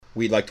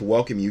We'd like to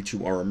welcome you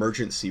to our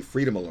emergency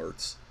freedom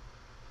alerts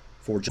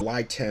for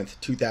July 10th,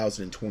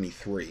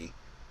 2023.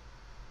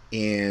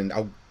 And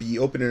I'll be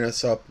opening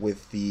us up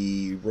with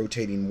the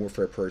rotating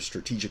warfare prayer,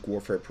 strategic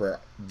warfare prayer.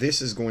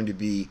 This is going to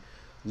be,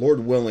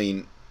 Lord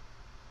willing,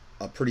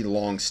 a pretty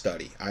long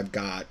study. I've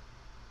got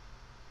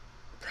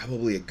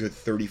probably a good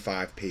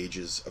 35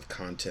 pages of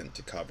content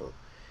to cover.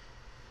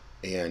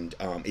 And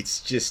it's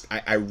just,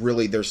 I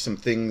really, there's some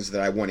things that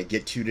I want to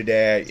get to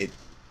today.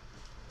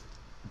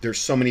 There's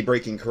so many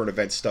breaking current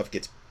event stuff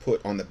gets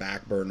put on the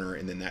back burner,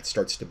 and then that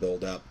starts to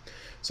build up.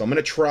 So I'm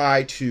going to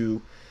try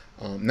to,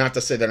 not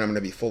to say that I'm going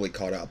to be fully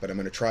caught up, but I'm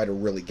going to try to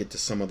really get to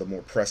some of the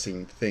more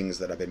pressing things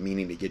that I've been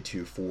meaning to get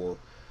to for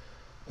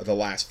the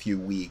last few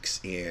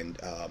weeks and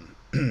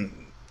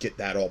get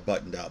that all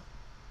buttoned up.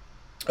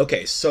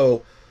 Okay,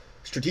 so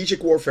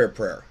strategic warfare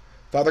prayer.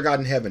 Father God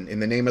in heaven, in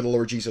the name of the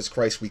Lord Jesus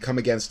Christ, we come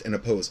against and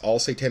oppose all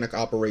satanic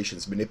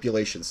operations,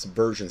 manipulations,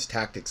 subversions,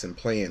 tactics, and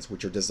plans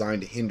which are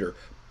designed to hinder,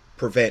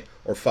 prevent,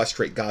 or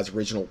frustrate God's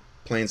original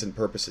plans and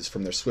purposes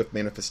from their swift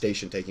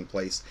manifestation taking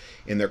place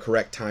in their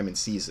correct time and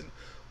season.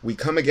 We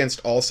come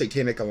against all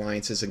satanic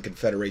alliances and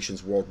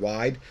confederations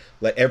worldwide.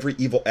 Let every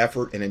evil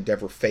effort and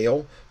endeavor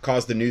fail.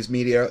 Cause the news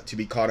media to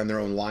be caught in their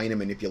own lying and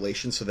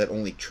manipulation so that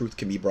only truth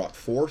can be brought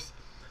forth.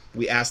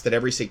 We ask that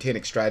every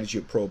satanic strategy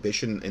of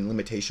prohibition and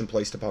limitation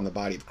placed upon the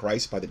body of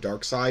Christ by the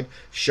dark side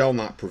shall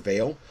not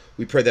prevail.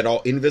 We pray that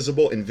all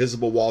invisible and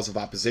visible walls of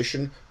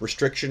opposition,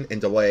 restriction, and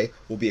delay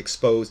will be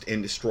exposed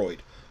and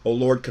destroyed. O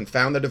Lord,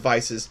 confound the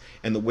devices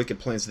and the wicked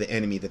plans of the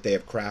enemy that they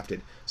have crafted,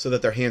 so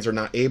that their hands are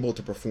not able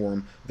to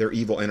perform their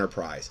evil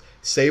enterprise.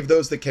 Save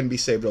those that can be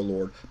saved, O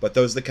Lord, but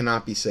those that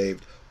cannot be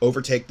saved,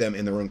 overtake them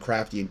in their own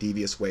crafty and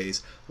devious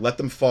ways. Let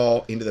them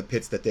fall into the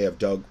pits that they have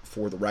dug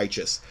for the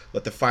righteous.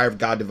 Let the fire of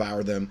God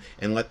devour them,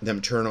 and let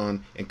them turn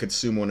on and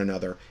consume one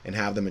another, and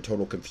have them in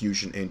total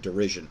confusion and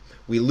derision.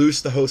 We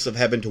loose the hosts of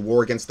heaven to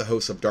war against the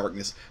hosts of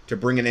darkness, to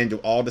bring an end to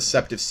all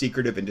deceptive,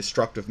 secretive, and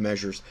destructive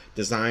measures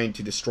designed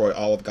to destroy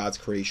all of God's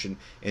creation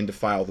and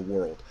defile the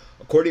world.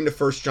 According to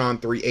 1 John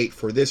 3:8,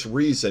 for this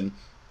reason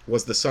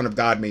was the Son of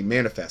God made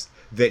manifest,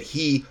 that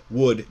he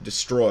would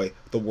destroy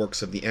the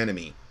works of the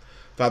enemy.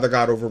 Father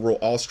God, overrule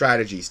all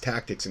strategies,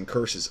 tactics, and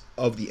curses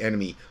of the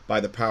enemy by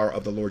the power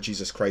of the Lord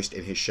Jesus Christ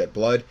and his shed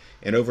blood,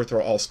 and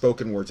overthrow all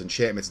spoken words,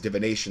 enchantments,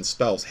 divinations,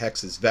 spells,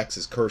 hexes,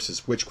 vexes,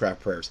 curses, witchcraft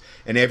prayers,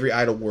 and every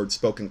idle word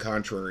spoken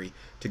contrary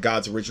to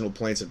God's original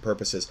plans and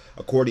purposes,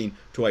 according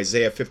to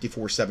Isaiah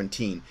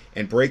 54:17,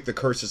 and break the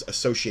curses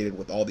associated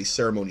with all these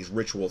ceremonies,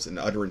 rituals, and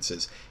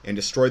utterances, and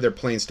destroy their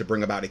plans to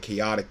bring about a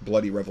chaotic,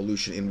 bloody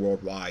revolution in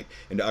worldwide,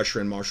 and to usher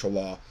in martial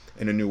law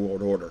and a new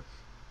world order.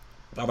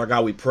 Father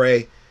God, we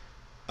pray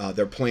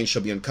their plans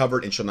shall be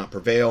uncovered and shall not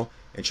prevail,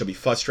 and shall be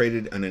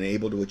frustrated and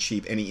unable to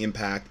achieve any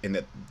impact, and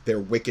that their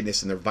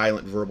wickedness and their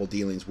violent verbal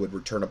dealings would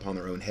return upon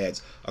their own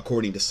heads,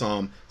 according to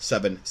Psalm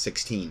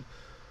 7:16.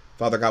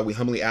 Father God, we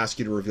humbly ask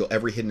you to reveal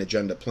every hidden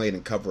agenda, plan,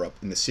 and cover-up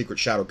in the secret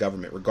shadow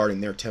government regarding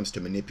their attempts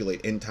to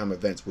manipulate end-time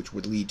events which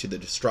would lead to the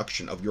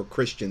destruction of your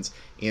Christians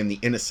and the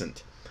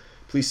innocent.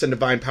 Please send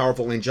divine,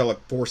 powerful, angelic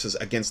forces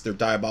against their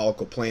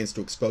diabolical plans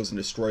to expose and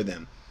destroy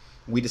them.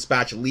 We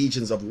dispatch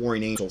legions of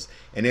warring angels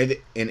and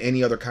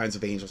any other kinds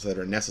of angels that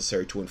are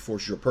necessary to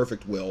enforce your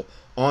perfect will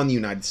on the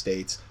United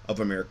States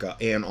of America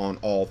and on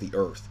all the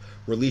earth.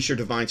 Release your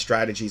divine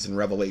strategies and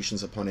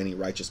revelations upon any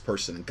righteous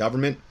person in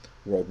government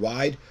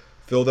worldwide.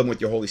 Fill them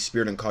with your Holy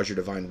Spirit and cause your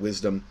divine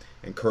wisdom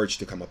and courage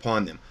to come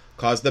upon them.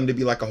 Cause them to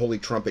be like a holy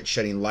trumpet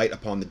shedding light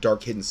upon the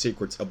dark hidden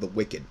secrets of the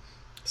wicked.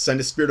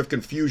 Send a spirit of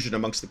confusion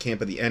amongst the camp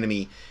of the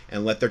enemy,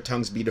 and let their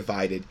tongues be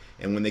divided,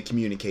 and when they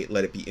communicate,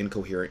 let it be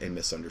incoherent and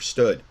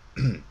misunderstood.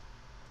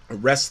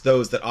 Arrest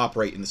those that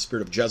operate in the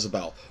spirit of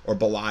Jezebel or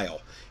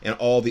Belial and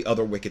all the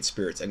other wicked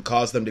spirits, and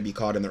cause them to be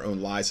caught in their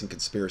own lies and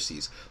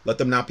conspiracies. Let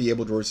them not be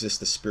able to resist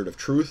the spirit of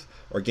truth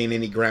or gain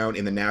any ground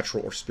in the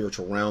natural or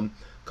spiritual realm.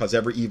 Cause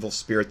every evil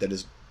spirit that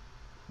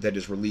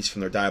is released from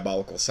their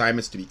diabolical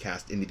assignments to be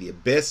cast into the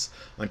abyss,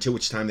 until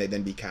which time they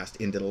then be cast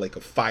into the lake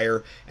of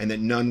fire, and that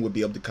none would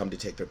be able to come to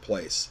take their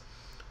place.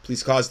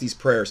 Please cause these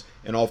prayers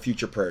and all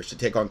future prayers to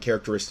take on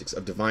characteristics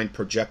of divine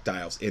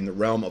projectiles in the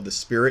realm of the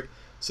Spirit,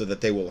 so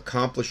that they will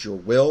accomplish your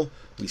will.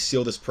 We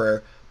seal this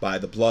prayer by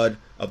the blood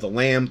of the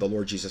Lamb, the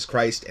Lord Jesus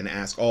Christ, and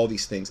ask all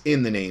these things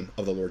in the name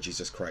of the Lord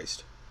Jesus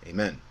Christ.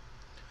 Amen.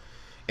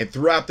 And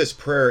throughout this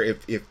prayer,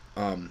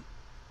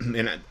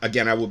 and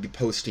again, I will be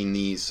posting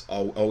these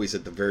always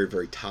at the very,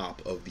 very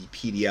top of the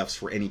PDFs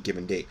for any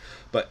given date.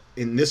 But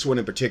in this one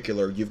in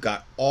particular, you've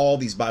got all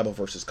these Bible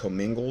verses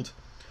commingled,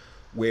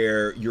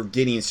 where you're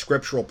getting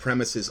scriptural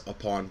premises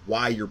upon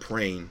why you're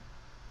praying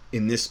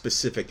in this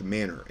specific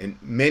manner. And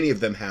many of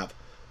them have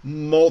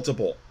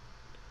multiple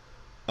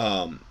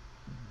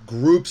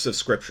groups of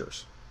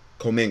scriptures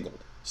commingled.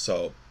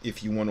 So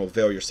if you want to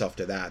avail yourself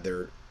to that,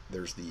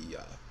 there's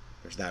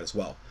that as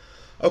well.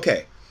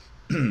 Okay,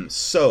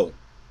 so,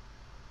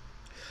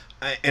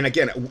 and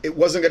again, it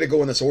wasn't going to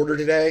go in this order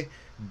today,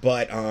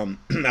 but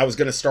I was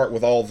going to start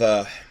with all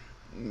the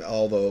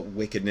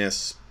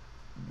wickedness,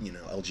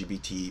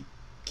 LGBTQ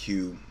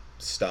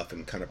stuff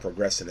and kind of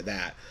progress into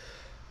that.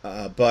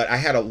 But I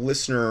had a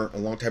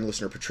longtime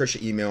listener,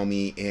 Patricia, email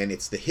me, and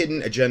it's the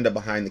hidden agenda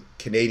behind the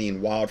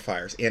Canadian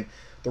wildfires. And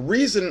the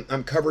reason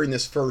I'm covering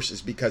this first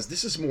is because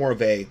this is more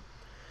of a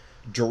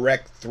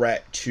direct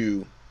threat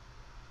to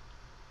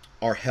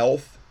our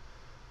health,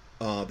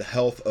 the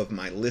health of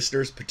my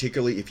listeners,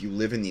 particularly if you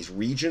live in these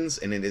regions,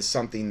 and it is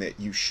something that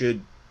you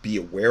should be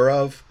aware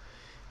of.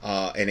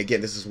 And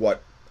again, this is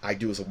what I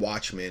do as a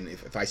watchman.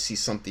 If I see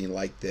something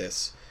like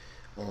this,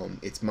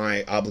 it's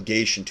my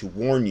obligation to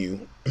warn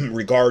you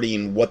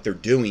regarding what they're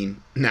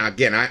doing. Now,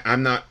 again, I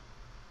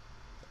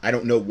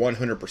don't know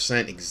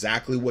 100%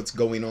 exactly what's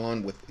going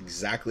on with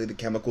exactly the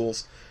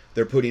chemicals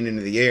they're putting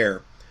into the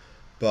air,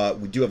 but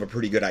we do have a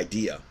pretty good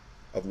idea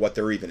of what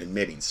they're even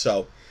emitting.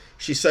 So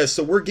she says,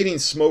 so we're getting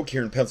smoke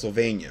here in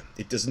Pennsylvania.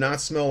 It does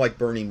not smell like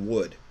burning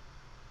wood.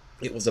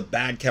 It was a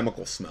bad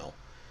chemical smell.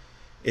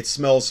 It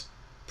smells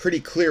pretty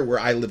clear where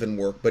I live and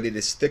work, but it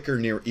is thicker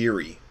near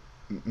Erie,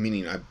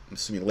 meaning I'm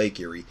assuming Lake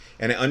Erie.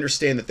 And I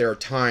understand that there are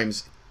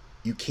times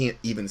you can't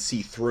even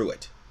see through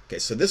it. Okay,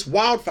 so this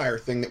wildfire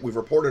thing that we've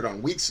reported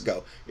on weeks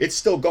ago, it's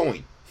still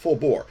going full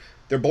bore.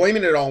 They're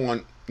blaming it all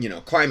on,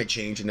 climate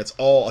change, and it's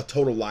all a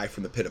total lie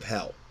from the pit of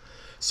hell.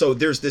 So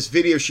there's this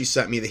video she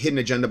sent me, the hidden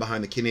agenda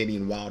behind the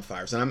Canadian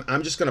wildfires, and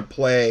I'm just going to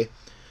play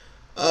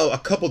a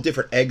couple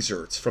different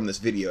excerpts from this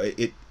video.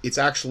 It's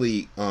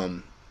actually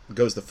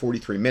goes the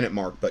 43-minute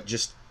mark, but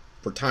just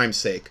for time's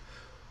sake,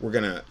 we're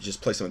going to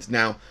just play some of this.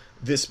 Now,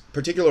 this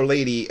particular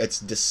lady, it's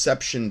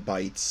Deception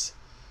Bites.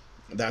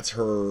 That's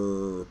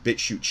her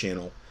BitChute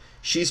channel.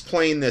 She's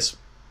playing this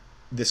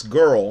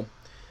girl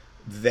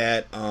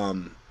that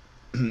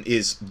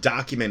is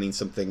documenting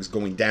some things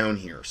going down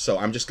here. So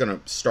I'm just going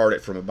to start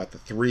it from about the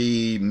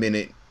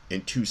 3-minute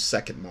and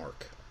 2-second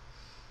mark.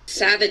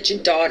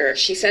 Savage daughter,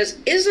 she says,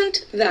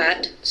 isn't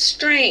that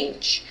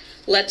strange?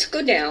 Let's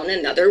go down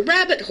another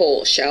rabbit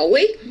hole, shall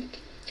we?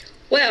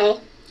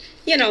 Well,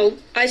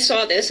 I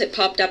saw this, it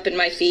popped up in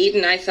my feed,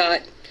 and I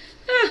thought,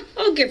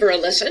 I'll give her a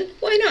listen.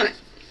 Why not?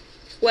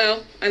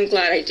 Well, I'm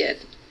glad I did.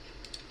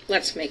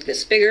 Let's make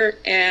this bigger,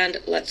 and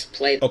let's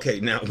play. Okay,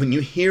 now, when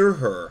you hear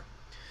her,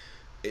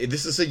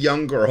 this is a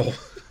young girl.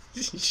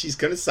 She's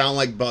going to sound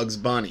like Bugs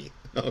Bunny.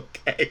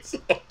 Okay, so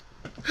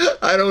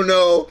I don't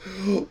know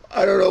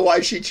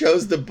why she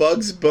chose the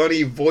Bugs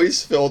Bunny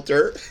voice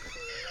filter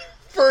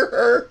for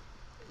her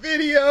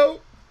video,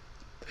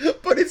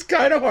 but it's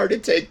kind of hard to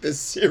take this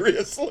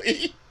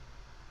seriously.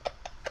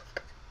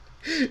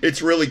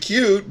 It's really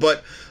cute,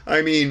 but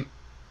I mean,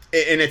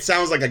 and it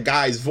sounds like a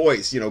guy's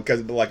voice,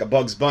 because like a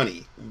Bugs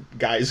Bunny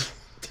guy's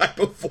type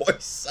of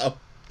voice. So,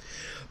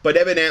 but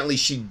evidently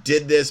she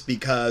did this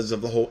because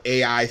of the whole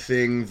AI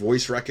thing,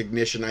 voice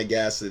recognition, I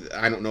guess.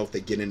 I don't know if they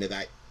get into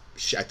that.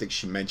 I think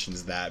she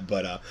mentions that,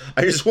 but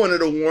I just wanted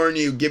to warn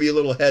you, give you a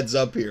little heads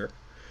up here.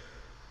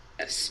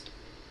 Yes.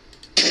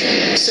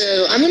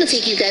 So I'm going to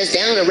take you guys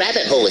down a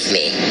rabbit hole with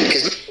me.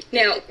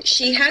 Now,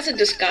 she has a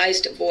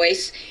disguised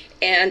voice,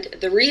 and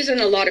the reason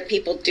a lot of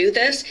people do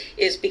this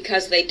is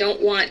because they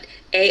don't want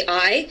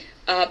AI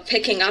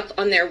picking up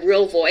on their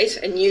real voice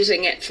and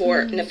using it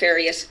for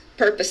nefarious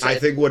purposes. I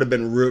think would have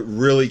been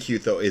really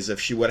cute, though, is if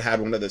she would have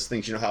had one of those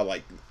things, how,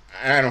 like,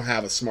 I don't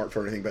have a smartphone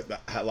or anything,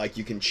 but how, like,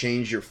 you can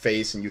change your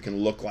face and you can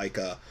look like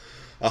a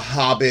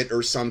Hobbit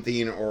or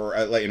something,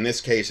 or like in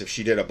this case, if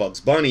she did a Bugs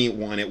Bunny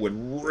one, it would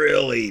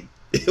really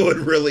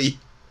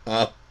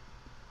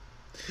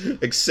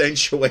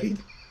accentuate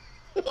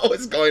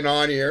what's going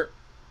on here.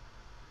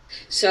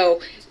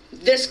 So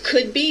this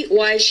could be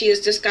why she is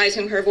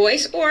disguising her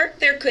voice, or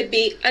there could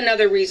be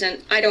another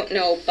reason. I don't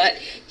know, but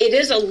it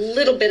is a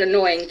little bit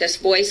annoying, this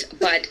voice,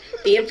 but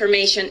the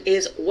information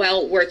is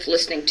well worth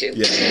listening to.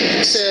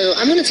 Yeah. So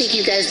I'm going to take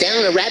you guys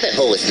down a rabbit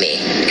hole with me.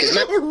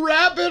 A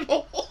rabbit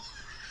hole?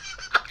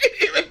 I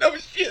didn't even know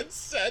she had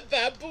said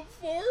that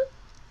before.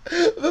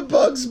 The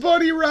Bugs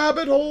Bunny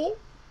rabbit hole.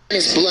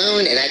 Is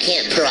blown and I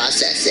can't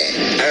process it.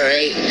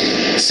 Alright?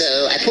 So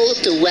I pull up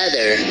the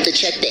weather to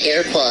check the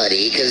air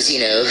quality because,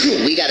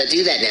 we gotta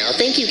do that now.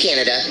 Thank you,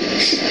 Canada.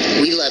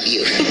 We love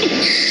you.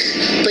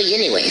 But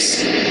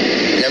anyways,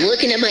 and I'm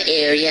looking at my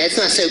area, it's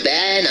not so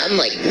bad. I'm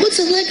like, what's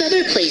it like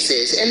other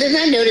places? And then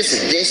I notice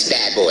this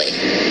bad boy.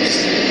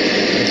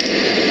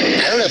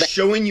 I don't know about...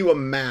 Showing you a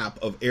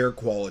map of air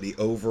quality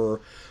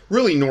over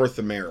really North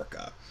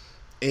America.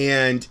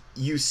 And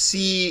you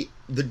see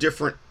the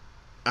different,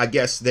 I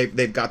guess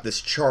they've got this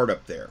chart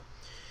up there.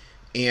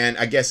 And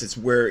I guess it's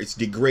where it's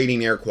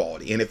degrading air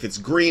quality. And if it's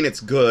green,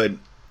 it's good.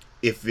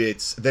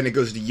 Then it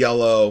goes to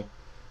yellow,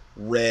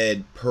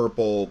 red,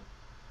 purple,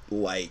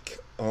 like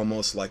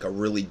almost like a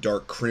really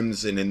dark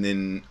crimson, and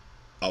then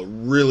a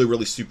really,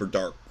 really super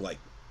dark, like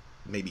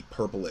maybe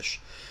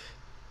purplish.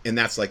 And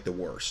that's like the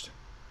worst.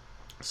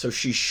 So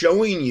she's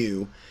showing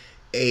you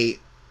a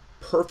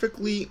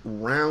perfectly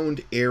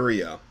round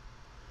area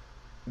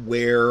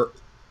where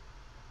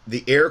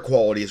the air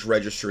quality is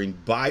registering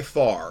by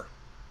far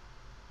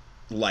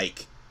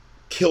like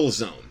kill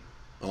zone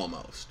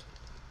almost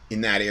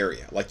in that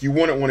area. Like you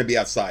wouldn't want to be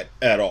outside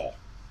at all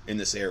in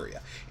this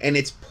area. And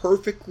it's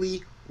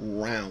perfectly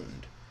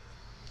round.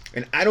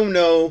 And I don't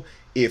know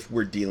if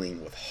we're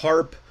dealing with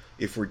HARP,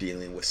 if we're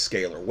dealing with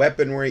scalar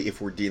weaponry,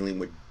 if we're dealing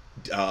with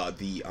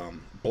the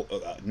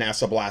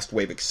NASA blast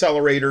wave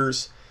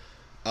accelerators.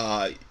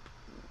 I'm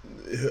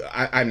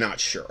not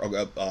sure.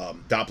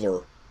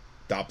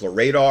 Doppler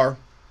radar.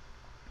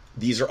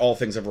 These are all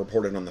things I've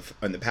reported on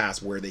in the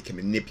past where they can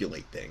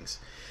manipulate things.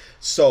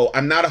 So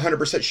I'm not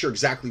 100% sure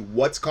exactly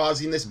what's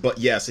causing this, but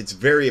yes, it's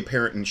very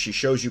apparent, and she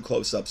shows you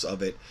close-ups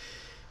of it.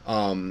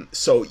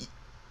 So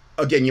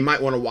again, you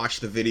might want to watch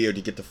the video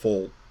to get the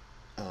full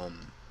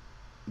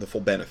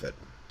benefit.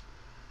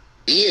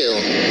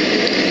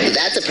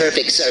 That's a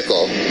perfect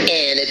circle.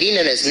 And if you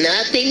notice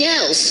nothing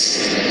else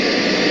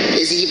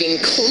is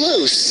even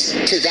close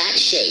to that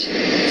shape,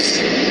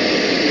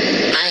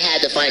 I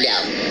had to find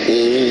out,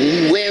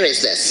 where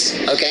is this?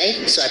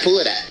 Okay? So I pull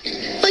it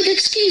up. Like,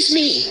 excuse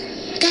me,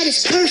 that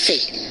is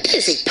perfect. That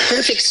is a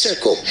perfect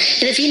circle.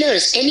 And if you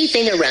notice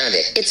anything around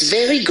it, it's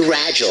very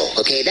gradual,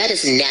 okay? That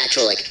is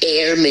natural, like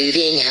air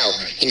moving, how,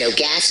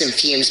 gas and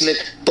fumes move.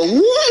 But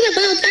what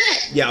about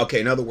that? Yeah,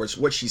 okay, in other words,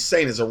 what she's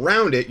saying is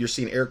around it, you're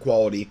seeing air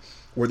quality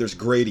where there's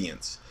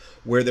gradients,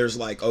 where there's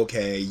like,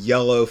 okay,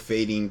 yellow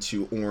fading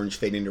to orange,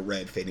 fading to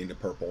red, fading to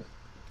purple,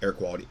 air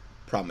quality,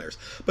 problem areas.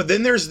 But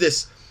then there's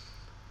this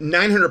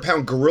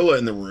 900-pound gorilla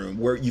in the room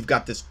where you've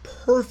got this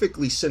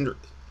perfectly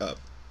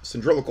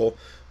cylindrical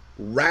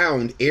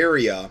round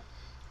area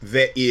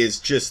that is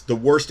just the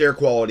worst air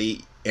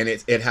quality, and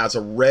it has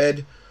a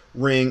red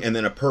ring and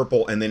then a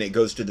purple, and then it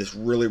goes to this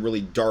really,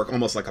 really dark,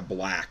 almost like a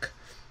black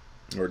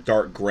or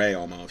dark gray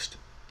almost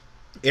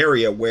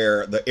area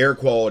where the air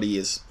quality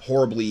is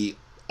horribly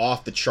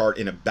off the chart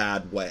in a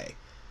bad way.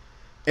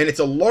 And it's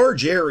a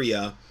large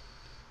area,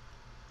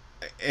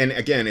 and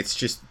again, it's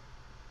just,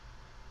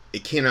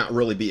 it cannot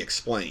really be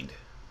explained.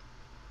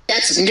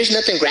 There's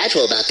nothing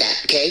gradual about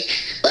that, okay?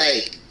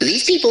 Like,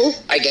 these people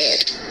are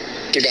dead.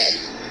 They're dead.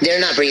 They're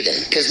not breathing.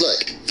 Because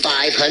look,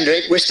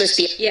 500, we're supposed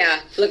to be...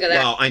 Yeah, look at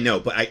that. Well, I know,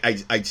 but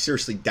I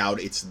seriously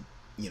doubt it's,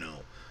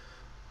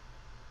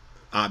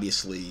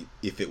 obviously,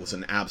 if it was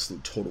an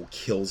absolute total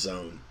kill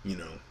zone,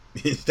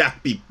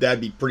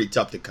 that'd be pretty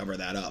tough to cover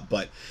that up.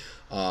 But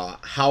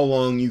how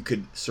long you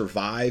could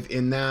survive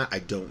in that, I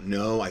don't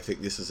know. I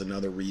think this is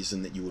another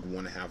reason that you would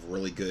want to have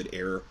really good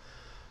air,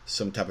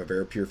 some type of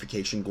air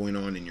purification going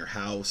on in your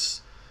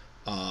house.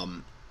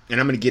 And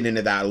I'm going to get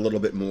into that a little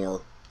bit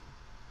more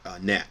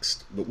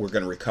next, but we're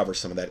going to recover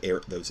some of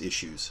those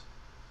issues.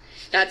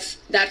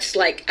 That's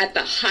like at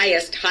the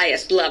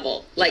highest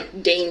level,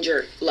 like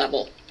danger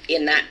level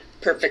in that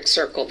perfect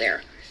circle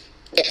there.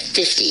 At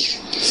 50.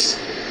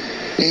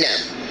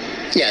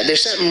 No,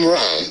 there's something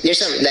wrong. There's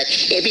something that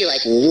it'd be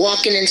like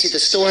walking into the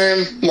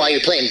storm while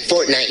you're playing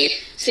Fortnite.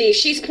 See,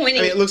 she's pointing.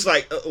 I mean, it looks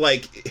like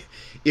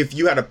if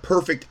you had a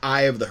perfect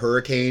eye of the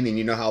hurricane, and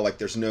you know how like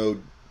there's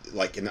no,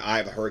 like in the eye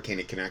of a hurricane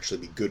it can actually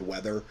be good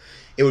weather.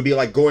 It would be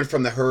like going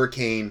from the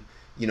hurricane,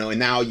 and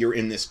now you're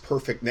in this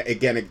perfect,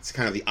 again, it's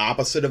kind of the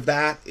opposite of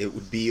that. It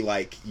would be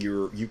like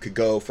you could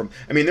go from,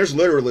 I mean, there's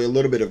literally a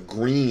little bit of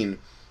green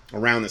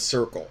around the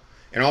circle,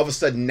 and all of a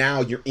sudden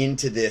now you're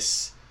into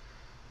this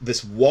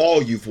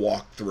wall you've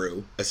walked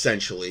through,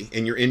 essentially,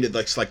 and you're into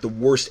like the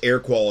worst air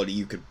quality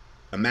you could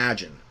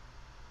imagine.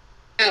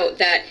 Out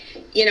that,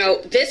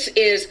 this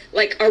is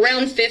like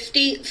around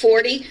 50,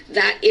 40,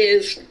 that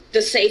is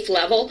the safe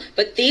level,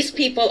 but these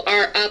people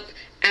are up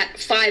at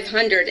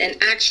 500,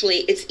 and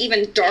actually it's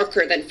even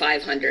darker than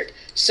 500.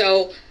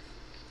 So,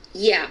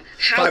 yeah.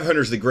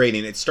 500 is the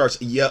gradient. It starts,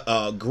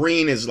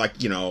 green is like,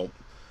 0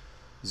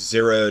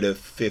 to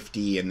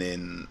 50, and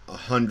then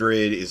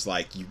 100 is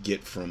like you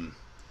get from,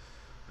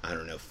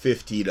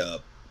 50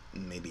 to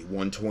maybe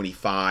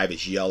 125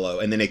 is yellow,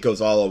 and then it goes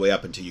all the way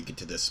up until you get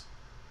to this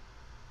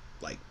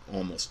like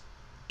almost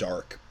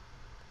dark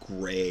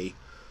gray,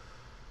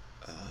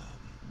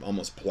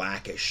 almost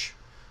blackish,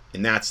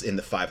 and that's in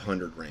the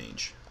 500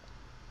 range.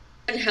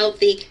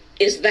 Unhealthy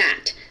is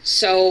that.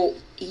 So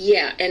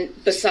yeah, and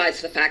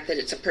besides the fact that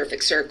it's a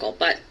perfect circle,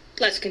 but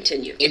let's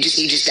continue. You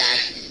just die,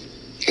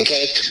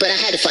 okay? But I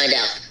had to find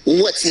out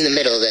what's in the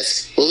middle of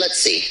this. Well, let's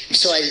see.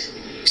 So I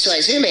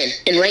zoom in,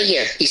 and right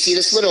here, you see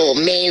this little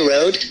main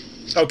road?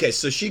 Okay,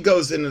 so she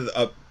goes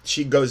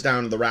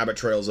down to the rabbit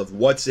trails of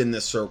what's in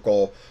this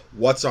circle,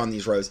 what's on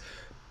these roads.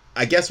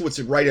 I guess what's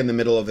right in the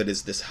middle of it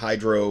is this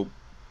hydro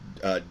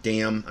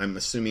dam, I'm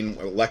assuming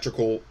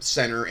electrical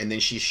center, and then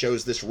she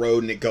shows this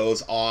road and it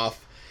goes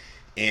off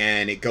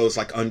and it goes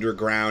like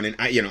underground, and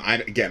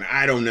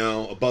I don't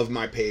know, above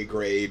my pay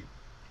grade.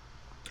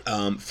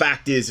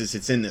 Fact is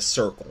it's in this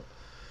circle,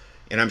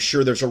 and I'm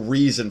sure there's a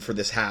reason for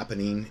this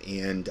happening,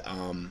 and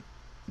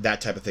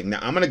that type of thing. Now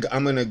I'm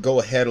gonna go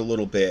ahead a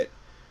little bit,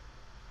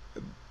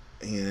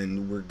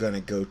 and we're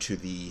gonna go to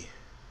the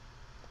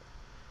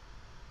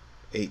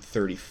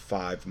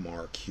 8:35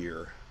 mark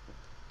here.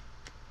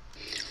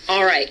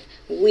 All right,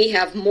 we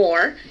have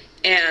more,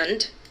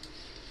 and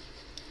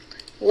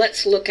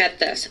let's look at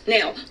this.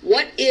 Now,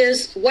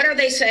 what are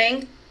they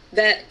saying?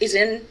 that is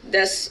in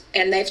this,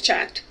 and they've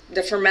checked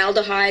the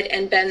formaldehyde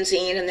and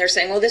benzene, and they're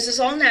saying, well, this is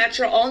all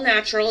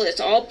natural, it's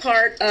all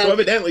part of... So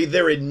evidently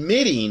they're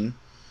admitting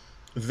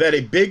that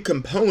a big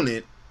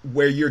component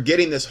where you're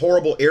getting this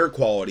horrible air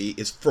quality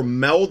is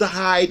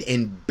formaldehyde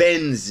and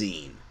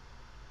benzene.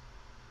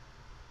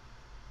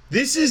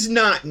 This is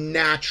not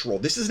natural.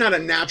 This is not a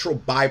natural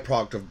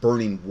byproduct of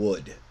burning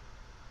wood,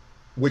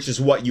 which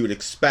is what you would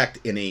expect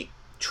in a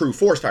true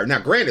forest fire. Now,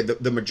 granted,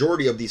 the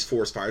majority of these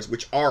forest fires,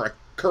 which are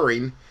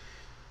occurring,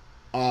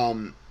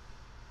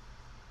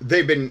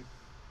 they've been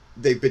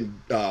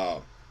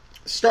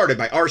started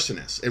by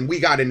arsonists, and we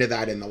got into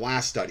that in the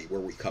last study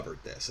where we covered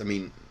this. I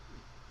mean,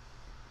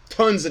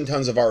 tons and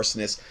tons of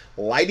arsonists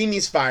lighting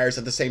these fires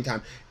at the same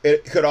time.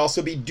 It could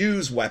also be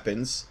DEWS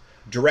weapons,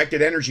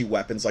 directed energy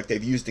weapons, like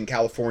they've used in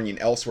California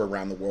and elsewhere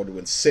around the world to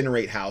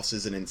incinerate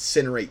houses and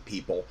incinerate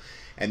people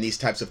and these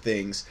types of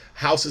things.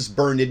 Houses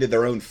burned into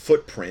their own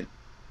footprint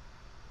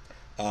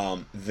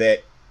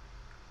that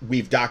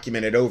we've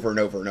documented over and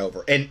over and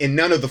over. And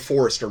none of the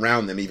forest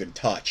around them even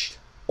touched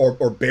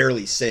or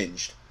barely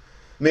singed.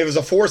 I mean, if it was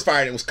a forest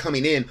fire and it was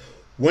coming in,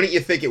 wouldn't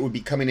you think it would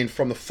be coming in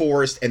from the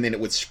forest and then it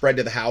would spread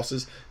to the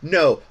houses?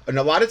 No. And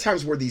a lot of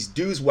times where these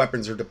DEWS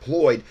weapons are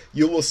deployed,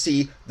 you will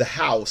see the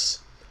house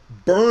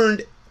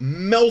burned,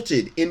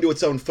 melted into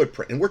its own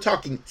footprint. And we're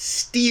talking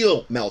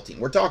steel melting.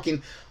 We're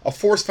talking a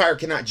forest fire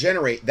cannot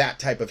generate that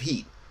type of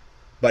heat.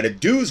 But a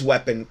DEWS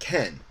weapon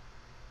can.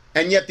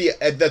 And yet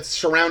the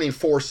surrounding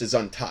forest is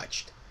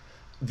untouched.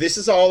 This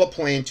is all a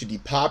plan to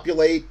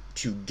depopulate,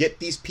 to get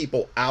these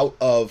people out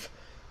of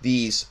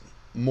these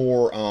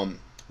more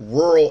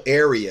rural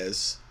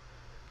areas,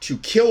 to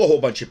kill a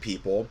whole bunch of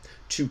people,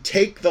 to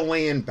take the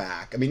land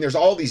back. I mean, there's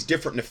all these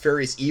different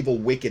nefarious, evil,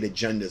 wicked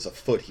agendas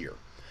afoot here.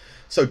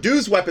 So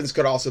DEWS weapons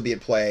could also be in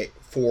play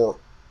for,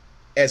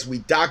 as we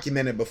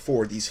documented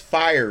before, these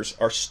fires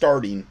are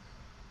starting.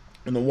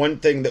 And the one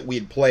thing that we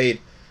had played,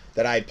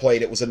 that I had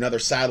played, it was another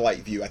satellite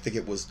view, I think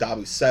it was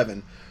Dabu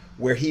 7,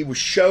 where he was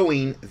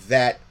showing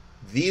that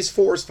these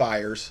forest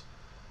fires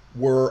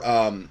were,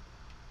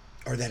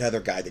 or that other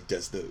guy that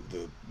does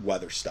the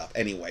weather stuff.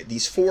 Anyway,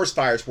 these forest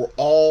fires were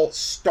all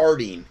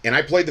starting, and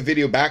I played the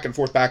video back and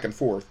forth,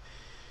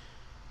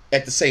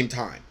 at the same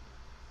time.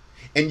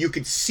 And you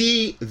could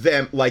see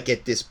them like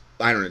at this,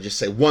 I don't know, just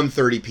say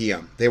 1:30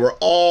 p.m. They were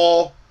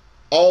all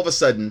of a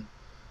sudden,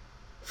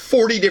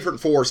 40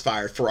 different forest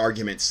fires, for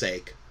argument's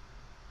sake.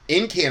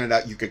 In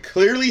Canada, you could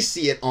clearly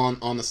see it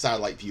on the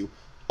satellite view,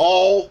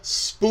 all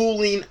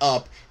spooling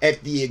up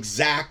at the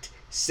exact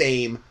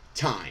same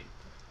time.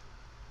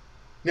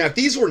 Now, if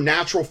these were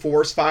natural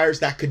forest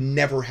fires, that could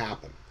never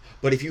happen.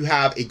 But if you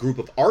have a group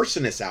of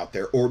arsonists out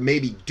there, or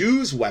maybe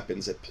DEWS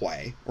weapons at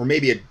play, or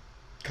maybe a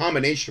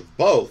combination of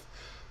both,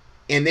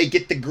 and they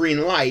get the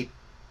green light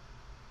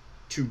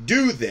to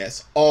do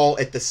this all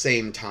at the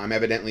same time,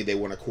 evidently they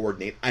want to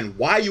coordinate. And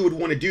why you would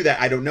want to do that,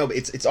 I don't know. But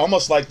it's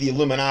almost like the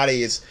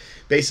Illuminati is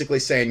basically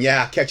saying,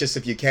 yeah, catch us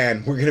if you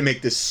can. We're going to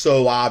make this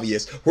so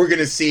obvious. We're going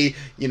to see,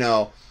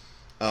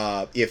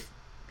 if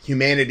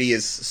humanity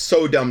is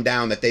so dumbed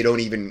down that they don't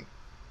even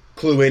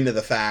clue into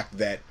the fact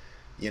that,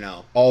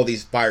 all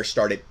these fires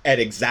started at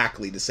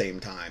exactly the same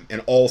time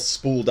and all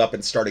spooled up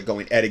and started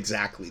going at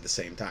exactly the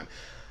same time.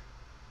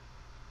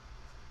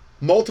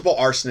 Multiple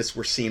arsonists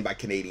were seen by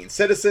Canadian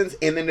citizens,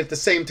 and then at the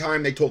same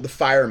time they told the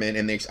firemen,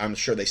 and I'm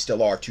sure they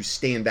still are, to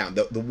stand down.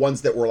 The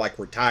ones that were like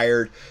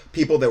retired,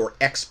 people that were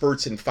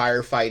experts in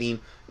firefighting.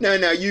 No,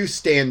 you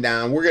stand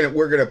down.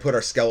 We're gonna put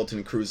our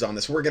skeleton crews on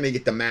this. We're gonna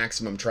get the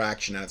maximum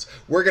traction out of this.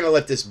 We're gonna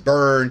let this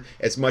burn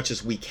as much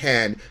as we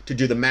can to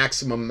do the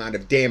maximum amount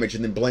of damage,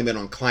 and then blame it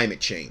on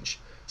climate change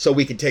so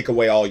we can take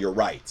away all your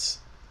rights.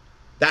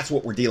 That's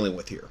what we're dealing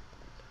with here.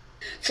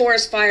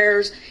 Forest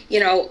fires,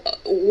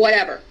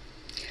 whatever.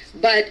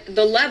 But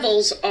the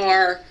levels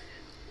are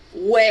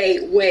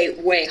way, way,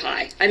 way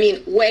high. I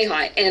mean, way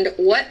high. And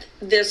what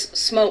this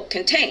smoke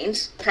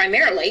contains,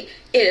 primarily,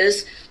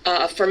 is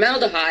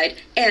formaldehyde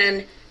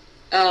and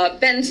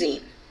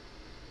benzene.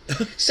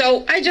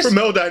 So I just...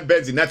 Formaldehyde and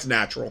benzene, that's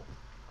natural.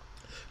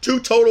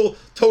 Two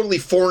totally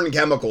foreign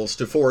chemicals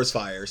to forest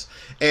fires.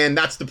 And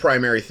that's the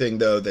primary thing,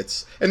 though, and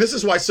this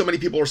is why so many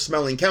people are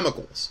smelling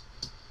chemicals.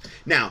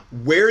 Now,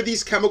 where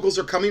these chemicals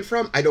are coming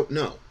from, I don't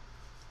know.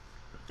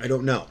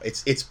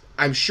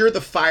 I'm sure the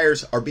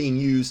fires are being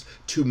used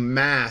to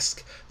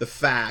mask the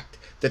fact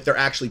that they're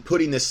actually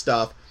putting this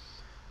stuff,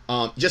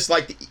 just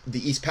like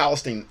the East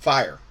Palestine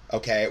fire,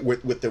 okay,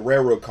 with the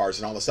railroad cars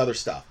and all this other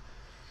stuff.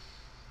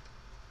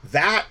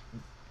 That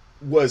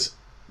was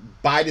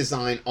by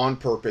design, on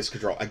purpose,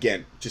 control.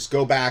 Again, just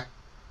go back,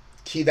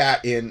 key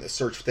that in the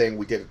search thing.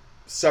 We did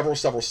several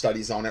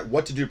studies on it,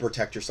 what to do to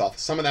protect yourself.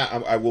 Some of that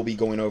I will be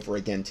going over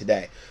again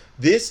today.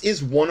 This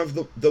is one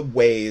of the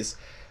ways,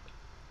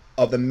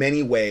 of the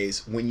many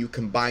ways, when you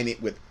combine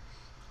it with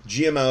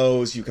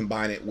GMOs, you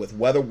combine it with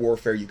weather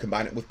warfare, you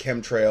combine it with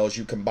chemtrails,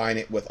 you combine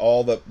it with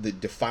all the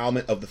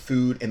defilement of the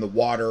food and the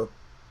water,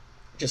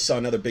 Just saw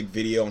another big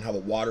video on how the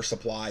water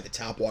supply, the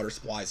tap water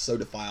supply, is so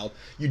defiled.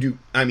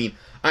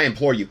 I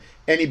implore you,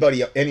 any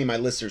of my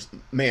listeners,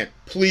 man,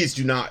 please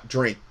do not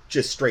drink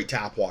just straight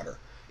tap water.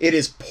 It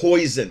is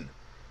poison.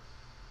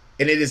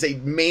 And it is a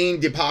main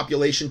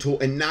depopulation tool.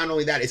 And not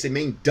only that, it's a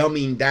main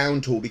dumbing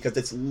down tool because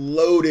it's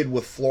loaded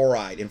with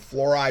fluoride. And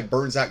fluoride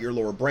burns out your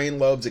lower brain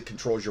lobes. It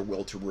controls your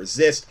will to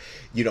resist.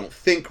 You don't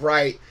think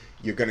right.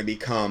 You're going to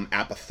become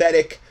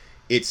apathetic.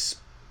 It's,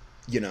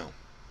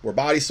 we're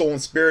body, soul,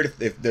 and spirit.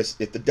 If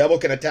the devil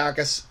can attack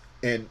us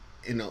and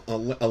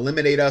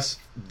eliminate us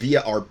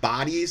via our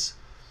bodies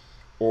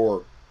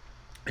or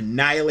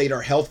annihilate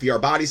our health via our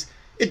bodies,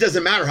 it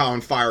doesn't matter how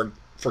on fire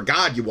for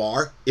God you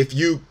are. If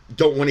you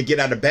don't want to get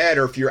out of bed,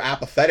 or if you're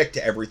apathetic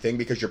to everything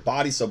because your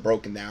body's so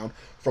broken down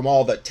from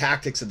all the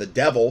tactics of the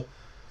devil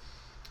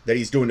that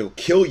he's doing to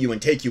kill you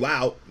and take you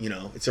out,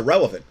 it's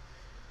irrelevant.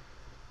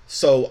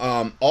 So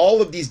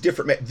all of these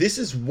different, this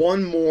is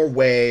one more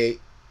way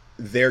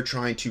they're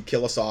trying to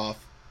kill us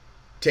off,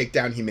 take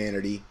down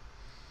humanity,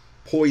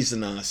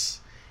 poison us,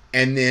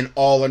 and then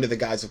all under the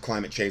guise of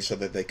climate change so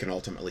that they can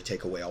ultimately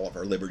take away all of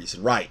our liberties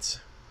and rights.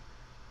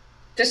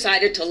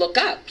 Decided to look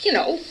up,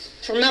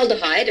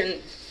 formaldehyde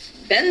and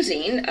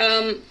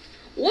benzene.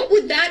 What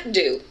would that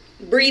do,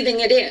 breathing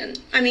it in?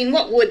 I mean,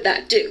 what would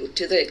that do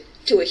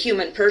to a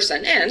human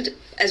person, and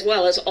as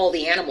well as all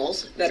the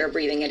animals that are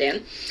breathing it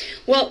in?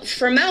 Well,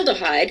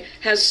 formaldehyde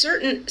has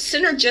certain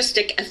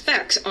synergistic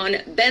effects on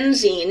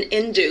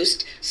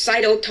benzene-induced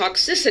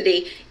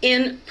cytotoxicity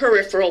in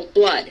peripheral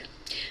blood.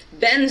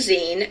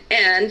 Benzene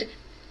and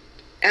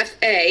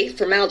FA,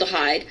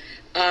 formaldehyde,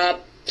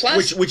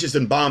 plus, which is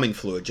embalming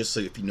fluid, just so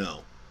if you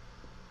know.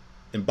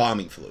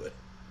 Embalming fluid.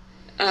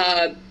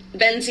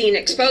 Benzene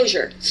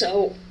exposure.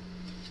 So,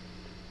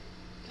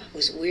 that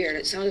was weird.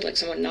 It sounded like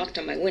someone knocked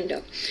on my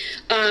window.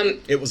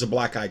 It was a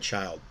black-eyed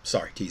child.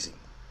 Sorry, teasing.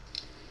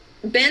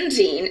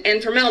 Benzene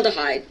and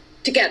formaldehyde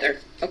together,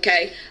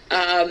 okay,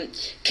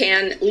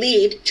 can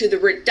lead to the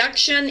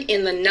reduction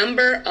in the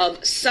number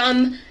of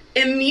some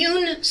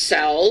immune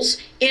cells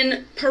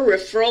in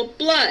peripheral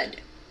blood.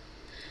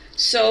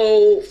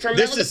 So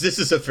this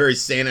is a very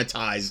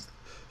sanitized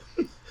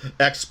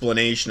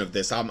explanation of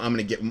this. I'm going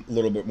to get a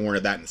little bit more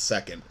into that in a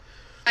second.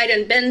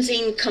 And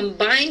benzene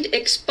combined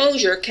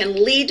exposure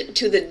can lead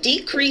to the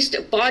decreased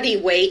body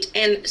weight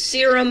and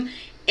serum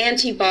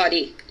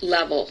antibody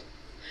level.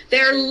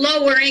 They're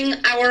lowering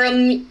our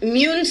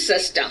immune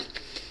system.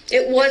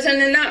 It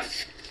wasn't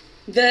enough.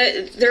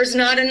 There's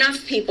not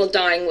enough people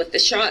dying with the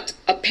shot,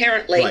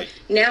 apparently. Right.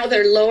 Now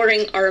they're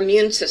lowering our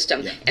immune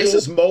system. Yeah. This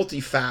is a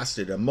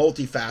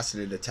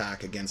multifaceted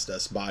attack against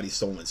us, body,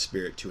 soul, and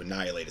spirit, to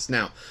annihilate us.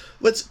 Now,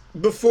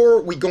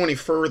 before we go any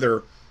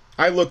further,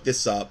 I looked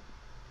this up.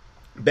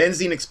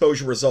 Benzene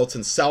exposure results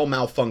in cell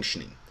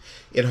malfunctioning.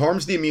 It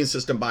harms the immune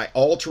system by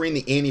altering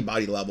the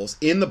antibody levels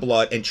in the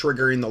blood and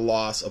triggering the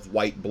loss of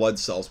white blood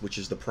cells, which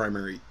is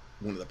one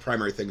of the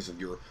primary things of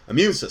your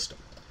immune system,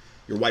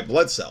 your white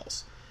blood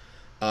cells.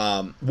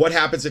 What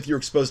happens if you're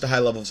exposed to high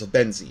levels of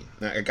benzene?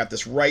 Now, I got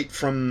this right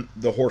from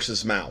the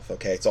horse's mouth,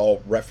 okay? It's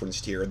all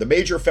referenced here. The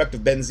major effect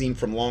of benzene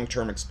from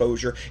long-term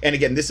exposure, and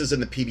again, this is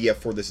in the PDF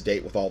for this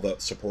date with all the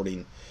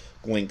supporting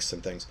links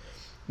and things.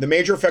 The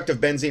major effect of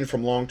benzene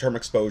from long-term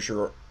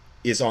exposure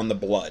is on the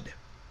blood.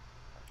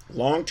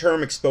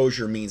 Long-term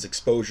exposure means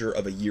exposure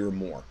of a year or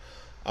more.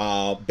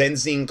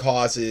 Benzene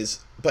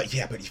causes, but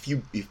if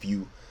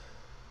you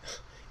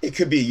it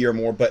could be a year or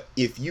more, but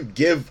if you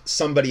give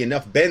somebody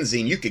enough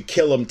benzene, you could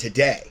kill them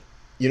today.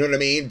 You know what I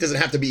mean? It doesn't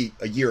have to be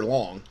a year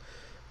long.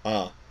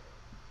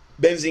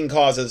 Benzene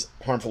causes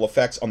harmful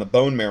effects on the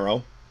bone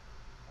marrow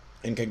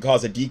and can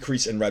cause a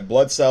decrease in red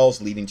blood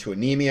cells, leading to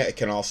anemia. It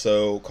can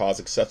also cause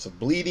excessive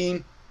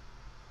bleeding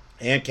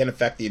and can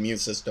affect the immune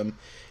system,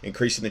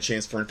 increasing the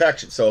chance for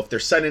infection. So if they're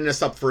setting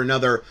us up for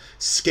another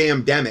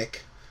scamdemic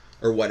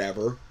or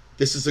whatever,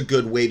 this is a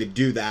good way to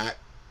do that.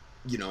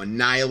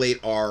 Annihilate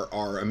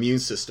our immune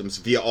systems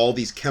via all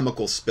these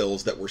chemical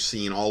spills that we're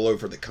seeing all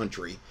over the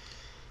country,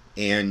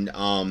 and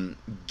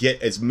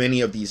get as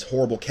many of these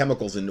horrible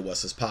chemicals into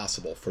us as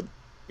possible for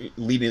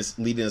leading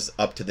us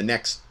up to the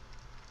next,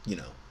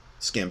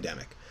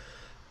 scamdemic.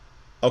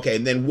 Okay,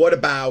 and then what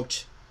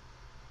about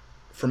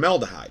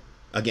formaldehyde?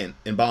 Again,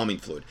 embalming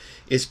fluid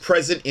is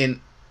present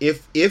in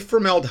if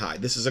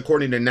formaldehyde. This is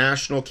according to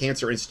National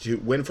Cancer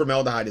Institute. When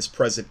formaldehyde is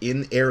present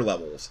in air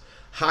levels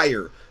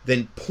higher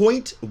than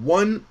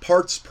 0.1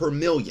 parts per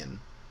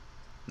million,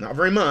 not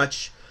very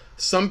much,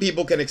 some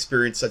people can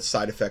experience such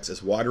side effects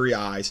as watery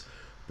eyes,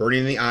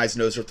 burning in the eyes,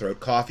 nose, or throat,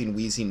 coughing,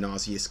 wheezing,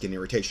 nausea, skin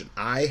irritation.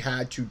 I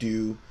had to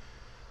do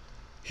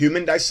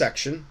human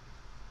dissection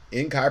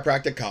in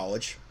chiropractic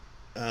college.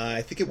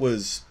 I think it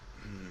was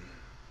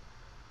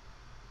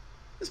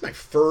my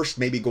first,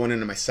 maybe going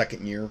into my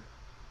second year,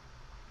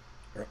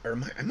 or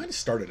I might have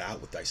started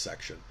out with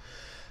dissection.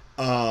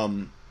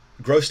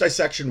 Gross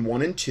dissection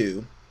 1 and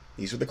 2,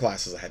 these were the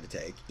classes I had to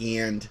take,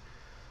 and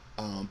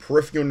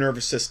peripheral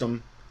nervous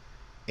system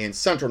and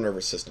central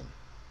nervous system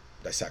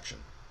dissection.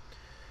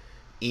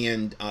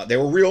 And they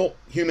were real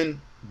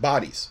human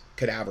bodies,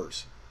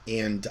 cadavers.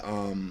 And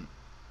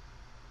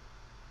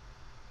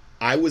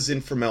I was in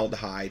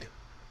formaldehyde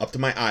up to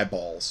my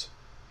eyeballs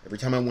every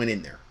time I went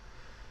in there.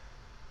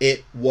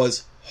 It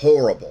was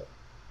horrible.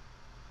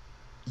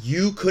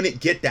 You couldn't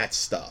get that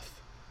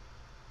stuff.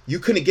 You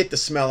couldn't get the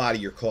smell out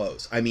of your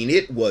clothes. I mean,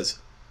 it was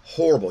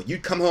horrible.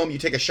 You'd come home,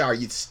 you'd take a shower,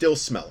 you'd still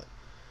smell it.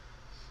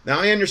 Now,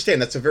 I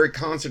understand that's a very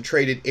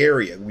concentrated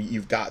area.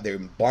 You've got the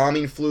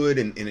embalming fluid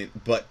in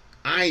it, but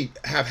I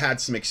have had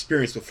some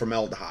experience with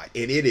formaldehyde,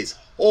 and it is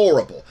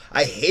horrible.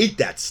 I hate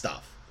that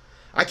stuff.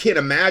 I can't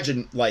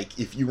imagine, like,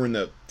 if you were in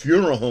the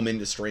funeral home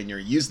industry and you're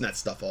using that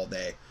stuff all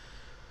day.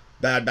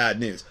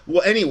 Bad news.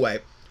 Well, anyway,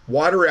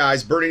 watery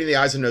eyes, burning in the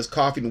eyes and nose,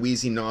 coughing,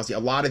 wheezing, nausea. A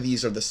lot of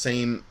these are the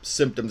same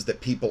symptoms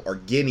that people are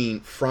getting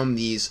from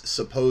these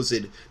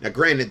supposed... Now,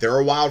 granted, there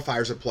are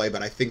wildfires at play,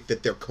 but I think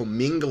that they're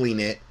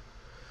commingling it.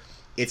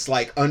 It's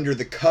like under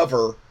the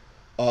cover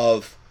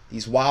of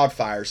these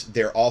wildfires,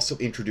 they're also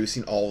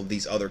introducing all of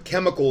these other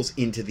chemicals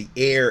into the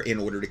air in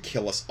order to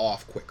kill us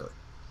off quicker.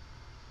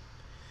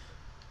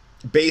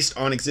 Based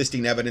on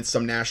existing evidence,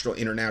 some national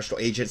and international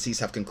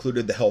agencies have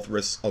concluded the health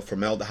risks of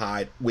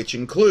formaldehyde, which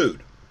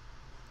include,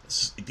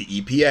 the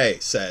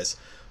EPA says,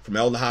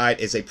 formaldehyde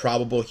is a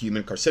probable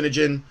human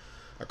carcinogen.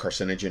 A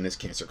carcinogen is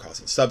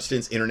cancer-causing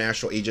substance.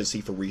 International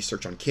Agency for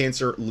Research on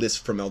Cancer lists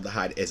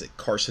formaldehyde as a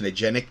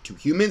carcinogenic to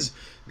humans,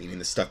 meaning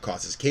the stuff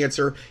causes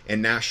cancer.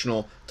 And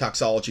National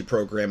Toxicology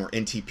Program, or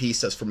NTP,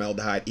 says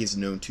formaldehyde is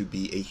known to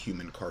be a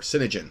human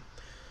carcinogen.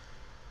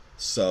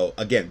 So,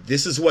 again,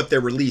 this is what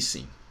they're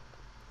releasing.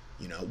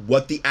 You know,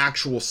 what the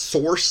actual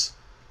source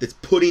that's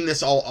putting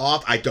this all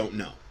off, I don't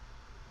know.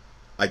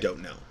 I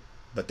don't know.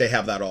 But they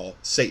have that all,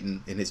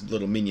 Satan and his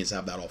little minions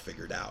have that all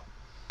figured out.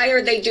 Why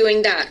are they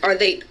doing that?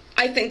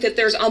 I think that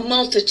there's a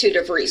multitude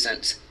of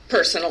reasons,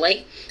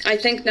 personally. I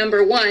think,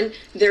 number one,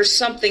 there's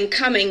something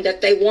coming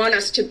that they want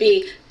us to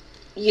be,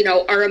 you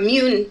know, our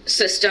immune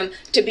system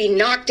to be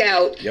knocked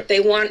out. Yep. They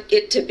want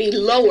it to be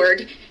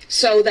lowered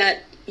so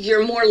that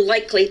you're more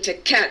likely to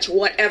catch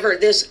whatever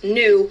this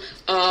new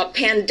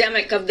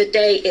pandemic of the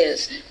day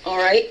is. All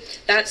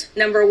right? That's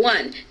number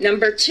one.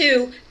 Number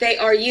two, they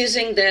are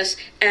using this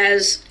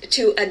as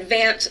to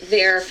advance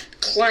their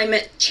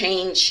climate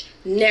change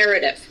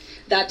narrative.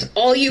 That's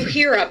all you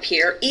hear up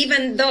here,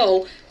 even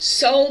though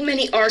so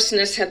many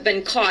arsonists have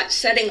been caught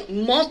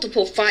setting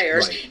multiple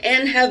fires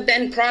and have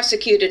been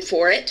prosecuted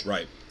for it.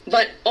 Right.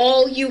 But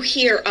all you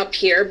hear up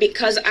here,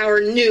 because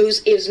our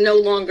news is no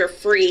longer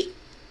free,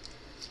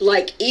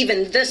 like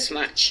even this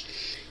much,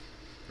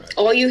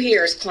 all you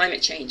hear is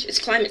climate change. It's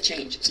climate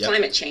change. It's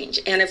climate change.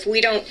 And if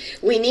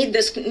we need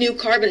this new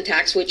carbon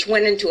tax, which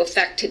went into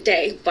effect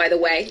today, by the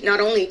way. Not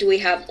only do we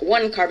have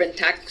one carbon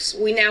tax,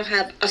 we now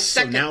have a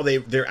second. So now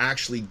they're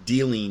actually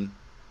dealing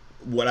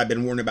what I've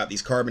been warning about,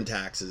 these carbon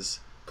taxes,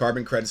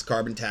 carbon credits,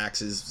 carbon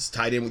taxes, it's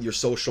tied in with your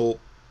social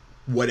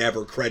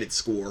whatever credit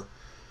score,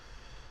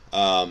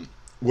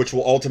 which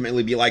will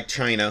ultimately be like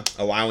China,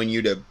 allowing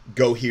you to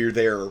go here,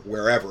 there, or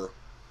wherever,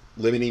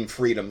 limiting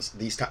freedoms.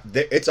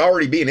 It's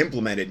already being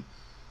implemented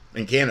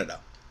in Canada.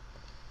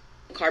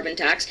 Carbon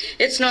tax.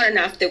 It's not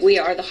enough that we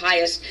are the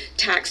highest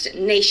taxed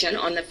nation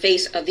on the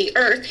face of the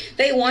earth.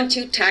 They want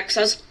to tax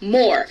us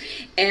more.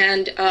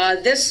 And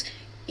this,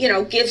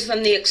 gives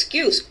them the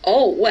excuse,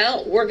 oh,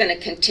 well, we're going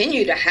to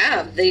continue to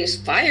have these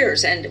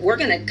fires and we're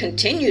going to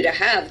continue to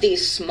have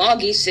these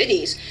smoggy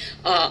cities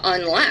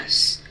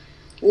unless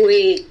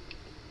we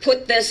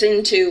put this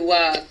into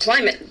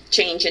climate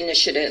change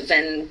initiative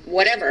and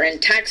whatever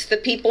and tax the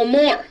people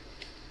more.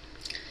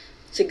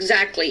 It's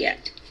exactly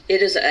it.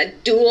 It is a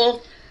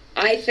dual,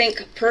 I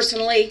think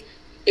personally,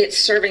 it's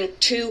serving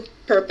two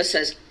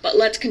purposes. But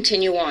let's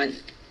continue on.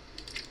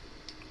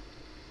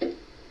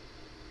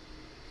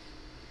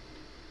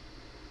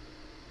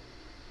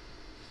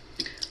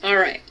 All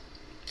right,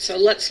 so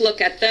let's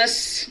look at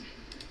this.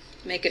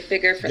 Make it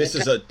bigger for this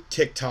is a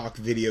TikTok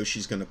video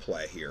she's going to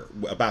play here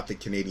about the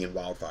Canadian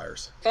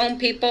wildfires. Phone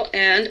people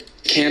and...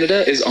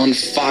 Canada is on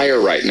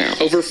fire right now.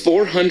 Over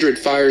 400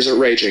 fires are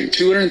raging.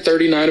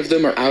 239 of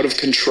them are out of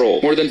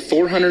control. More than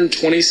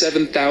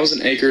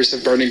 427,000 acres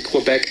have burned in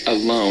Quebec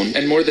alone,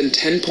 and more than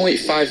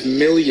 10.5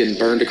 million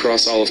burned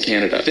across all of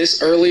Canada.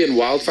 This early in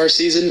wildfire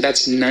season,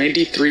 that's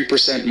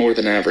 93% more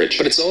than average.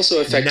 But it's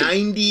also affected...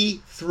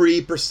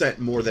 93%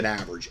 more than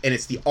average. And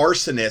it's the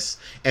arsonists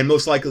and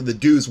most likely the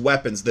Deus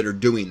weapons that are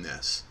doing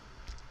this.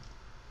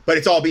 But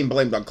it's all being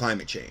blamed on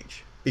climate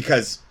change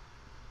because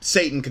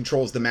Satan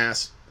controls the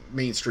mass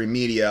mainstream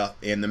media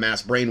and the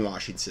mass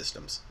brainwashing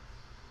systems.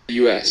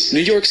 U.S. New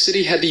York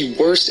City had the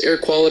worst air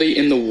quality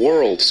in the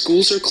world.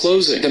 Schools are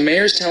closing. The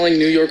mayor's telling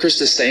New Yorkers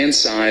to stay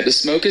inside. The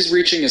smoke is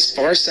reaching as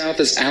far south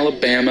as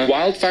Alabama.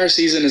 Wildfire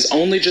season is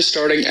only just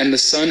starting and the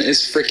sun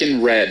is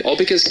frickin' red. All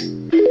because...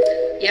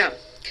 Yeah.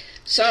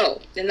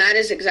 So, then that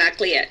is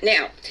exactly it.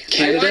 Now,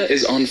 Canada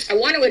is on... I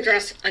want to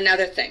address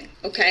another thing,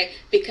 okay?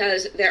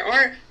 Because there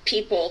are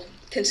people,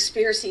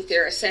 conspiracy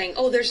theorists, saying,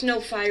 oh, there's no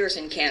fires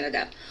in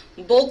Canada.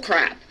 Bull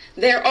crap.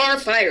 There are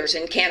fires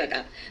in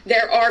Canada.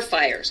 There are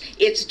fires.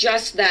 It's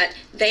just that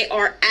they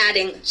are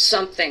adding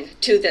something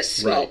to this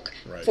smoke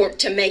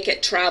to make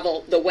it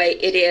travel the way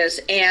it is.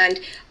 And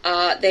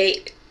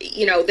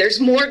there's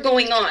more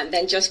going on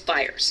than just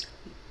fires.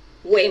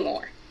 Way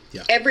more.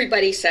 Yeah.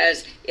 Everybody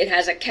says it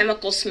has a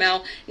chemical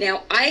smell.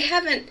 Now, I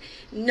haven't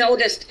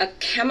noticed a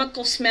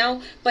chemical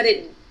smell, but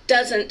it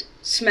doesn't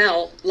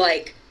smell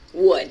like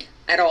wood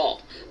at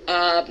all.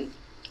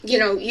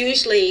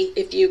 Usually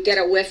if you get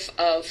a whiff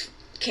of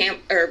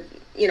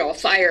a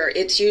fire,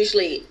 it's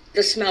usually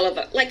the smell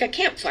of like a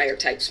campfire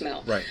type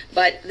smell. Right.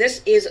 But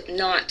this is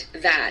not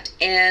that.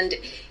 And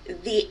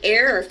the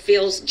air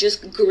feels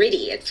just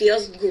gritty. It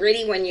feels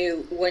gritty when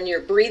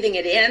you're breathing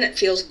it in. It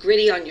feels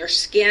gritty on your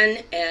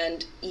skin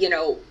and,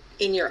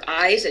 in your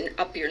eyes and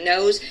up your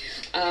nose.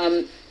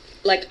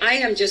 Like I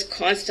am just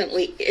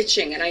constantly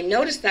itching, and I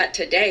noticed that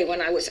today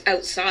when I was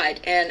outside,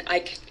 and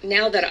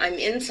now that I'm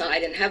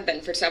inside and have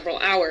been for several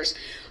hours,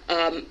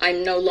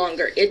 I'm no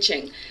longer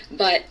itching.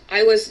 But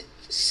I was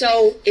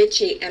so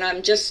itchy, and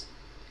I'm just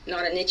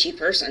not an itchy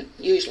person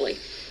usually.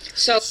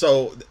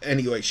 So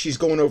anyway, she's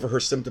going over her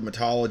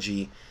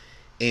symptomatology,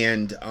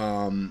 and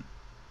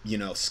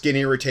skin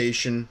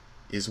irritation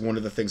is one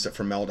of the things that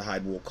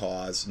formaldehyde will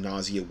cause.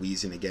 Nausea,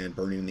 wheezing, again,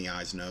 burning in the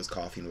eyes, nose,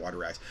 coughing,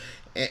 watery eyes,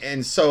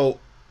 and so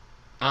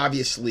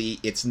obviously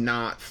it's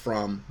not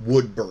from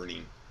wood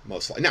burning,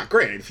 most likely. Now,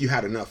 granted, if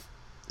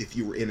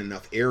you were in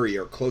enough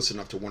area or close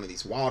enough to one of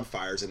these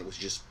wildfires and it was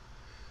just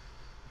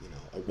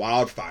a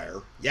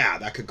wildfire, yeah,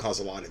 that could cause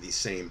a lot of these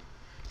same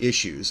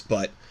issues.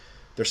 But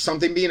there's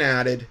something being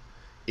added.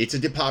 It's a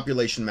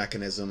depopulation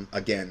mechanism.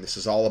 Again, this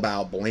is all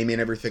about blaming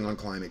everything on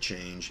climate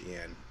change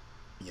and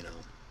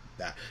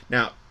that.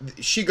 Now,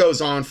 she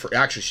goes on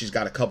actually she's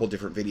got a couple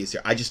different videos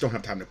here. I just don't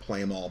have time to play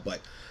them all, but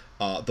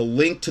the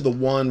link to the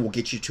one will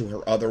get you to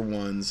her other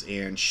ones,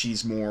 and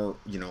she's more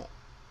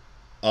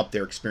up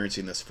there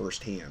experiencing this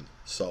firsthand.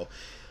 So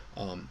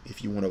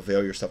if you want to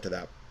avail yourself to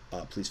that,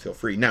 please feel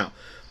free. Now,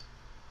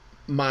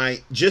 I'm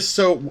just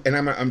going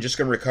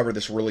to recover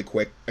this really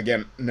quick.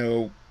 Again,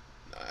 no,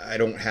 I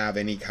don't have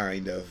any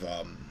kind of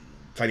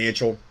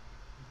financial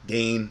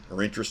gain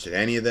or interest in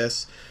any of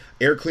this.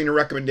 Air cleaner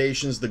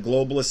recommendations: the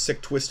globalist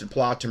sick twisted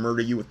plot to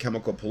murder you with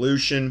chemical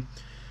pollution.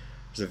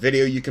 There's a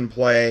video you can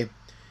play.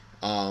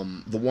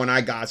 The one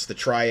I got's the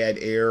Triad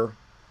Air,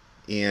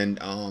 and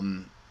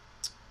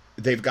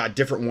they've got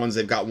different ones.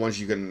 They've got ones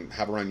you can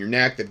have around your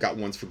neck. They've got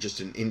ones for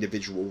just an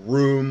individual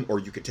room, or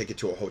you could take it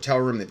to a hotel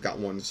room. They've got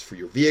ones for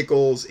your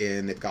vehicles,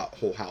 and they've got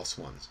whole house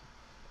ones.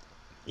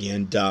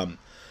 And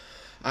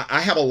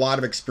I have a lot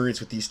of experience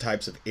with these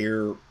types of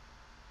air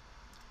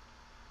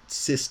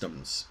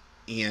systems,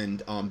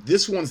 and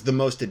this one's the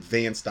most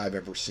advanced I've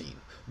ever seen.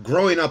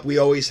 Growing up, we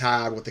always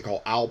had what they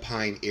call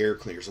alpine air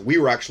cleaners. We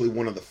were actually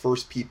one of the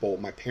first people.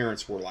 My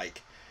parents were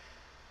like,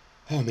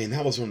 oh man,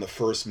 that was one of the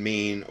first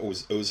main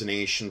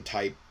ozonation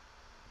type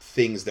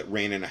things that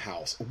ran in a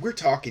house. We're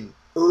talking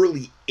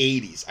early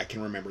 80s. I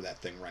can remember that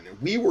thing running.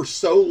 We were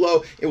so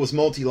low. It was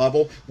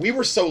multi-level. We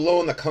were so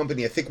low in the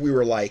company. I think we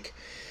were like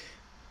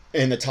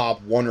in the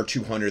top 1 or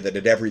 200 that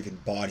had ever even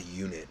bought a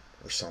unit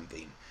or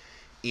something.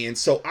 And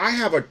so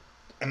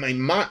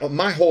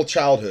my whole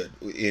childhood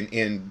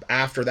in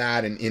after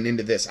that and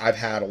into this, I've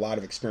had a lot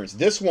of experience.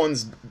 This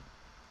one's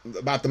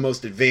about the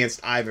most advanced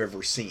I've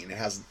ever seen. It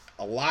has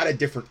a lot of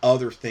different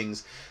other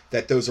things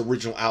that those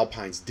original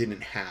Alpines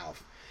didn't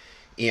have.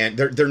 And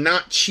they're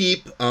not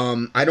cheap.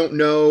 I don't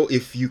know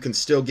if you can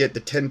still get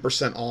the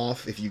 10%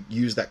 off if you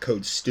use that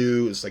code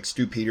STU. It's like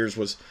Stu Peters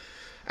was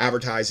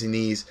advertising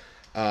these.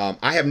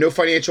 I have no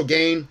financial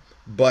gain,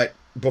 but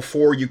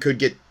before you could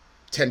get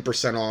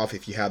 10% off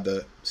if you had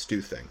the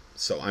STU thing.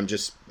 So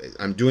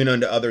I'm doing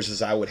unto others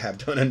as I would have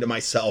done unto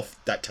myself,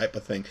 that type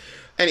of thing.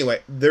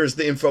 Anyway, there's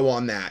the info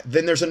on that.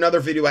 Then there's another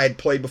video I had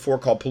played before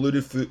called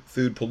Polluted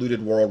Food,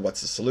 Polluted World,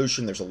 What's the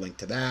Solution? There's a link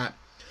to that.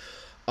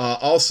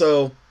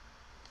 Also,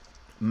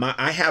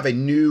 I have a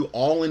new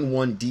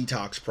all-in-one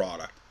detox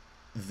product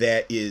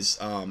that is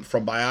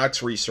from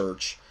Biotics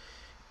Research.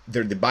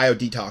 They're the Bio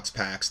Detox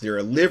Packs. They're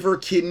a liver,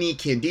 kidney,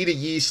 candida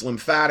yeast,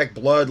 lymphatic,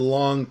 blood,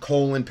 lung,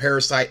 colon,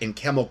 parasite, and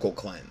chemical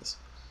cleanse.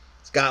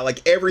 It's got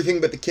like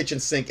everything but the kitchen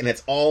sink, and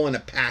it's all in a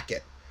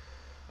packet.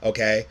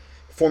 Okay?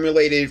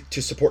 Formulated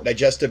to support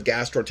digestive,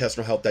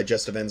 gastrointestinal health,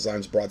 digestive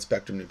enzymes,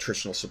 broad-spectrum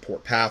nutritional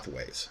support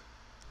pathways.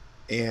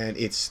 And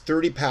it's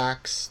 30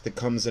 packs that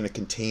comes in a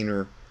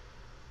container.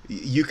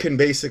 You can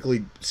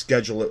basically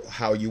schedule it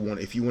how you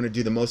want. If you want to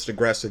do the most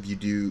aggressive, you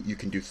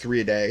can do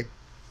 3 a day,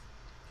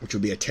 which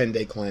would be a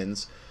 10-day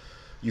cleanse.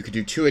 You could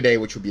do 2 a day,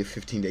 which would be a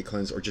 15-day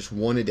cleanse, or just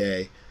 1 a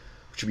day,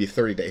 which would be a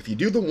 30-day. If you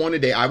do the 1 a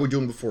day, I would do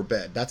them before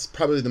bed. That's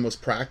probably the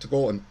most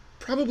practical and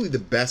probably the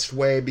best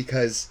way,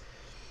 because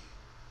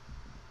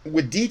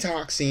with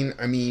detoxing,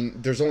 I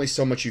mean, there's only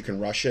so much you can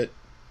rush it,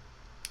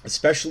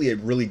 especially a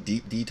really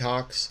deep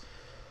detox.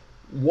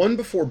 One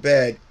before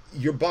bed,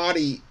 your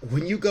body,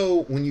 when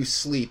you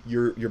sleep,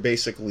 you're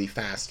basically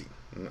fasting.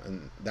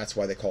 And that's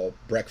why they call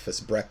break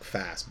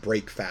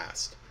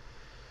fast.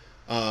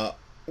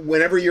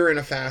 whenever you're in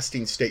a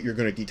fasting state, you're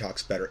going to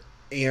detox better.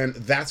 And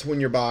that's when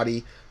your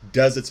body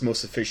does its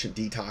most efficient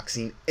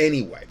detoxing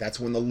anyway. That's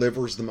when the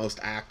liver is the most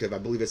active. I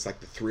believe it's like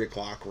the 3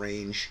 o'clock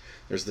range.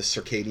 There's the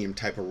circadian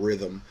type of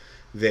rhythm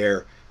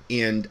there.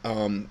 And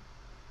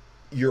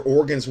your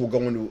organs will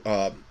go into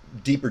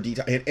deeper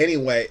detox. And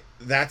anyway,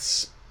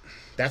 that's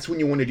when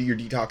you want to do your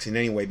detoxing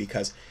anyway,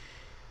 because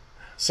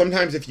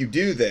sometimes if you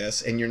do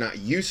this and you're not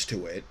used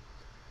to it,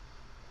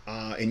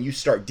 and you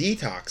start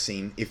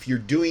detoxing, if you're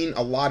doing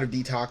a lot of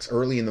detox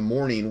early in the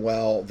morning,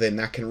 well, then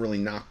that can really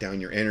knock down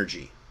your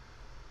energy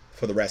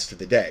for the rest of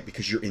the day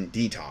because you're in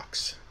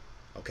detox.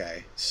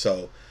 Okay,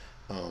 so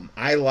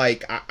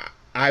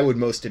I would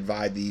most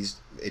advise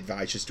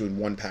just doing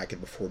 1 packet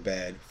before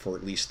bed for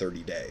at least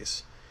 30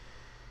 days.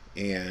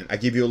 And I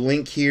give you a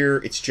link here.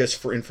 It's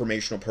just for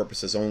informational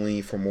purposes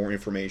only. For more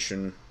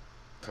information,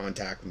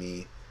 contact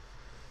me.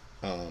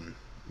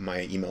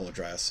 My email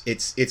address.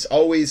 It's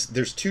always,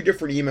 there's 2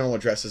 different email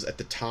addresses at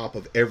the top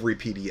of every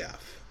PDF.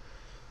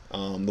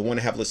 The one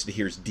I have listed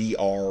here is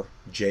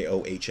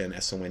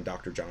drjohnson,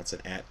 Dr. Johnson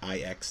at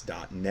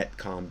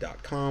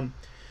ix.netcom.com.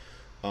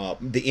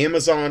 The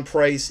Amazon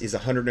price is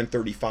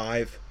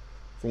 $135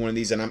 for one of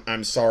these, and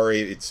I'm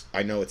sorry,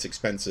 I know it's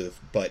expensive,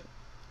 but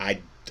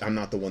I'm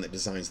not the one that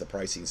designs the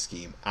pricing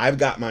scheme. I've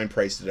got mine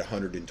priced at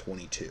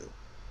 $122,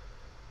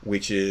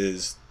 which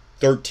is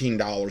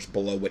 $13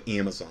 below what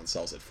Amazon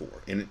sells it for.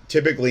 And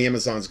typically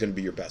Amazon's going to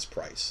be your best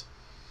price.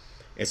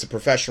 It's a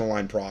professional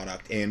line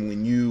product, and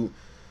when you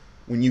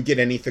get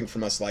anything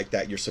from us like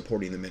that, you're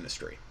supporting the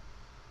ministry.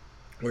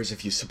 Whereas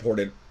if you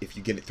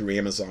get it through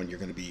Amazon, you're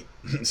going to be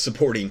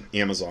supporting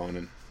Amazon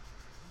and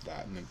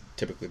that, and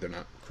typically they're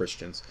not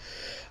Christians.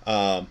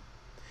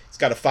 It's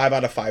got a 5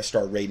 out of 5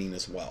 star rating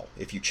as well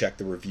if you check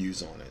the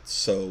reviews on it.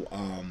 So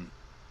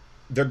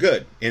they're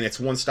good, and it's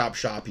one-stop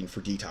shopping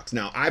for detox.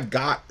 Now,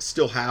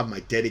 still have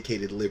my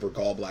dedicated liver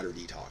gallbladder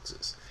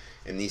detoxes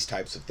and these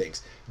types of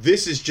things.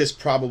 This is just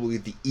probably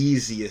the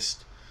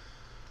easiest,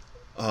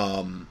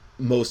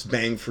 most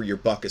bang for your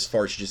buck as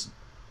far as just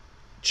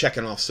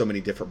checking off so many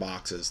different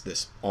boxes,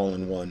 this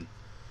all-in-one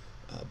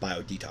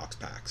bio detox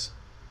packs.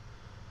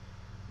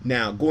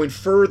 Now, going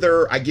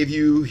further, I give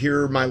you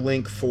here my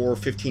link for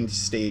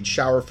 15-stage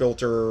shower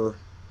filter,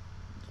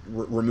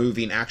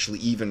 removing actually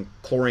even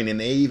chlorine, and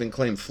they even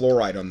claim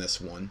fluoride on this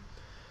one.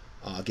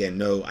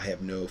 Again, I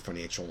have no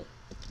financial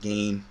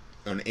gain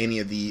on any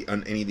of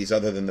these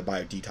other than the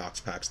bio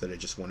detox packs that I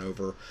just went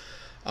over.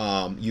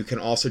 You can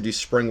also do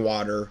spring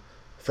water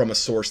from a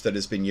source that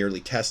has been yearly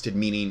tested,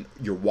 meaning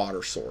your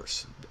water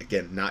source.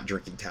 Again, not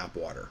drinking tap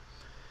water.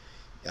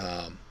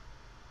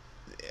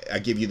 I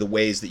give you the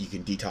ways that you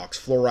can detox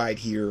fluoride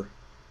here.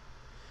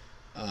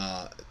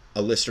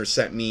 A listener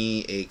sent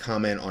me a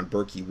comment on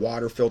Berkey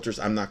water filters.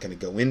 I'm not going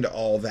to go into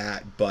all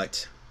that,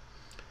 but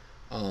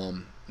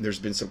there's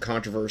been some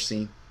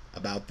controversy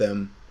about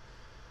them.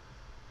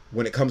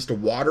 When it comes to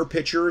water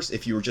pitchers,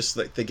 if you were just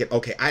thinking,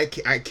 okay, I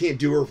can't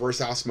do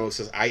reverse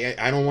osmosis,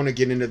 I don't want to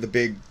get into the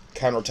big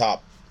countertop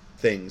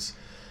things.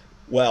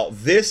 Well,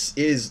 this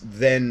is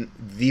then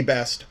the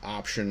best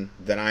option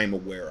that I'm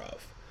aware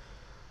of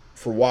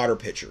for water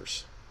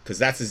pitchers, because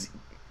that's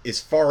as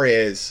far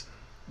as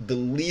the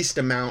least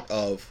amount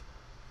of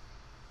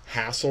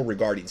hassle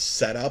regarding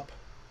setup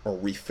or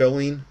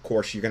refilling. Of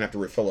course, you're going to have to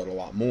refill it a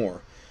lot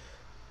more.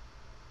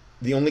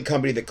 The only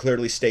company that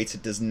clearly states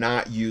it does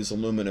not use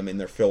aluminum in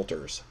their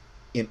filters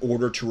in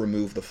order to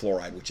remove the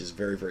fluoride, which is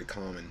very, very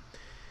common,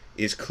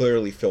 is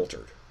Clearly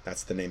Filtered.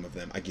 That's the name of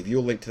them. I give you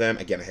a link to them.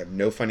 Again, I have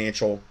no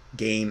financial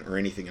gain or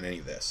anything in any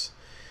of this.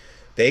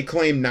 They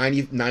claim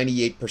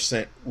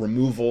 98%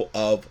 removal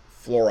of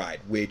fluoride,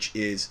 which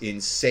is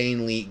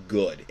insanely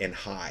good and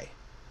high.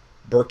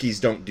 Berkey's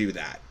don't do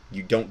that.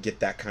 You don't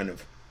get that kind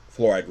of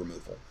fluoride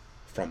removal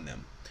from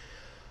them.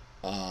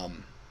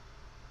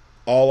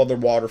 All other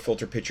water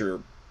filter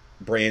pitcher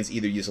brands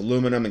either use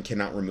aluminum and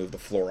cannot remove the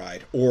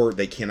fluoride, or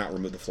they cannot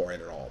remove the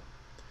fluoride at all.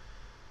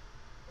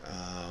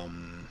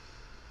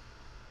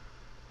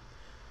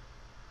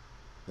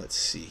 Let's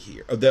see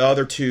here. The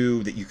other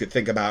 2 that you could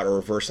think about are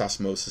reverse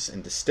osmosis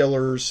and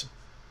distillers.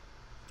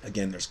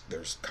 Again,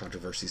 there's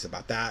controversies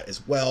about that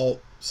as well,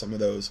 some of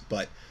those,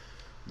 but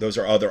those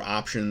are other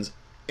options.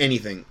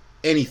 Anything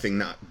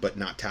not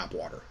tap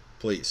water,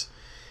 please.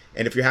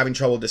 And if you're having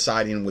trouble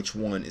deciding which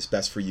one is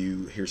best for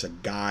you, here's a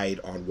guide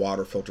on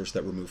water filters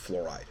that remove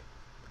fluoride.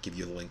 I'll give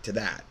you a link to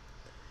that.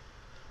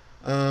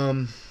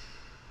 I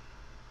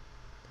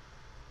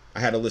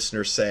had a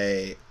listener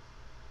say,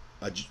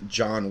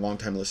 John, a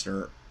longtime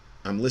listener,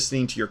 I'm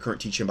listening to your current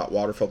teaching about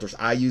water filters.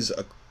 I use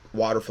a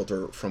water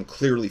filter from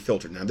Clearly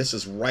Filtered. Now, this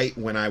is right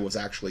when I was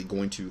actually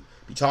going to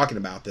be talking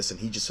about this, and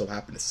he just so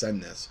happened to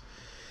send this.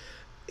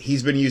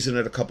 He's been using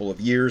it a couple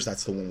of years.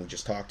 That's the one we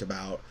just talked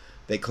about.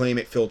 They claim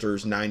it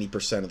filters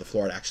 90% of the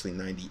fluoride, actually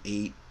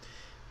 98%,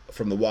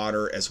 from the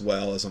water, as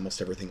well as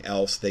almost everything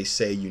else. They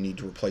say you need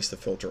to replace the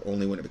filter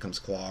only when it becomes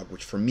clogged,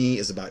 which for me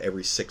is about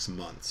every 6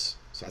 months.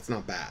 So that's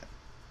not bad.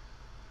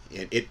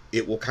 And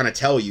it will kind of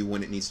tell you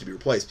when it needs to be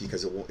replaced,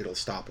 because it'll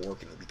stop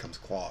working. It becomes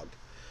clogged.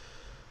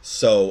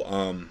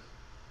 So,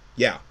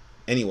 yeah.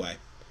 Anyway,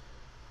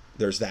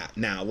 there's that.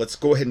 Now, let's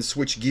go ahead and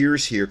switch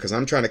gears here because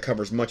I'm trying to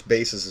cover as much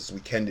bases as we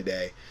can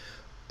today.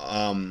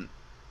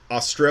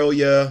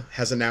 Australia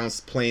has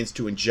announced plans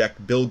to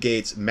inject Bill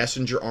Gates'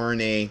 messenger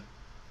RNA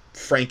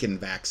Franken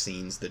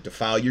vaccines that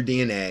defile your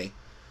DNA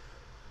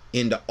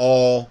into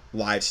all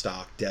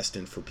livestock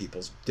destined for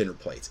people's dinner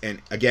plates.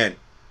 And again,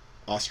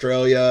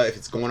 Australia, if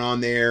it's going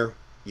on there,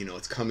 you know,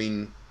 it's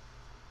coming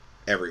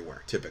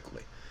everywhere,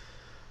 typically.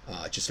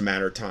 Just a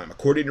matter of time.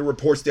 According to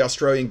reports, the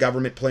Australian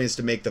government plans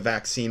to make the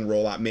vaccine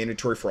rollout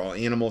mandatory for all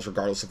animals,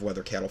 regardless of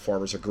whether cattle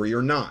farmers agree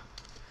or not.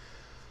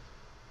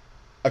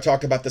 I've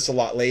talked about this a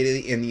lot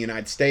lately. In the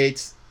United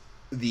States,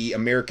 the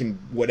American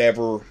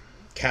whatever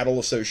Cattle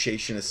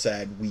Association has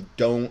said we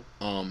don't,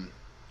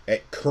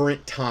 at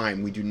current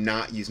time, we do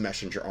not use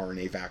messenger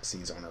RNA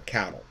vaccines on our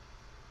cattle.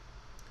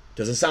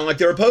 Doesn't sound like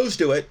they're opposed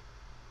to it,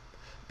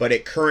 but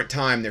at current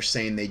time, they're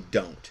saying they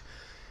don't.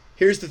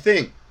 Here's the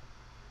thing,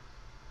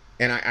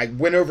 and I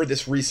went over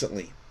this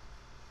recently.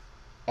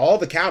 All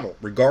the cattle,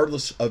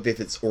 regardless of if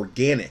it's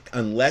organic,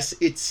 unless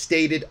it's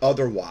stated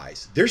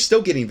otherwise, they're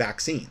still getting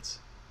vaccines.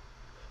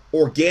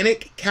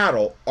 Organic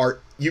cattle are,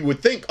 you would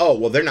think, oh,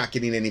 well, they're not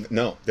getting any.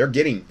 No, they're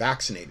getting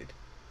vaccinated.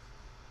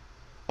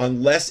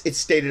 Unless it's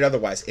stated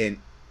otherwise. And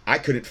I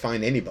couldn't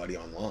find anybody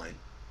online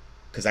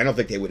because I don't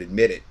think they would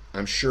admit it.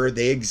 I'm sure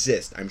they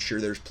exist. I'm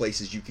sure there's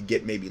places you could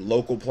get, maybe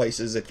local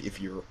places if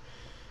you're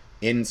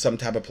in some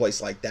type of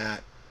place like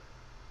that.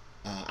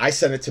 I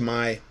sent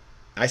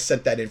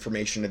that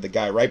information to the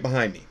guy right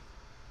behind me.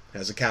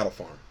 Has a cattle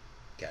farm.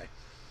 Okay.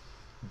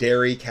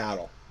 Dairy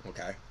cattle.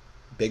 Okay.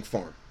 Big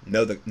farm.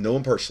 Know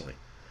him personally.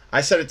 I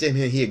sent it to him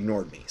and he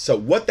ignored me. So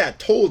what that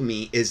told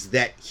me is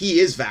that he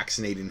is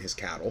vaccinating his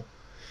cattle.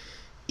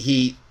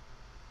 He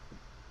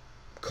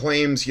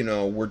claims, you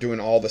know, we're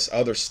doing all this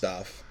other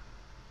stuff,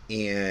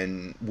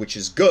 and which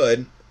is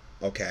good.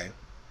 Okay.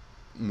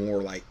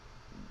 More like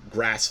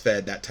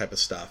grass-fed, that type of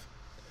stuff.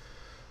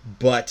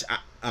 But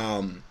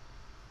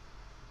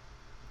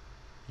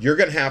you're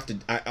going to have to,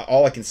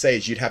 all I can say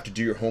is you'd have to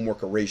do your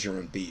homework or raise your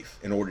own beef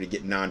in order to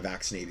get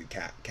non-vaccinated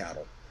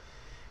cattle.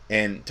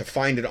 And to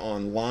find it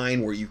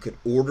online where you could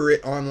order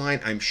it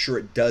online, I'm sure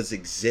it does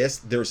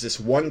exist. There's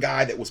this one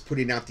guy that was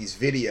putting out these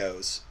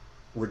videos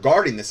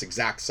regarding this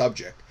exact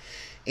subject.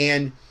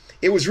 And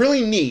it was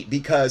really neat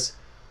because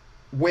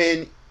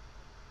when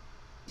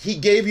he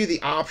gave you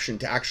the option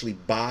to actually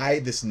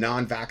buy this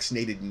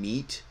non-vaccinated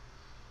meat,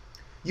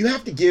 you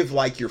have to give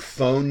like your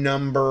phone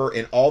number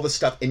and all the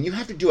stuff, and you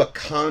have to do a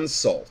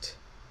consult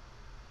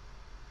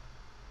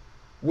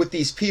with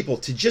these people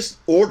to just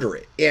order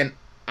it. And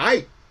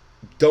I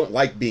don't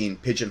like being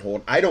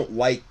pigeonholed. I don't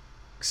like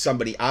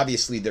somebody,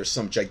 obviously there's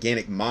some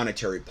gigantic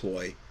monetary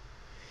ploy,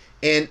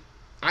 and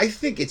I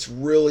think it's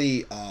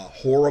really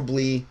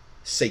horribly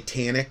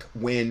satanic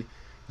when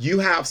you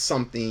have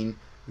something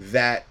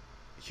that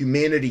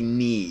humanity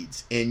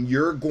needs and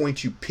you're going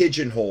to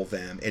pigeonhole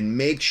them and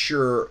make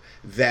sure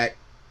that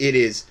it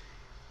is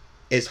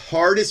as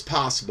hard as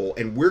possible,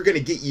 and we're going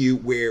to get you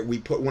where we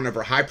put one of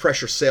our high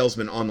pressure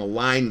salesmen on the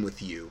line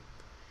with you.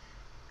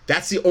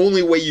 That's the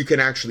only way you can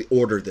actually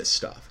order this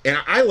stuff. And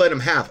I let them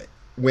have it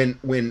when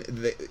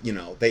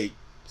they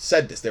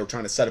said this. They were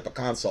trying to set up a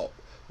consult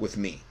with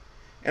me.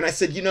 And I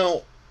said,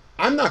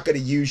 I'm not going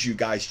to use you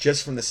guys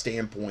just from the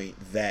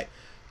standpoint that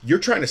you're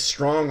trying to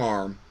strong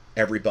arm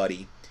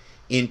everybody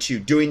into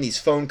doing these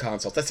phone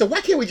consults. I said,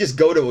 why can't we just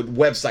go to a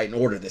website and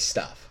order this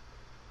stuff?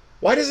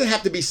 Why does it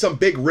have to be some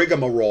big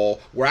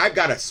rigmarole where I've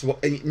got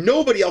to...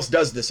 Nobody else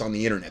does this on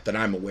the internet that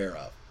I'm aware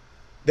of.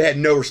 They had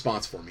no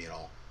response for me at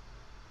all.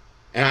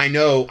 And I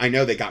know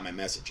they got my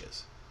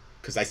messages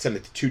because I sent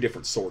it to 2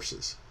 different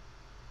sources.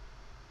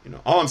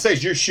 All I'm saying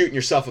is you're shooting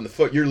yourself in the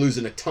foot. You're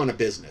losing a ton of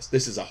business.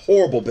 This is a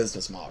horrible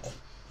business model.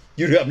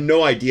 You have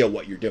no idea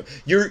what you're doing.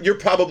 You're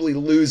probably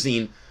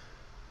losing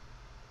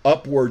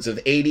upwards of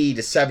 80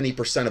 to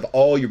 70% of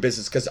all your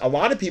business because a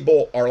lot of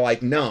people are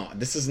like, no,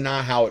 this is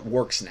not how it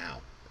works now.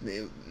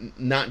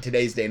 Not in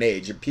today's day and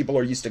age. People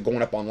are used to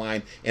going up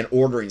online and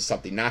ordering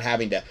something, not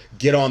having to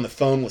get on the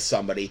phone with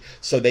somebody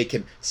so they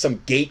can,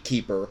 some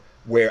gatekeeper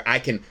where I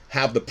can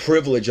have the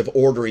privilege of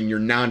ordering your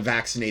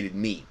non-vaccinated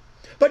meat.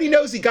 But he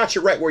knows he got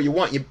you right where you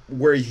want you,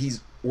 where he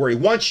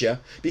wants you,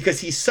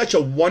 because he's such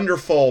a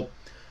wonderful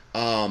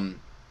person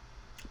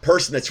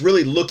that's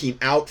really looking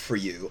out for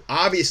you.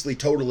 Obviously,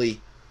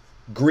 totally,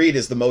 greed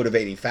is the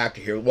motivating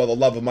factor here. Well, the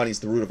love of money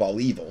is the root of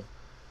all evil.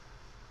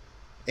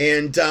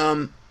 And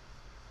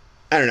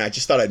I don't know. I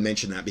just thought I'd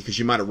mention that because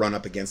you might have run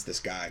up against this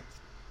guy.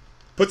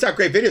 Puts out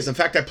great videos. In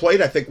fact, I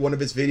played, I think, one of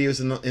his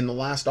videos in the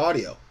last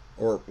audio,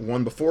 or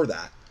one before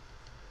that.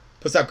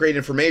 Puts out great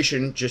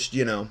information. Just,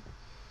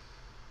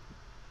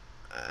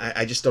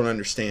 I just don't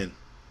understand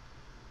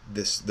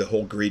the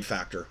whole greed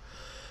factor.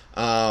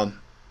 All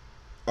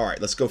right,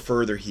 let's go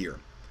further here.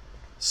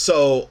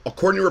 So,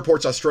 according to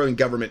reports, Australian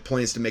government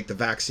plans to make the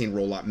vaccine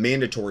rollout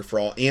mandatory for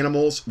all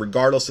animals,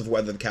 regardless of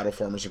whether the cattle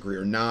farmers agree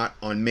or not.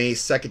 On May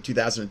 2nd,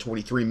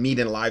 2023, Meat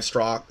and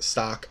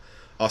Livestock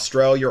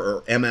Australia,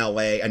 or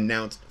MLA,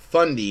 announced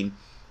funding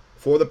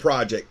for the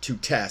project to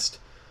test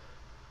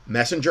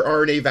messenger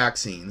RNA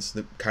vaccines,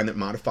 the kind that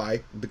modify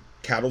the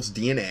cattle's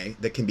DNA,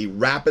 that can be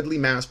rapidly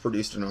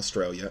mass-produced in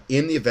Australia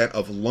in the event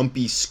of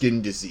lumpy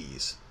skin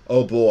disease.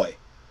 Oh boy.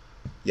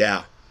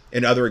 Yeah.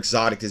 And other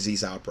exotic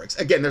disease outbreaks.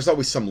 Again, there's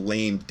always some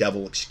lame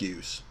devil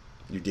excuse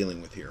you're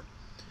dealing with here.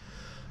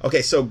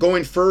 Okay, so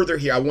going further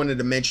here, I wanted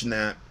to mention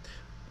that,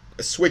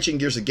 switching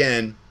gears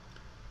again,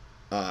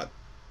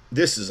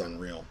 this is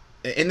unreal.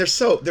 And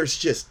there's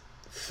just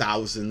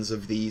thousands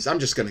of these. I'm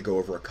just going to go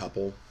over a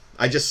couple.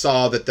 I just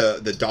saw that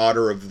the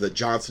daughter of the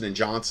Johnson &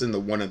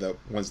 Johnson, one of the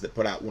ones that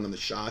put out one of the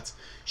shots,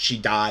 she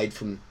died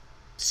from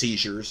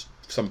seizures,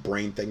 some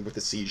brain thing with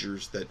the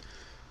seizures that,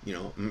 you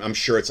know, I'm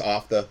sure it's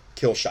off the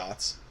kill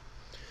shots.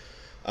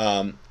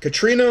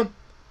 Katrina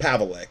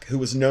Pavlik, who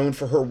was known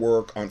for her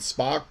work on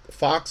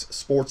Fox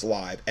Sports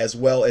Live, as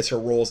well as her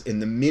roles in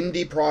The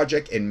Mindy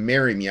Project and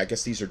Marry Me, I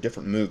guess these are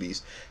different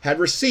movies, had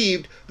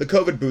received the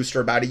COVID booster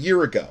about a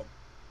year ago.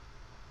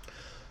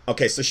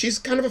 Okay, so she's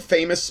kind of a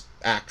famous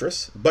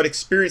actress, but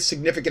experienced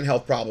significant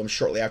health problems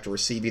shortly after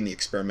receiving the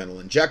experimental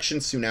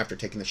injection. Soon after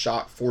taking the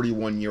shot,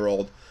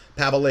 41-year-old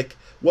Pavlik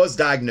was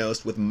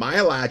diagnosed with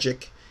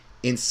myalgic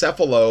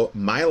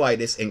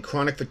encephalomyelitis and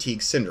chronic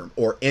fatigue syndrome,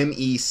 or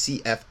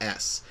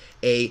MECFS,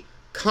 a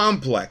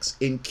complex,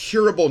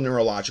 incurable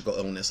neurological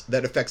illness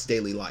that affects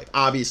daily life.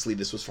 Obviously,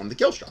 this was from the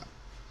kill shot.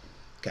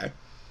 Okay.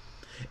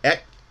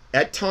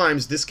 At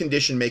times, this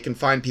condition may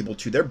confine people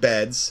to their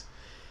beds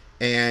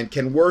and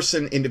can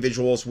worsen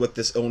individuals with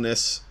this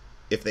illness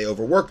if they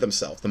overwork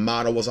themselves. The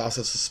model was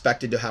also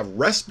suspected to have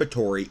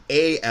respiratory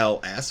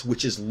ALS,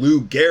 which is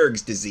Lou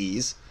Gehrig's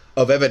disease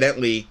of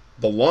evidently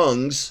the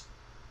lungs,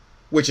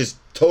 which is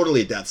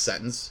totally a death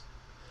sentence.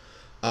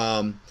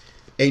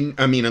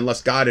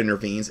 Unless God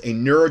intervenes, a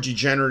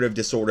neurodegenerative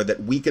disorder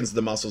that weakens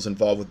the muscles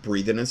involved with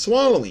breathing and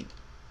swallowing.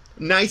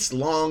 Nice,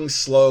 long,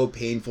 slow,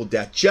 painful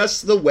death,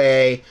 just the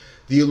way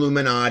the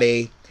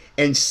Illuminati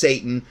and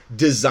Satan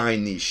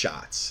designed these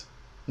shots.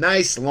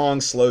 Nice,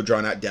 long, slow,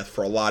 drawn-out death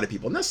for a lot of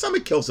people. Now, some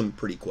it kills them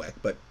pretty quick,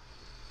 but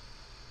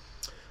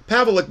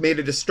Pavlik made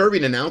a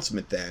disturbing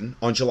announcement then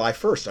on July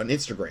 1st on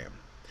Instagram.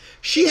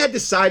 She had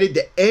decided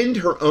to end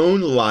her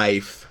own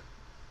life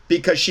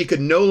because she could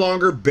no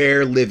longer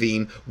bear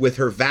living with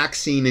her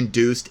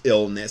vaccine-induced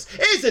illness.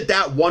 Isn't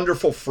that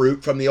wonderful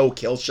fruit from the old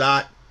kill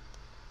shot?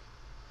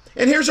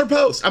 And here's her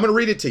post. I'm going to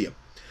read it to you.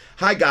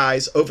 Hi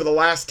guys, over the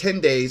last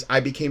 10 days, I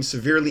became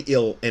severely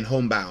ill and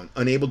homebound,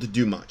 unable to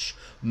do much.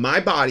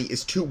 My body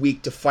is too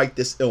weak to fight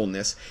this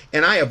illness,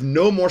 and I have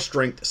no more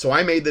strength, so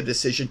I made the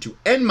decision to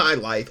end my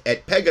life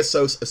at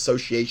Pegasus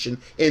Association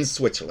in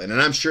Switzerland,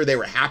 and I'm sure they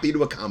were happy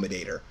to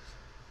accommodate her.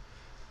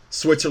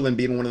 Switzerland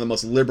being one of the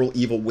most liberal,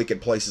 evil, wicked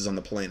places on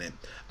the planet.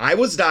 I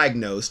was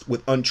diagnosed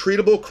with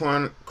untreatable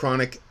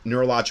chronic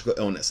neurological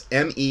illness,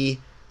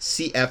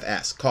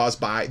 MECFS, caused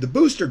by the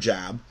booster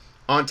jab,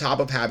 on top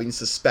of having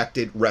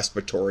suspected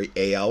respiratory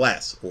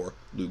ALS, or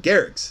Lou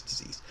Gehrig's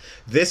disease.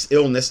 This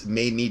illness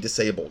made me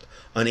disabled,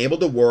 unable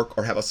to work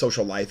or have a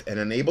social life, and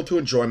unable to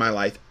enjoy my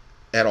life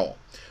at all.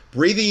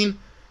 Breathing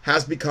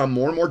has become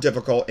more and more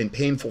difficult and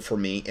painful for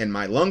me, and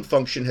my lung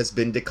function has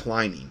been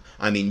declining.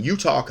 I mean, you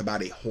talk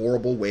about a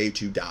horrible way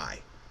to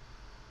die.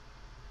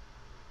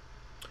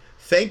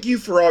 Thank you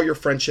for all your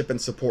friendship and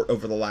support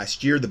over the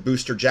last year. The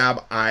booster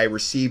jab I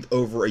received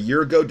over a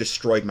year ago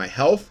destroyed my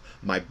health,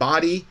 my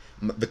body.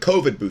 The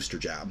COVID booster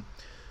jab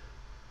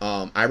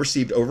I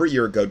received over a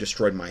year ago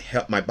destroyed my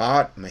health, my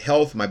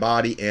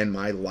body, and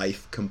my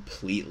life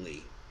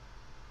completely.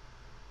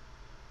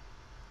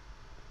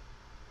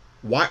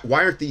 Why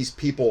aren't these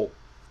people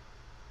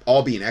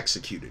all being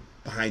executed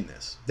behind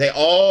this? They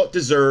all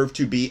deserve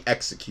to be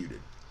executed.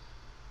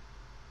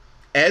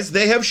 As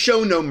they have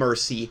shown no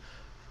mercy,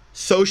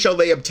 so shall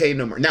they obtain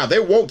no mercy. Now, they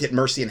won't get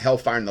mercy in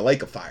hellfire and the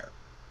lake of fire.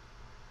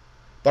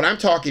 But I'm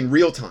talking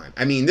real time.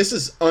 I mean, this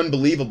is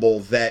unbelievable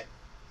that,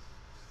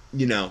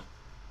 you know,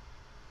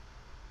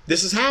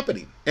 this is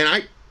happening. And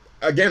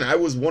I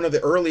was one of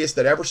the earliest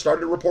that ever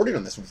started reporting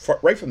on this,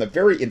 right from the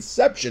very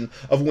inception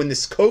of when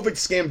this COVID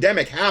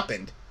scamdemic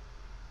happened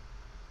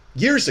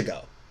years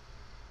ago,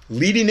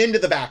 leading into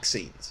the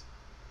vaccines.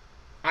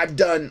 I've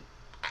done,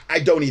 I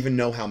don't even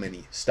know how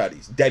many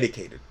studies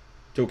dedicated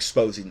to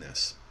exposing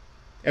this.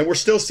 And we're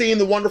still seeing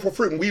the wonderful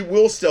fruit, and we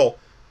will still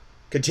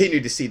continue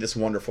to see this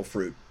wonderful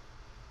fruit.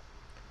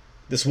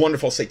 This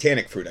wonderful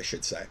satanic fruit, I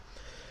should say.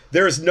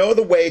 There is no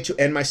other way to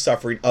end my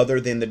suffering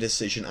other than the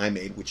decision I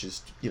made, which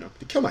is,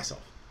 to kill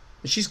myself.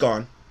 And she's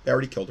gone. They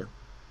already killed her.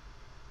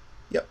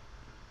 Yep.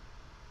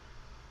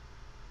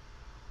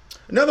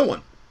 Another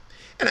one.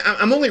 And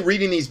I'm only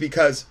reading these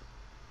because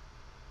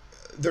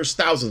there's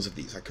thousands of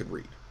these I could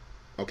read.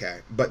 Okay?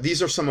 But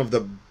these are some of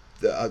the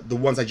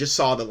ones I just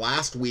saw the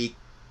last week.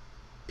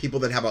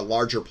 People that have a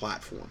larger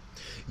platform.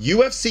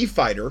 UFC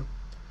fighter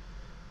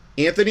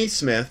Anthony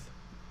Smith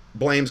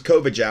blames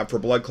COVID jab for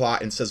blood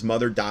clot and says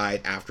mother died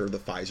after the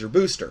Pfizer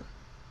booster.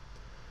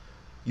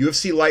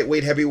 UFC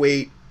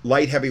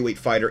light heavyweight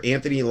fighter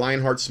Anthony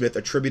Lionheart Smith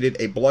attributed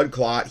a blood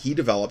clot he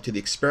developed to the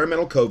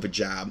experimental COVID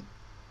jab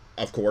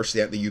of course,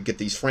 you get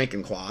these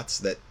frankenclots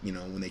that,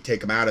 when they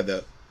take them out of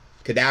the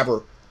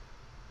cadaver,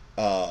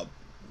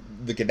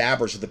 the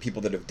cadavers of the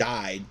people that have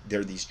died,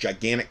 they're these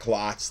gigantic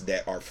clots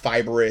that are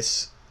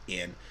fibrous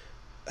and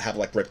have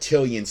like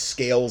reptilian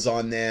scales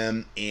on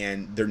them,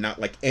 and they're not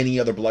like any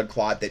other blood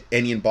clot that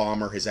any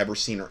embalmer has ever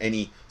seen or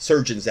any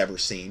surgeon's ever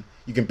seen.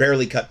 You can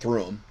barely cut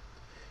through them.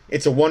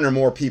 It's a wonder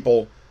more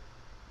people,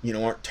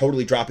 aren't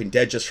totally dropping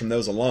dead just from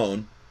those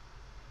alone.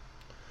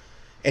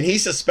 And he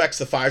suspects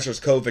the Pfizer's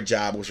COVID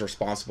jab was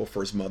responsible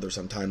for his mother's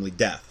untimely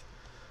death.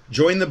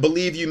 Join the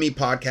Believe You Me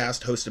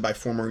podcast hosted by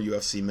former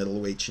UFC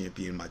middleweight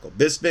champion Michael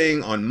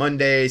Bisping. On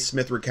Monday,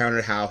 Smith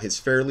recounted how his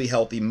fairly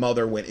healthy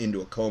mother went into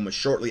a coma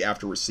shortly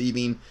after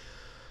receiving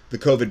the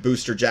COVID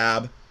booster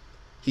jab.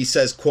 He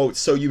says, quote,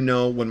 "So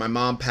when my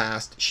mom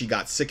passed, she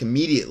got sick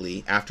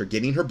immediately after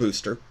getting her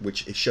booster,"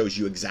 which it shows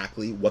you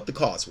exactly what the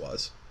cause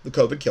was, the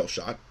COVID kill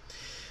shot.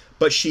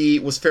 "But she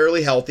was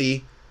fairly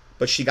healthy,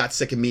 but she got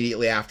sick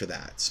immediately after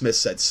that," Smith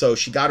said. "So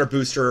she got her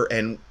booster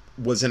and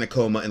was in a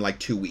coma in like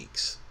 2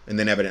 weeks. And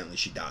then evidently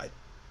she died."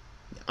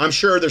 I'm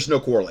sure there's no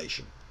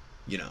correlation,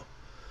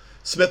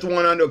 Smith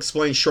went on to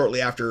explain shortly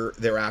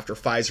thereafter,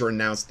 Pfizer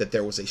announced that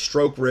there was a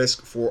stroke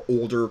risk for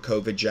older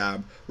COVID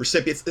jab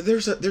recipients.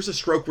 There's a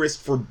stroke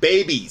risk for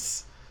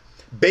babies.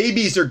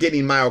 Babies are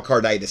getting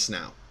myocarditis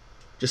now.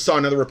 Just saw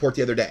another report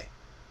the other day,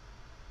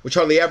 which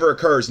hardly ever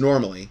occurs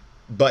normally.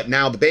 But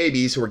now the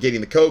babies who are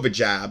getting the COVID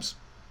jabs,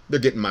 they're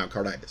getting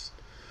myocarditis.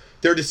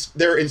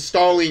 They're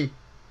installing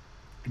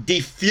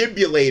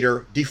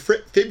defibrillator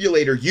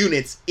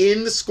units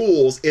in the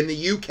schools in the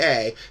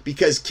UK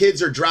because kids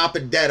are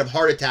dropping dead of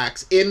heart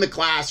attacks in the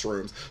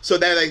classrooms. So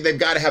then they've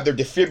got to have their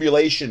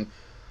defibrillation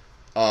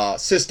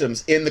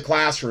systems in the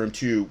classroom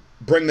to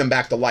bring them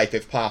back to life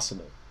if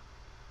possible.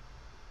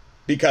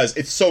 Because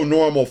it's so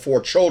normal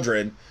for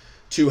children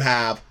to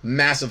have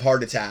massive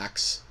heart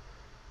attacks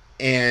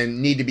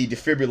and need to be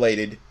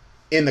defibrillated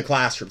in the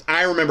classrooms.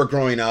 I remember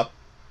growing up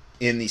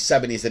in the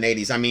 70s and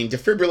 80s. I mean,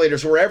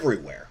 defibrillators were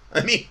everywhere.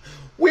 I mean,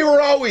 we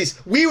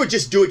would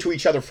just do it to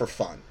each other for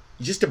fun.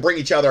 Just to bring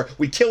each other,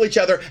 we'd kill each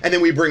other, and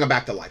then we'd bring them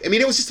back to life. I mean,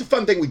 it was just a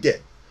fun thing we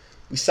did.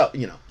 We saw,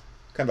 kind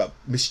of a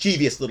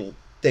mischievous little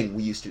thing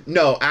we used to.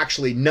 No,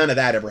 actually, none of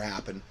that ever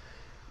happened.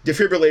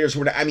 Defibrillators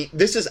were,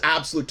 this is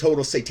absolute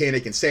total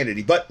satanic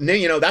insanity. But,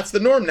 that's the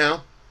norm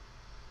now.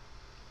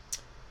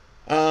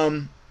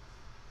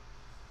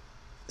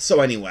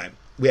 So anyway,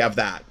 we have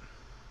that.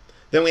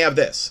 Then we have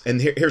this, and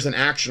here's an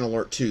action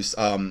alert too,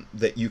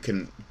 that you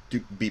can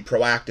be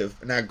proactive.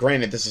 Now,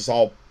 granted, this is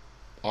all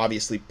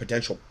obviously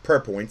potential prayer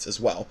points as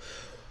well.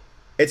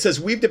 It says,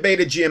 "We've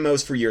debated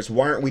GMOs for years.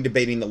 Why aren't we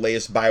debating the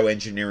latest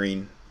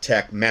bioengineering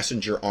tech,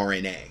 messenger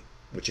RNA?"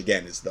 Which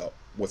again is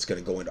what's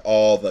going to go into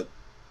all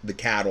the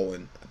cattle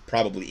and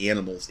probably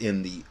animals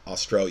in the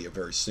Australia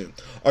very soon.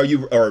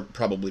 Or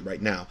probably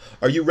right now.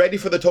 "Are you ready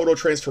for the total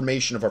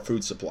transformation of our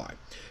food supply?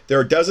 There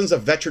are dozens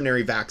of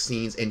veterinary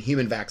vaccines and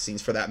human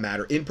vaccines, for that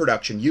matter, in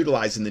production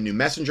utilizing the new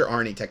messenger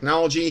RNA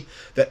technology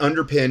that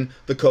underpin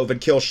the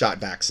COVID kill shot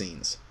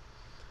vaccines."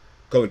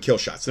 COVID kill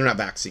shots. They're not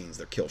vaccines,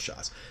 they're kill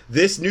shots.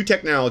 "This new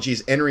technology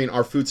is entering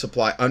our food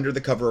supply under the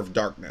cover of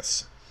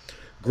darkness,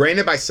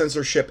 granted by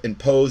censorship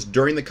imposed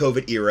during the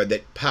COVID era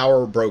that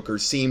power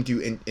brokers seem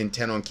to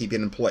intend on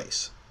keeping in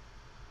place.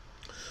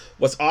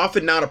 What's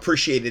often not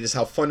appreciated is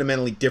how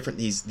fundamentally different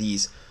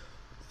these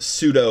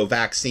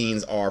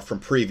pseudo-vaccines are from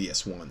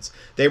previous ones.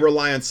 They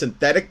rely on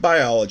synthetic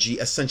biology,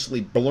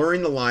 essentially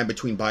blurring the line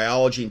between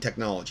biology and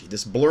technology.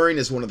 This blurring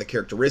is one of the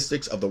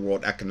characteristics of the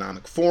World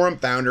Economic Forum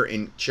founder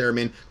and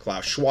chairman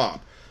Klaus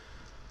Schwab,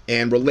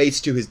 and relates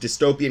to his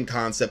dystopian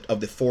concept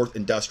of the Fourth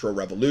Industrial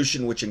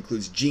Revolution, which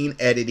includes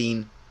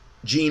gene-edited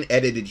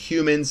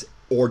humans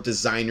or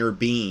designer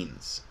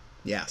beings.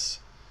 Yes,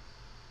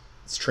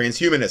 it's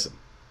transhumanism.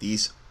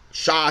 These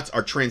shots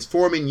are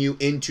transforming you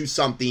into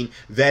something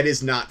that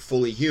is not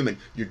fully human.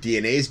 Your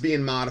DNA is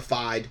being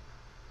modified,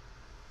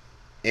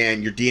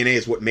 and your DNA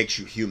is what makes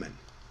you human.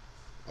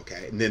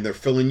 Okay, and then they're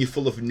filling you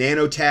full of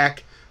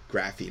nanotech,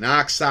 graphene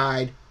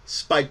oxide,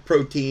 spike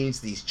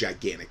proteins, these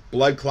gigantic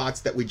blood clots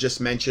that we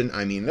just mentioned.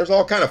 I mean, there's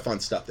all kind of fun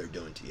stuff they're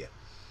doing to you.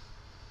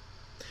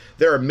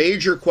 There are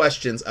major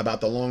questions about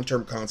the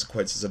long-term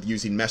consequences of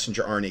using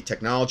messenger RNA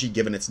technology,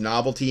 given its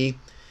novelty,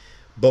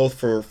 both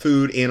for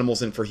food,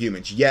 animals, and for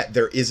humans. Yet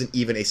there isn't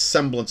even a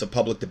semblance of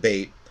public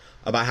debate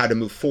about how to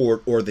move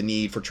forward or the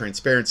need for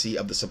transparency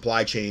of the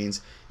supply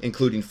chains,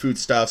 including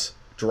foodstuffs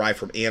derived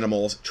from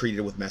animals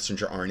treated with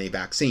messenger RNA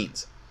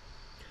vaccines.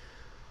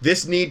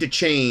 This need to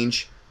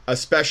change,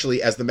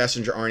 especially as the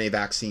messenger RNA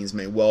vaccines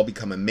may well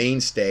become a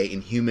mainstay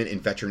in human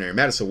and veterinary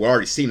medicine. We've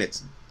already seen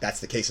it.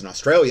 That's the case in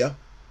Australia.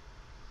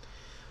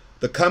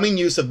 The coming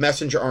use of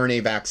messenger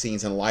RNA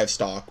vaccines in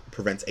livestock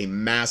presents a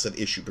massive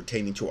issue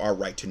pertaining to our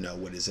right to know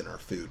what is in our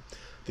food.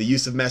 The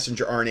use of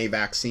messenger RNA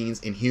vaccines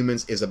in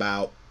humans is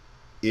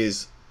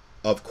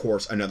of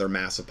course another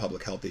massive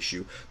public health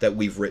issue that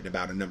we've written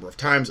about a number of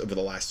times over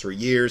the last 3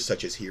 years,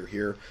 such as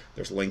here.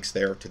 There's links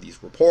there to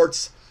these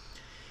reports.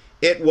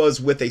 It was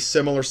with a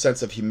similar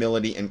sense of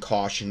humility and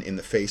caution in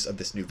the face of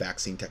this new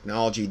vaccine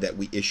technology that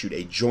we issued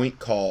a joint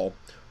call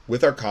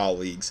with our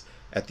colleagues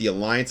at the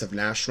Alliance of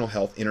National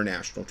Health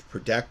International to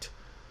protect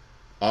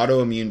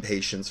autoimmune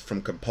patients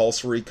from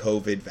compulsory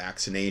COVID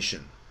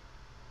vaccination.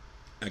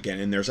 Again,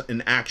 and there's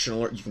an action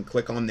alert. You can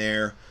click on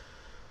there.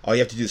 All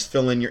you have to do is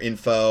fill in your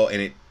info,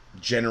 and it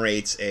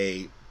generates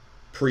a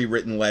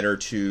pre-written letter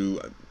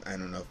to, I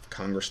don't know,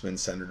 congressmen,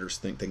 senators,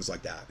 things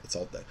like that. It's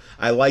all that.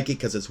 I like it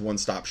because it's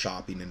one-stop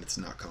shopping and it's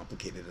not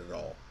complicated at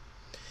all.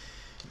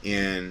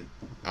 And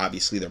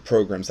obviously there are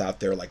programs out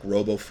there like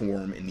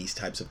RoboForm and these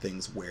types of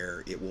things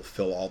where it will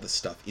fill all this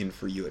stuff in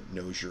for you. It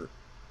knows you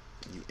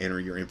enter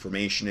your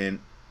information in.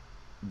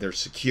 They're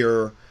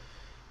secure,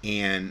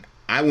 and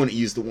I wouldn't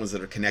use the ones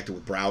that are connected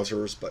with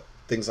browsers, but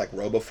things like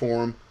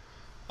RoboForm,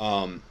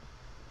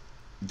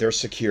 they're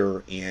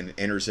secure and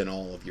enters in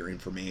all of your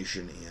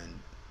information, and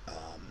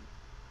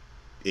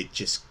it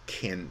just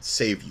can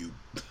save you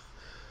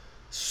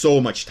so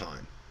much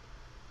time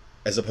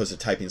as opposed to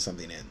typing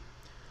something in.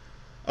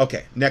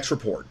 Okay, next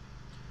report.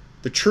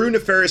 The true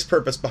nefarious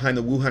purpose behind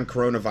the Wuhan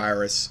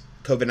coronavirus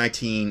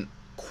COVID-19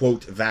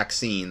 quote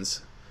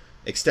vaccines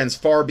extends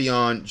far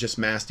beyond just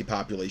mass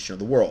depopulation of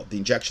the world. The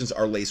injections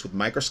are laced with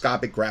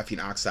microscopic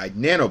graphene oxide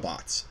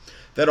nanobots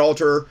that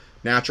alter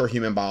natural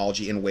human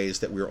biology in ways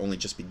that we are only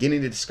just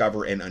beginning to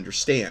discover and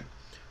understand.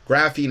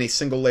 Graphene, a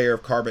single layer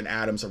of carbon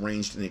atoms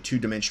arranged in a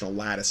two-dimensional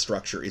lattice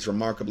structure, is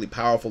remarkably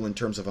powerful in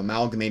terms of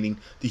amalgamating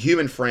the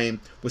human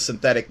frame with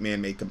synthetic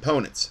man-made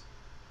components.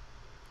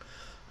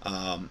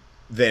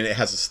 Then it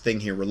has this thing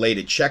here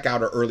related. Check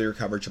out our earlier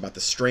coverage about the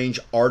strange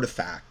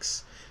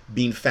artifacts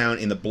being found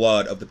in the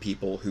blood of the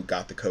people who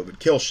got the COVID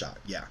kill shot.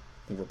 Yeah,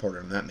 we've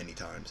reported on that many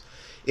times.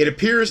 It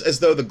appears as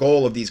though the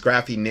goal of these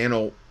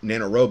graphene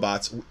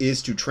nanorobots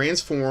is to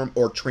transform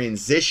or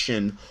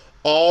transition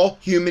all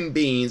human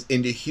beings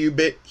into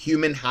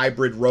human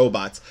hybrid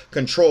robots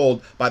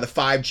controlled by the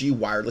 5G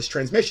wireless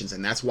transmissions.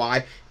 And that's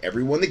why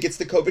everyone that gets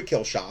the COVID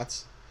kill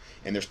shots,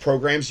 and there's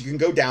programs you can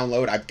go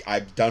download.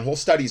 I've done whole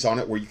studies on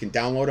it where you can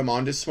download them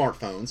onto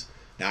smartphones.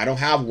 Now, I don't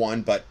have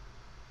one, but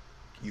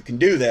you can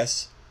do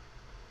this.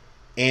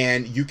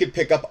 And you can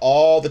pick up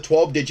all the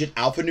 12-digit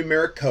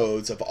alphanumeric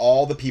codes of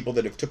all the people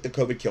that have took the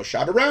COVID kill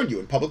shot around you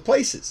in public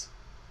places.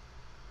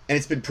 And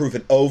it's been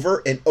proven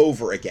over and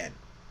over again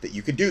that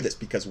you could do this,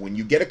 because when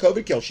you get a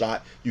COVID kill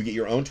shot, you get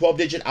your own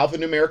 12-digit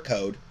alphanumeric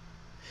code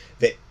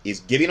that is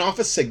giving off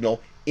a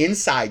signal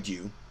inside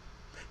you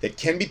that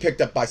can be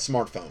picked up by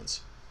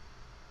smartphones.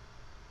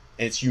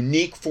 And it's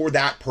unique for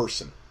that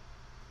person.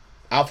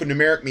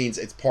 Alphanumeric means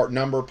it's part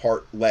number,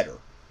 part letter.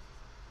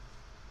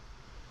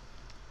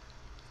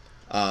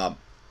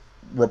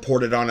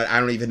 Reported on it, I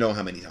don't even know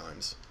how many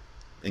times,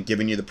 and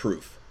giving you the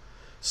proof.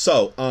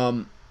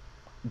 So,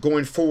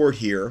 going forward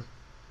here,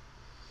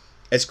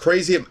 as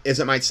crazy as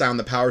it might sound,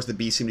 the powers that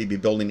be seem to be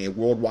building a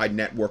worldwide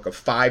network of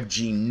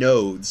 5G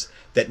nodes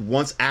that,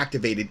 once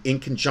activated in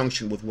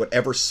conjunction with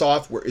whatever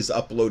software is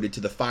uploaded to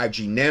the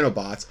 5G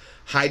nanobots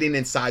hiding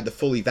inside the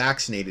fully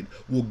vaccinated,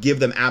 will give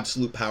them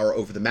absolute power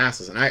over the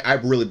masses. And I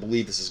really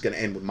believe this is going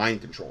to end with mind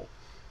control,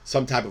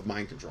 some type of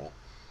mind control.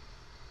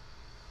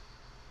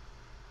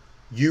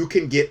 You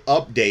can get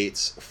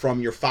updates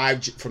from your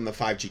 5G, from the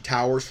 5G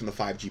towers, from the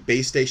 5G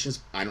base stations,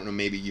 I don't know,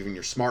 maybe even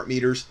your smart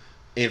meters,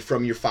 and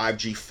from your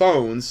 5G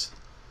phones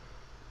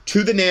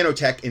to the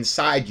nanotech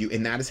inside you,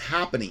 and that is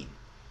happening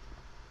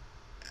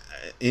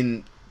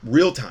in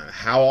real time.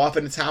 How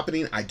often it's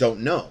happening, I don't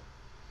know.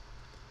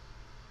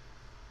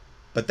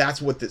 But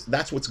that's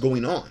what's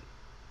going on.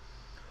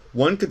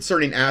 One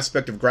concerning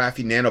aspect of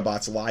graphene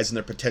nanobots lies in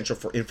their potential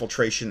for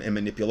infiltration and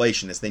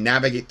manipulation. As they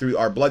navigate through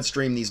our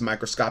bloodstream, these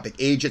microscopic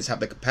agents have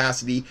the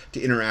capacity to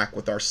interact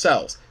with our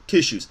cells,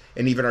 tissues,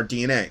 and even our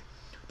DNA.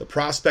 The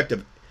prospect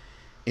of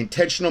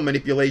intentional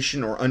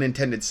manipulation or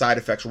unintended side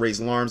effects raise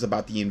alarms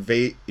about the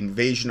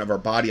invasion of our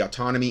body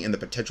autonomy and the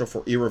potential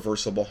for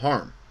irreversible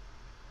harm.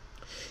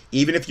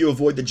 Even if you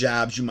avoid the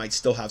jabs, you might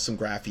still have some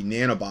graphene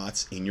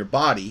nanobots in your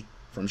body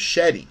from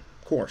shedding.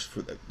 Course,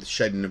 for the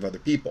shedding of other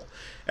people.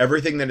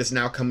 Everything that is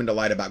now coming to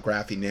light about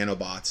graphene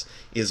nanobots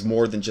is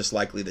more than just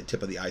likely the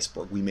tip of the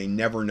iceberg. We may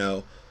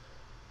never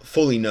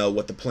fully know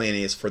what the plan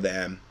is for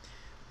them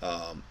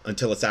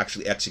until it's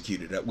actually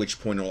executed, at which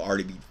point it'll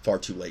already be far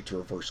too late to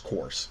reverse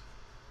course.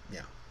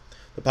 Yeah.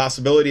 The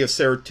possibility of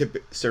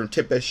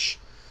serendipitous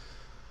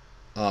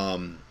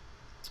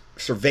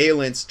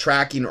surveillance,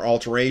 tracking, or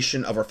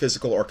alteration of our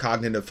physical or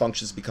cognitive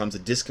functions becomes a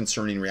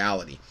disconcerting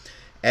reality.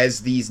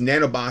 As these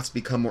nanobots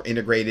become more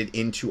integrated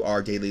into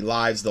our daily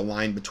lives, the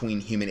line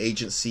between human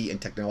agency and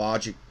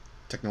technology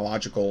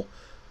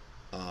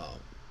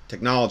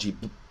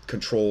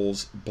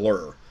controls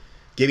blur,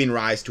 giving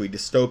rise to a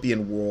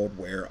dystopian world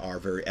where our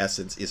very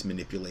essence is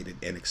manipulated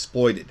and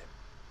exploited.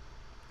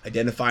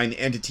 Identifying the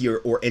entity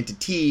or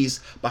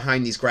entities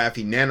behind these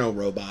graphene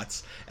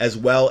nanorobots, as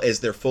well as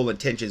their full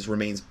intentions,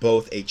 remains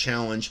both a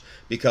challenge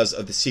because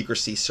of the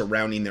secrecy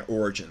surrounding their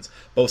origins.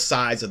 Both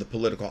sides of the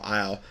political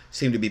aisle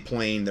seem to be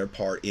playing their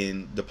part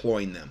in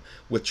deploying them,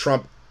 with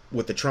Trump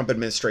with the Trump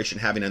administration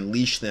having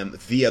unleashed them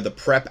via the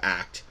PrEP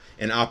Act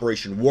and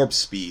Operation Warp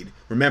Speed.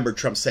 Remember,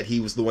 Trump said he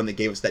was the one that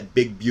gave us that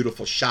big,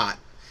 beautiful shot,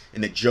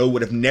 and that Joe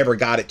would have never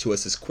got it to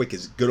us as quick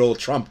as good old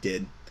Trump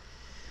did.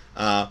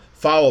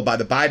 Followed by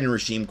the Biden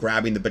regime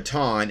grabbing the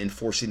baton and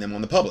forcing them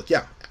on the public.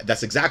 Yeah,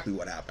 that's exactly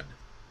what happened.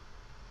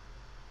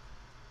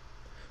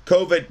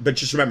 COVID, but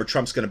just remember,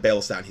 Trump's going to bail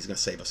us out. He's going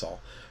to save us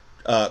all.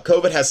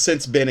 COVID has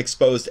since been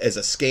exposed as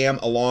a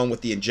scam along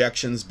with the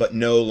injections, but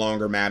no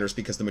longer matters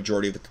because the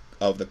majority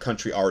of the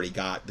country already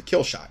got the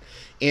kill shot.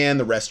 And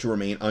the rest who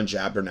remain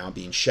unjabbed are now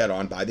being shed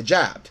on by the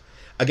jabbed.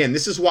 Again,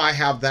 this is why I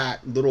have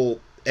that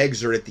little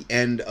excerpt at the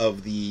end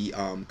of the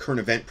current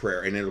event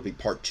prayer, and it'll be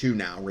part 2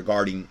 now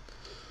regarding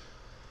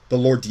the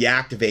Lord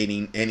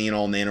deactivating any and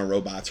all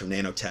nanorobots or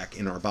nanotech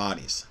in our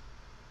bodies.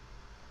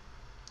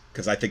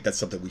 Because I think that's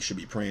something we should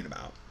be praying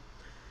about.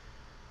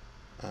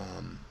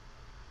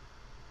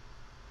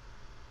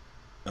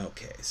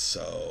 Okay,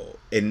 so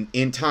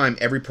in time,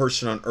 every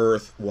person on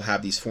Earth will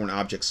have these foreign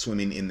objects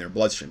swimming in their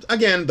bloodstreams.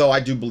 Again, though, I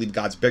do believe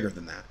God's bigger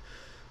than that,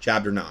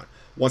 jabbed or not.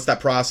 Once that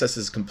process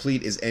is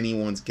complete, is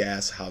anyone's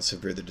guess how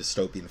severe the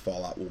dystopian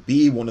fallout will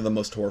be. One of the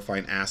most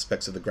horrifying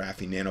aspects of the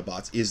graphene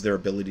nanobots is their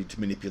ability to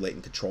manipulate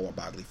and control our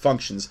bodily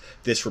functions,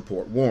 this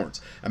report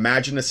warns.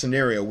 Imagine a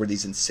scenario where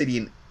these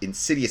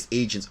insidious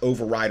agents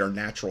override our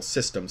natural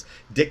systems,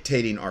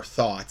 dictating our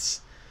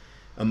thoughts,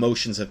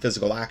 emotions, and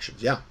physical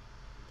actions. Yeah,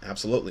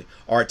 absolutely.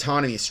 Our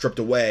autonomy is stripped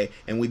away,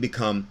 and we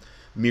become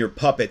mere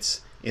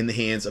puppets in the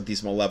hands of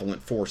these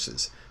malevolent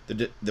forces.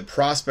 The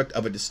prospect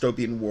of a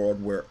dystopian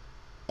world where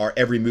our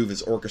every move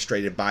is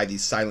orchestrated by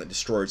these silent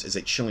destroyers is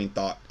a chilling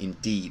thought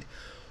indeed.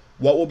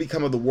 What will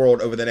become of the world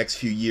over the next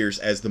few years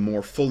as the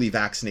more fully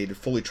vaccinated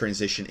fully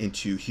transition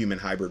into human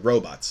hybrid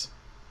robots?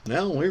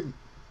 Well, we're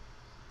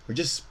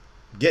just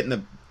getting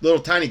a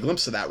little tiny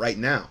glimpse of that right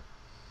now.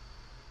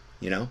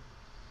 You know?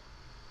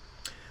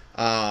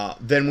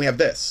 Then we have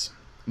this.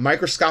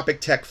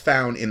 Microscopic tech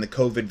found in the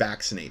COVID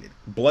vaccinated.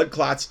 Blood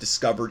clots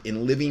discovered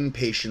in living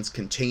patients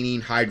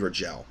containing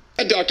hydrogel.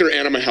 I had Dr.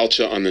 Anna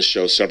Mahelcha on this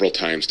show several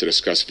times to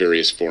discuss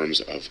various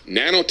forms of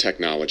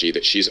nanotechnology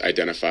that she's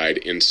identified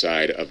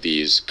inside of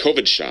these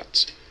COVID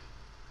shots.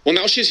 Well,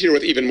 now she's here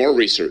with even more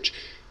research.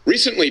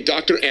 Recently,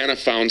 Dr. Anna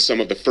found some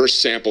of the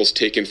first samples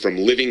taken from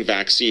living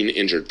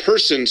vaccine-injured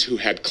persons who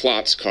had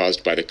clots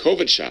caused by the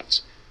COVID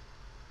shots.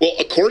 Well,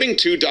 according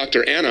to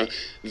Dr. Anna,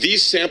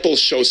 these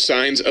samples show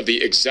signs of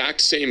the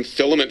exact same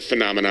filament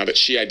phenomena that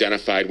she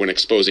identified when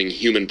exposing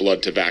human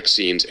blood to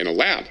vaccines in a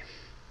lab.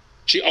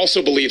 She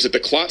also believes that the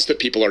clots that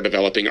people are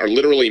developing are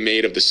literally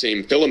made of the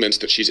same filaments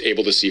that she's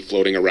able to see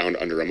floating around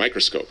under a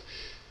microscope.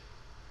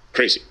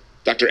 Crazy.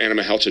 Dr.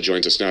 Anna Mahelcha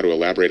joins us now to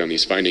elaborate on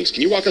these findings.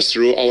 Can you walk us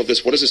through all of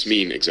this? What does this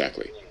mean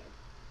exactly?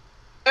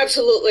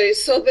 Absolutely.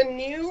 So the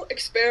new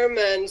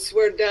experiments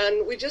were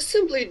done. We just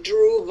simply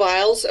drew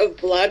vials of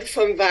blood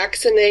from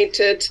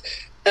vaccinated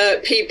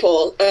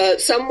people.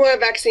 Some were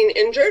vaccine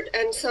injured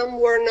and some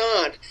were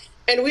not.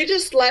 And we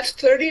just left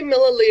 30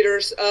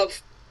 milliliters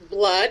of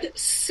blood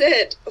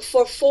sit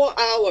for 4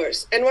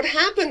 hours. And what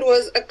happened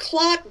was a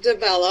clot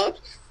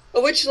developed,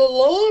 of which the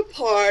lower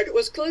part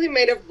was clearly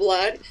made of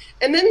blood.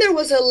 And then there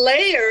was a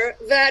layer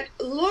that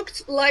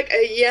looked like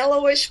a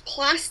yellowish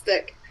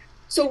plastic.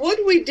 So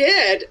what we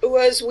did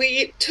was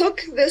we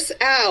took this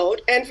out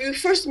and we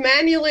first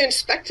manually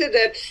inspected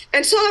it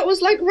and saw it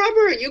was like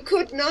rubber. You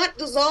could not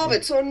dissolve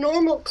it. So a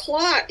normal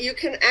clot, you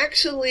can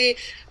actually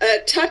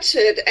touch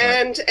it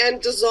and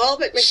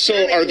dissolve it mechanically.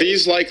 So are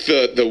these like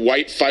the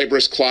white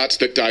fibrous clots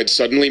that died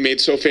suddenly made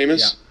so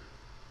famous?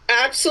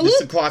 Yeah. Absolutely.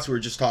 This is the clots we were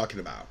just talking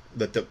about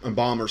that the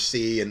embalmers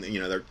see, and you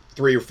know they're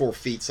 3 or 4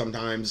 feet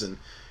sometimes, and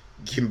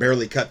you can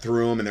barely cut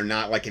through them, and they're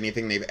not like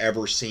anything they've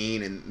ever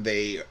seen, and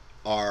they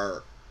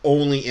are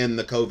only in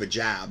the COVID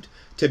jabbed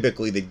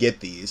typically to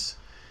get these.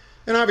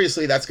 And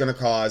obviously that's going to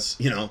cause,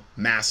 you know,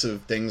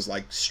 massive things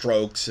like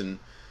strokes and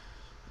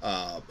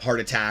heart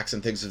attacks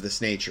and things of this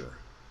nature.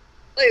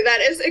 That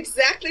is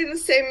exactly the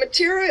same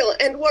material.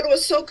 And what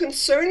was so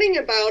concerning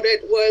about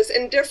it was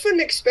in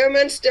different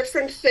experiments,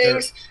 different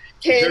things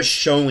came. They're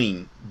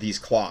showing these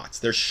clots.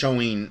 They're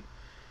showing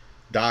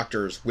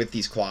doctors with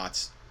these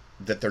clots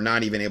that they're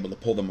not even able to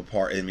pull them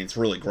apart. I mean, it's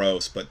really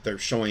gross, but they're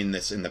showing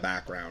this in the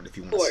background if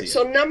you want to see it.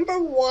 So number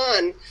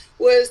one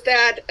was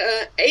that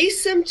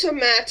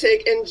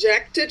asymptomatic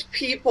injected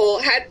people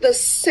had the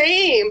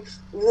same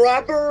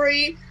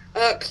rubbery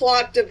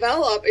clot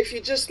develop if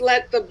you just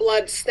let the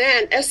blood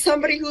stand as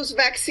somebody who's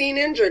vaccine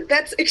injured.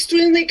 That's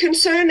extremely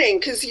concerning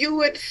because you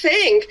would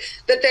think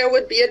that there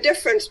would be a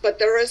difference, but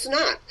there is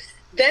not.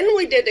 Then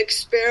we did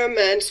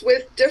experiments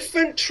with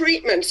different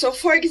treatments. So,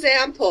 for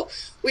example,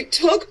 we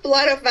took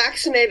blood of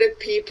vaccinated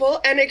people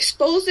and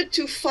exposed it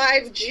to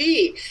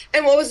 5G.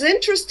 And what was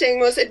interesting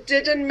was it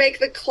didn't make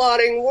the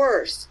clotting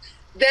worse.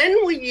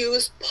 Then we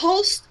used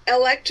pulsed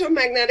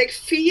electromagnetic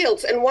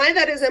fields. And why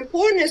that is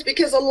important is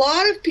because a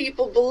lot of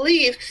people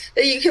believe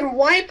that you can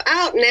wipe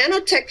out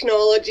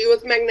nanotechnology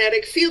with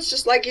magnetic fields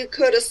just like you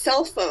could a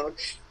cell phone.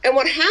 And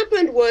what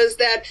happened was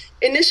that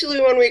initially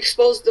when we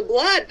exposed the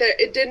blood, that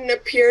it didn't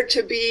appear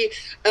to be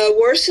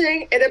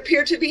worsening, it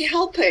appeared to be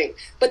helping.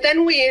 But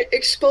then we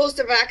exposed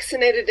the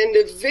vaccinated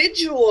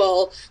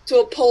individual to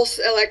a pulse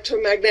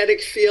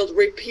electromagnetic field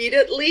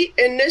repeatedly.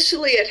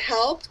 Initially it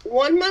helped.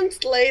 1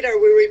 month later,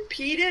 we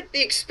repeated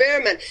the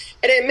experiment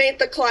and it made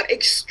the clot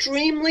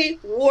extremely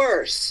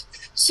worse.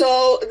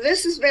 So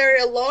this is very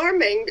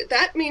alarming.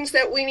 That means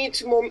that we need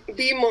to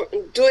be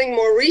doing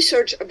more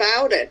research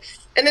about it.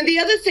 And then the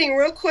other thing,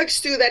 real quick,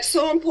 Stu, that's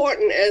so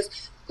important is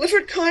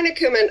Clifford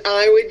Carnicum and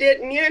I, we did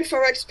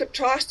near-infrared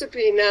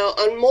spectroscopy now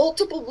on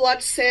multiple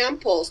blood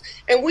samples,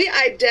 and we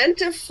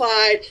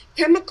identified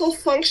chemical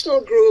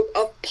functional group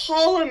of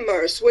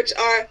polymers, which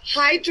are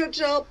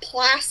hydrogel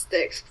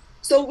plastics.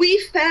 So we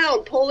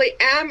found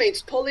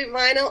polyamides,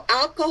 polyvinyl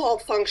alcohol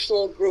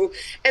functional group,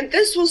 and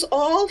this was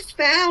all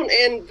found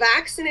in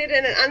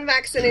vaccinated and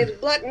unvaccinated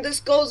blood, and this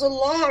goes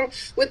along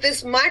with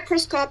this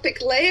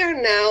microscopic layer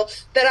now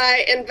that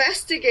I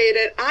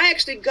investigated. I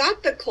actually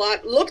got the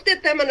clot, looked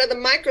at them under the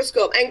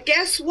microscope, and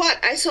guess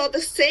what? I saw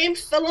the same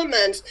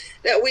filaments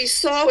that we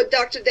saw with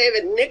Dr.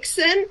 David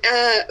Nixon,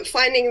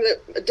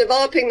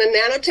 developing the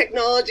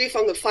nanotechnology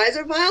from the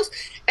Pfizer vials,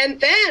 and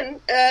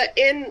then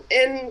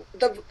in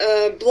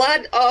the blood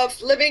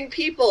of living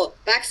people,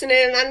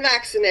 vaccinated and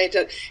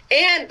unvaccinated,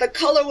 and the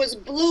color was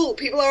blue.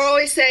 People are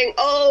always saying,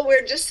 oh,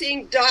 we're just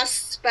seeing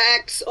dust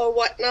specks or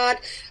whatnot,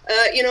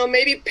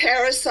 maybe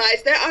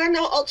parasites. There are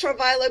no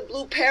ultraviolet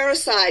blue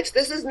parasites.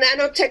 This is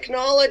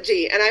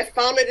nanotechnology, and I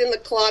found it in the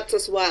clots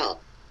as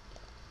well.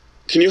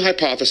 Can you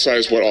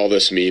hypothesize what all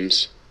this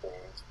means?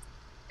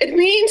 It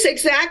means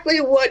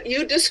exactly what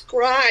you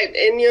described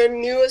in your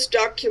newest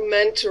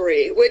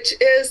documentary, which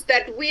is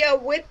that we are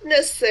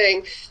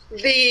witnessing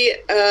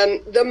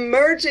the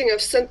merging of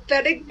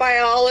synthetic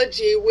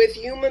biology with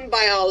human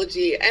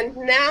biology. And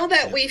now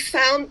that we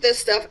found this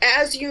stuff,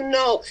 as you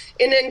know,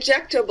 in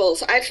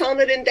injectables, I found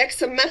it in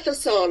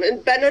dexamethasone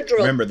and Benadryl.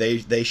 Remember,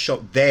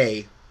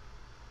 they,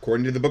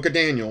 according to the book of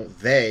Daniel,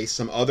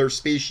 some other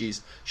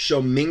species,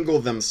 shall mingle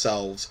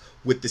themselves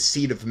with the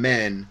seed of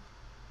men,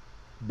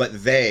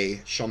 but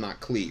they shall not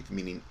cleave,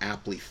 meaning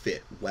aptly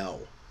fit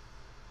well.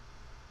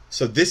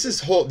 So this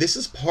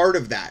is part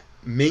of that,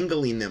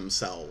 mingling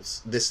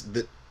themselves.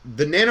 The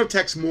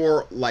nanotech's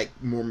more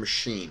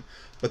machine,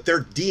 but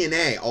their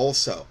DNA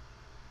also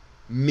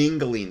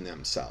mingling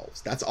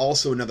themselves. That's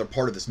also another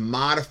part of this,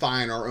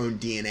 modifying our own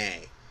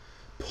DNA,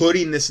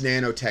 putting this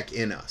nanotech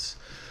in us.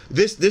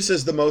 This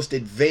is the most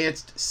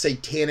advanced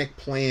satanic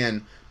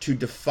plan to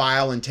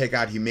defile and take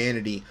out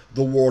humanity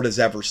the world has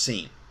ever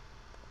seen.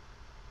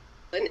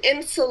 And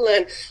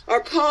insulin.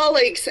 Our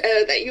colleagues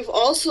that you've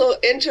also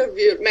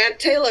interviewed, Matt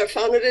Taylor,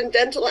 found it in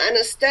dental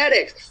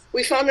anesthetics.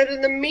 We found it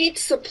in the meat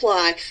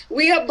supply.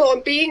 We are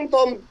being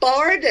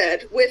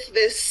bombarded with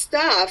this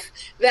stuff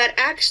that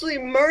actually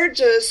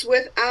merges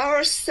with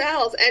our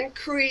cells and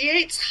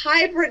creates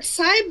hybrid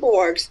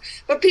cyborgs.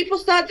 But people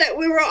thought that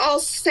we were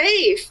all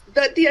safe,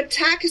 that the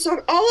attack is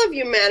on all of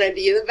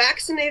humanity, the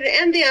vaccinated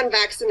and the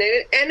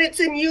unvaccinated, and it's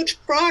in huge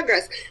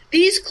progress.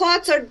 These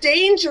clots are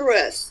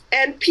dangerous,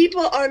 and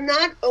people are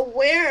not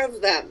aware of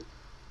them.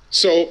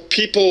 So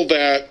people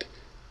that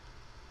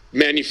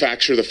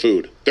manufacture the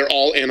food, they're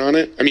all in on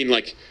it? I mean,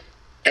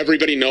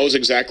 everybody knows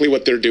exactly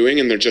what they're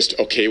doing and they're just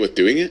okay with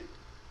doing it?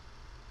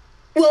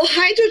 Well,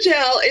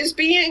 hydrogel is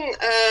being,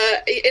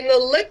 in the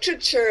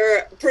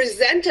literature,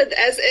 presented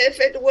as if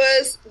it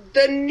was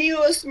the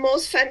newest,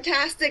 most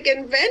fantastic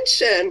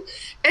invention,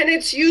 and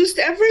it's used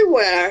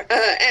everywhere,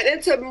 and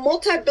it's a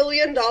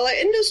multi-billion-dollar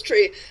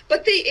industry.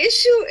 But the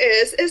issue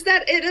is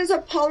that it is a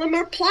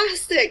polymer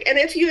plastic, and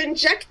if you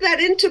inject that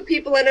into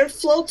people and it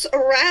floats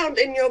around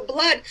in your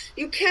blood,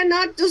 you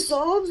cannot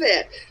dissolve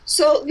it.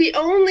 So the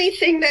only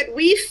thing that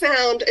we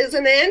found is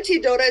an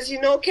antidote, as you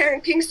know,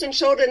 Karen Kingston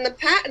showed in the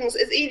patents,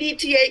 is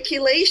EDTA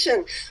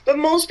chelation. But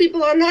most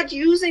people are not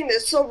using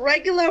this, so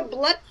regular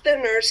blood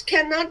thinners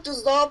cannot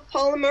dissolve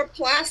polymer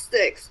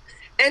plastics.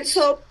 And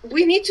so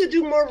we need to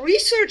do more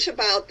research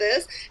about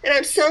this. And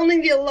I'm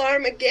sounding the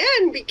alarm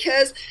again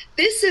because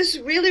this is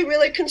really,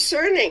 really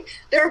concerning.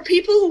 There are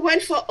people who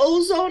went for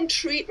ozone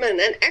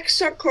treatment and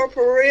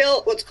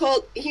extracorporeal, what's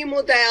called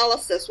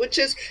hemodialysis, which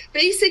is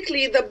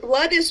basically the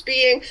blood is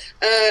being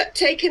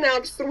taken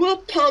out through a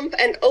pump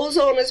and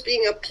ozone is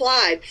being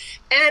applied.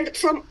 And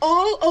from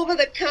all over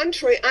the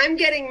country, I'm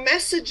getting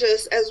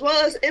messages as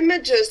well as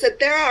images that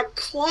there are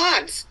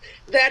clots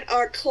that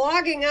are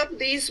clogging up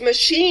these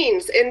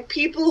machines in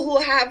people who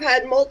have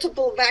had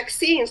multiple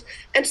vaccines.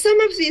 And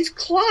some of these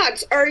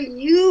clots are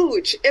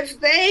huge. If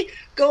they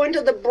go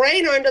into the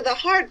brain or into the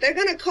heart, they're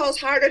going to cause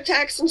heart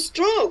attacks and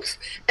strokes.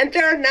 And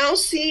they're now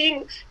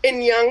seeing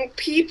in young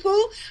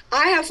people.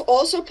 I have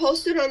also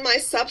posted on my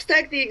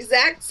Substack the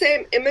exact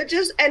same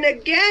images. And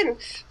again,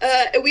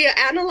 we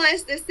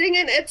analyzed this thing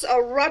and it's a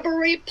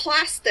rubbery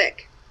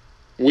plastic.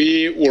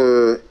 We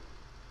were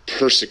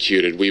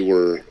persecuted, we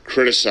were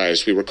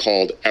criticized, we were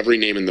called every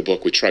name in the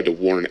book. We tried to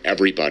warn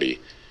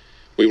everybody.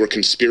 We were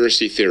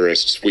conspiracy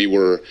theorists, we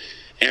were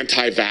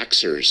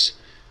anti-vaxxers.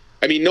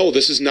 I mean, no,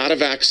 this is not a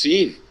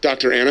vaccine,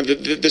 Dr. Anna.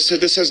 This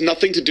has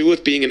nothing to do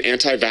with being an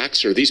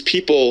anti-vaxxer. These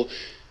people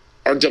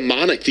are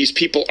demonic. These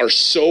people are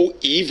so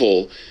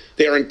evil.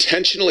 They are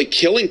intentionally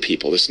killing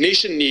people. This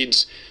nation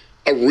needs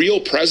a real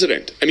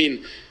president. I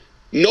mean,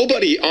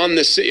 nobody on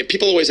this,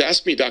 people always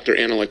ask me, Dr.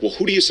 Anna, like, well,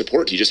 who do you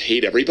support? Do you just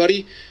hate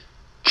everybody?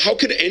 How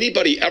could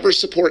anybody ever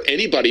support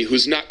anybody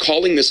who's not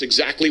calling this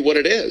exactly what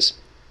it is?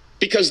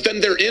 Because then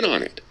they're in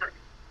on it.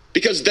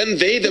 Because then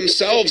they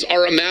themselves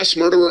are a mass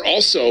murderer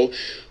also,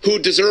 who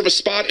deserve a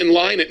spot in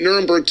line at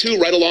Nuremberg too,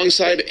 right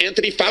alongside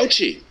Anthony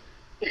Fauci.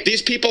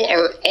 These people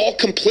are all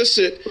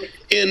complicit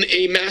in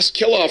a mass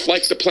kill-off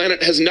like the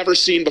planet has never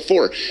seen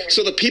before.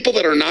 So the people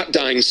that are not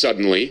dying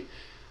suddenly,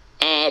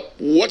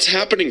 what's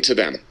happening to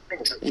them?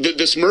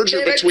 This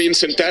merger between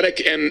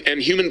synthetic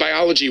and human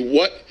biology,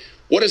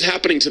 what is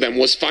happening to them?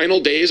 Was Final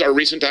Days, our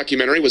recent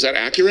documentary, was that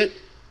accurate?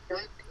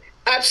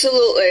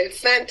 Absolutely.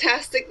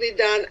 Fantastically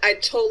done. I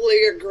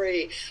totally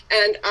agree.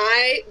 And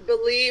I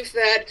believe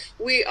that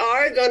we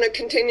are going to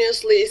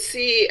continuously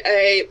see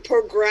a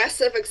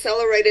progressive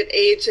accelerated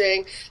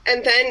aging,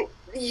 and then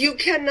you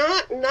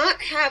cannot not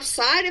have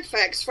side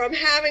effects from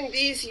having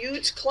these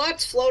huge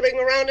clots floating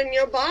around in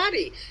your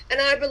body.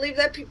 And I believe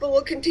that people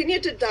will continue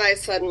to die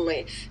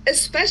suddenly,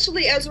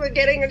 especially as we're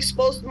getting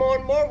exposed more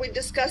and more. We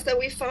discussed that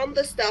we found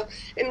this stuff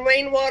in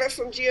rainwater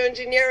from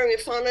geoengineering. We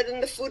found it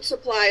in the food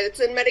supply. It's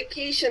in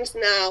medications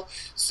now.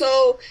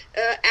 So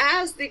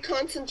as the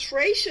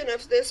concentration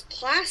of this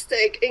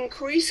plastic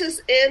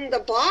increases in the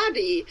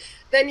body,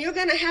 then you're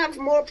going to have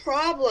more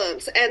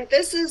problems. And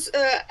this is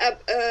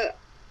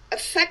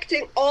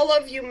affecting all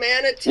of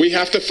humanity. We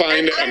have to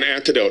find an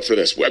antidote for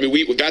this. I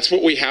mean, that's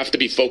what we have to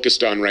be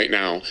focused on right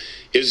now,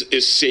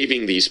 is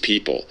saving these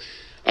people.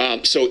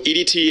 So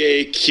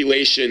EDTA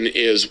chelation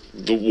is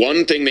the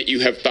one thing that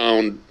you have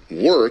found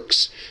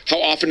works. How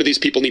often do these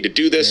people need to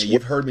do this? Yeah,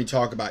 you've heard me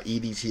talk about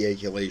EDTA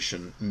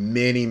chelation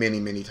many,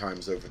 many, many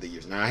times over the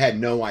years. Now, I had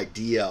no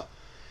idea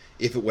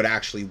if it would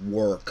actually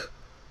work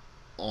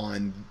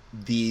on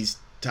these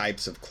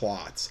types of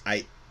clots.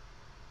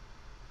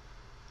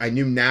 I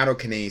knew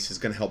nattokinase is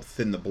going to help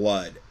thin the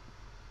blood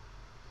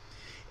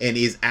and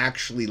is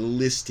actually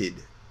listed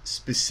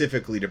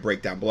specifically to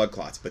break down blood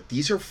clots. But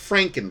these are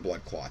Franken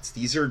blood clots.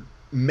 These are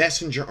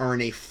messenger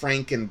RNA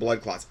Franken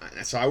blood clots.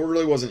 So I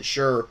really wasn't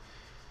sure.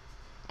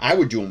 I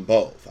would do them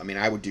both. I mean,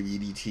 I would do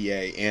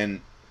EDTA and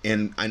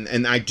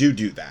I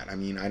do that. I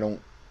mean,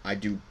 I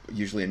do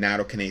usually a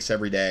nattokinase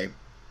every day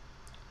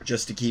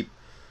just to keep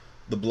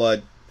the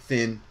blood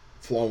thin,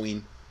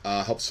 flowing.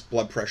 Helps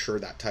blood pressure,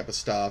 that type of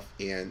stuff.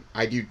 And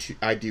I do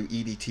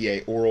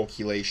EDTA oral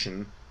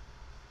chelation.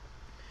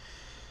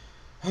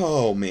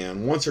 Oh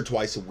man, once or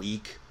twice a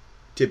week,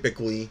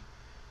 typically.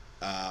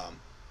 I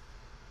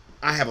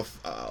have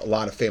a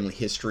lot of family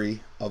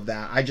history of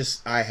that.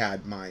 I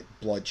had my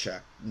blood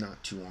check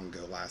not too long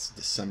ago, last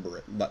December,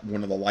 at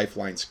one of the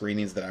Lifeline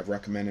screenings that I've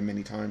recommended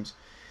many times,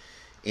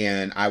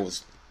 and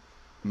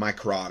my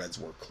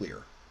carotids were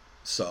clear.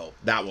 So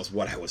that was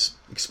what I was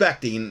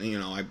expecting. You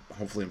know,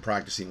 hopefully I'm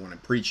practicing when I'm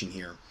preaching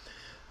here.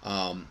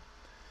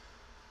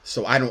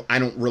 So I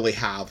don't really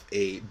have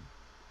a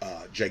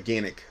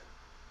gigantic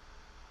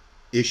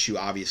issue,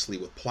 obviously,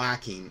 with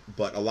plaquing,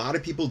 but a lot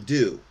of people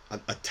do.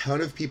 A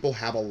ton of people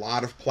have a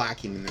lot of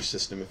plaquing in their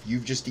system. If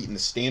you've just eaten the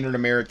standard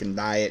American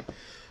diet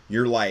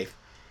your life,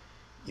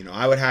 you know,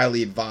 I would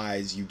highly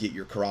advise you get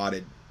a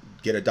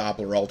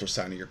Doppler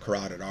ultrasound of your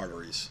carotid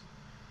arteries.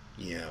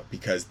 You know,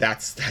 because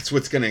that's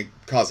what's going to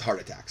cause heart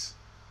attacks.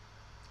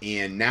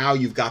 And now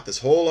you've got this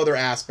whole other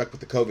aspect with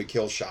the COVID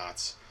kill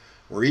shots,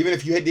 where even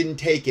if you didn't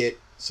take it,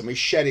 somebody's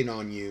shedding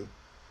on you,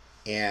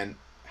 and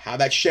how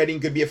that shedding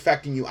could be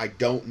affecting you, I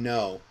don't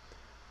know.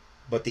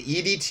 But the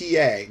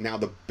EDTA, now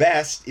the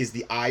best is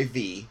the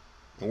IV,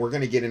 and we're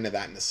going to get into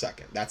that in a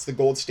second. That's the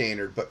gold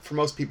standard, but for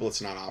most people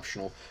it's not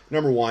optional.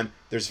 Number one,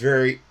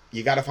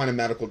 you got to find a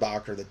medical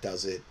doctor that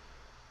does it.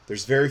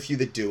 There's very few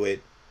that do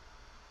it.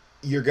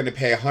 You're going to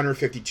pay $150,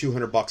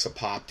 $200 a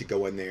pop to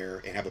go in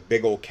there and have a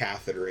big old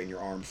catheter in your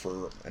arm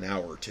for an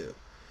hour or two.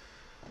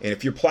 And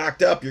if you're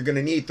plaqued up, you're going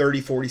to need 30,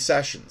 40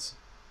 sessions.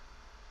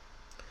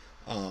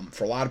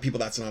 For a lot of people,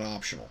 that's not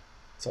optional.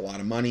 It's a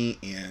lot of money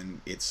and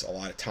it's a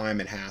lot of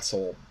time and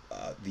hassle.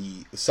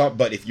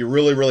 But if you're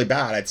really, really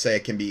bad, I'd say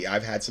it can be.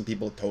 I've had some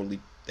people totally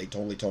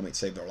told me it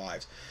saved their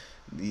lives.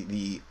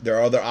 There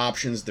are other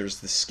options. There's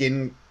the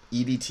skin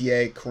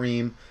EDTA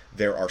cream.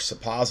 There are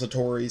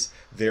suppositories.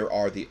 There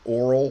are the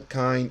oral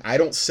kind. I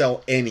don't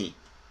sell any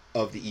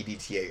of the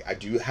EDTA. I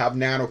do have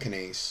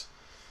nattokinase,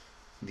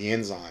 the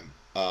enzyme.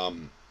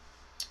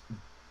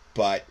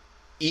 But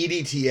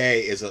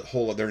EDTA is a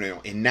whole other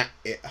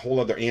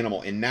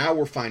animal. And now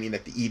we're finding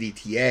that the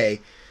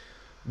EDTA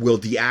will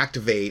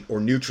deactivate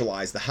or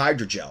neutralize the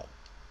hydrogel,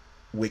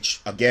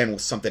 which again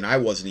was something I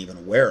wasn't even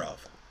aware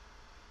of.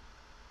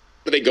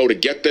 Do they go to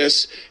get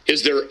this?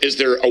 Is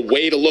there a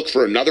way to look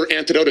for another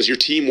antidote? Is your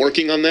team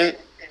working on that?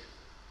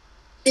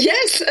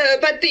 Yes,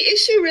 but the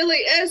issue really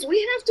is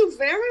we have to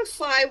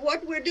verify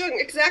what we're doing,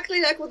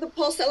 exactly like with the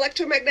pulsed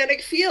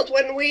electromagnetic field.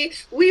 When we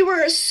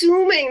were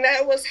assuming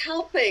that it was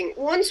helping,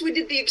 once we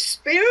did the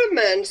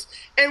experiments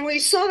and we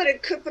saw that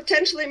it could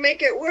potentially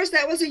make it worse,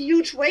 that was a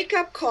huge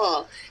wake-up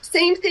call.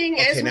 Same thing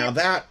as... Okay, now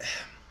that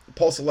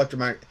pulse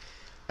electromagnetic,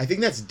 I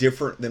think that's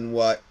different than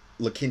what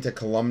La Quinta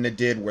Columna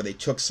did, where they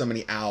took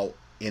somebody out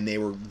and they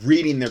were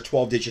reading their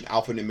 12-digit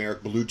alphanumeric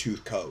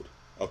Bluetooth code,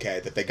 okay,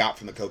 that they got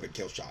from the COVID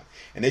kill shot.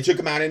 And they took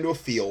them out into a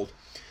field,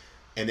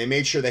 and they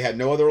made sure they had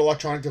no other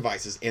electronic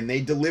devices, and they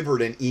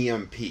delivered an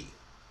EMP,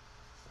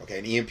 okay,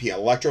 an EMP,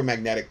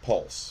 electromagnetic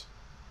pulse.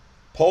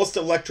 Pulsed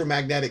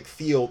electromagnetic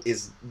field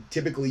is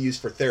typically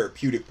used for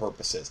therapeutic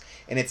purposes,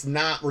 and it's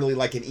not really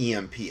like an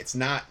EMP. It's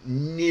not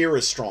near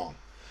as strong.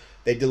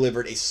 They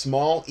delivered a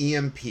small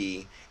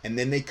EMP, and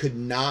then they could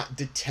not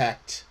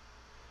detect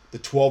the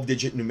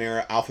 12-digit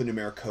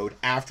alphanumeric code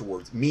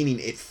afterwards, meaning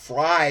it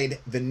fried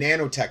the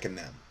nanotech in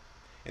them.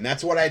 And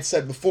that's what I had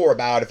said before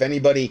about if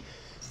anybody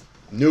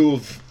knew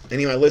of,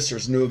 any of my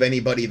listeners knew of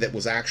anybody that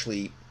was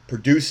actually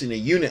producing a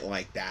unit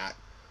like that,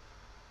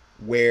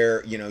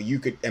 where, you know, you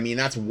could, I mean,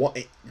 that's one,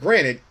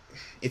 granted,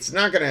 it's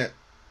not going to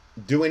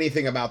do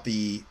anything about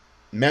the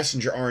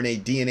messenger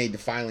RNA DNA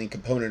defiling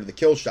component of the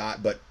kill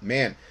shot, but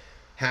man,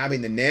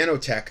 having the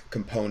nanotech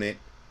component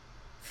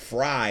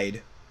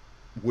fried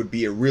would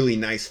be a really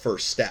nice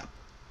first step.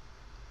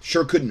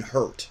 Sure couldn't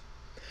hurt.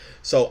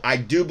 So I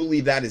do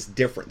believe that is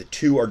different. The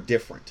two are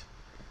different.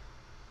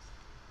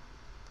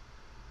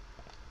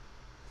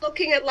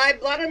 Looking at live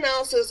blood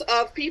analysis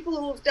of people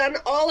who've done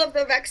all of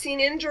the vaccine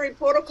injury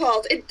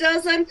protocols, it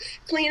doesn't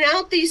clean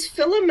out these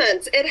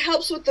filaments. It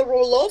helps with the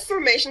rouleau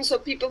formation so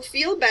people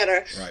feel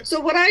better. Right. So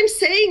what I'm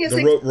saying is...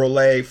 The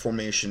rouleau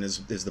formation is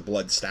the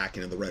blood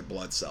stacking of the red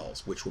blood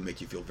cells, which will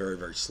make you feel very,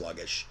 very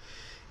sluggish.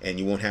 And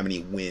you won't have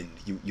any wind.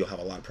 You'll have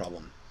a lot of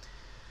problem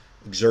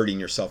exerting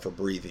yourself or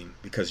breathing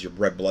because your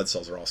red blood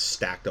cells are all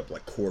stacked up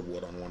like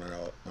cordwood on one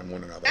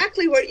another.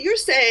 Exactly what you're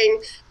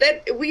saying,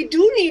 that we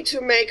do need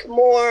to make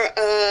more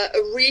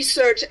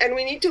research, and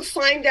we need to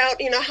find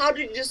out, you know, how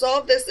do you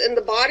dissolve this in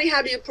the body?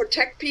 How do you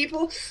protect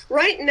people?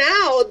 Right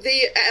now,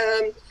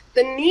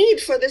 the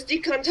need for this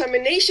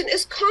decontamination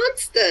is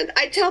constant.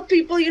 I tell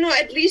people, you know,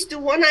 at least do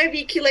one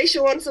IV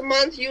chelation once a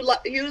month. You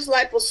use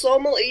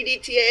liposomal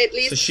EDTA at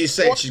least. So she's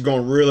saying she's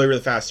going really, really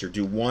fast here.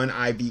 Do one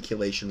IV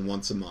chelation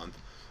once a month.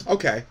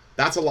 Okay,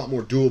 that's a lot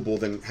more doable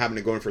than having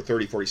to go in for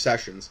 30, 40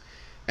 sessions.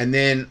 And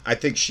then I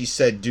think she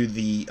said do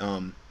the,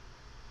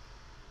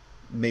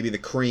 maybe the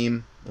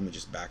cream. Let me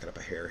just back it up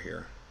a hair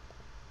here.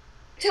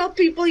 Tell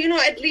people, you know,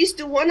 at least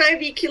do one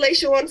IV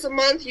chelation once a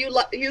month. You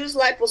use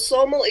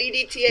liposomal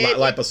EDTA.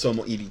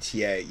 Liposomal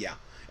EDTA, yeah.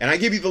 And I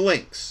give you the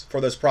links for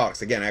those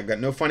products. Again, I've got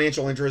no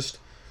financial interest.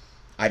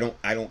 I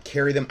don't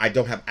carry them. I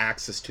don't have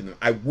access to them.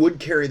 I would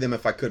carry them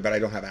if I could, but I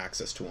don't have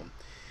access to them.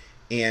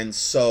 And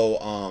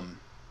so,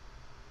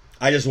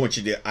 I just want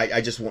you to.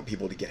 I just want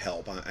people to get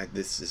help.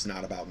 This is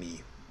not about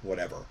me,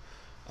 whatever.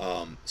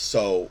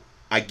 So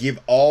I give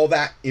all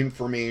that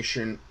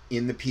information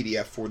in the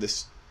PDF for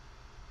this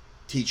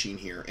teaching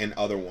here and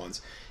other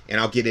ones, and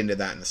I'll get into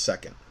that in a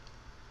second.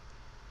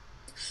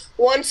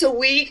 Once a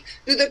week,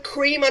 do the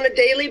cream on a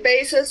daily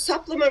basis,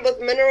 supplement with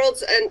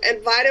minerals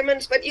and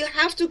vitamins, but you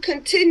have to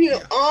continue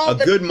all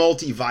the... A good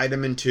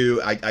multivitamin,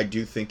 too, I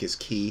do think is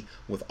key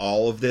with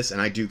all of this,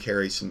 and I do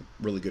carry some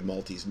really good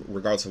multis,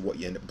 regardless of what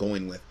you end up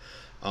going with.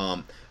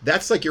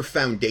 That's like your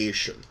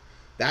foundation.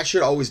 That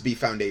should always be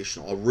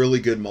foundational, a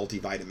really good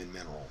multivitamin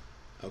mineral,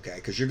 okay?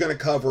 Because you're going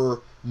to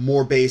cover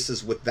more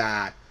bases with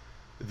that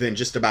than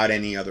just about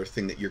any other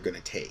thing that you're going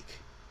to take.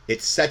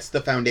 It sets the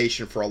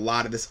foundation for a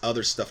lot of this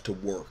other stuff to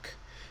work,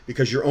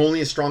 because you're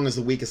only as strong as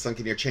the weakest link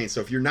in your chain.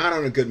 So if you're not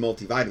on a good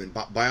multivitamin,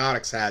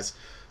 Biotics has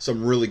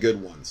some really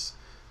good ones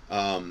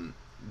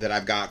that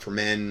I've got for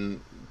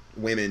men,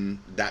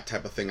 women, that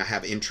type of thing. I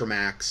have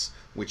Intramax,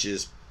 which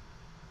is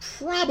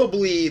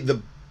probably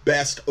the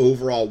best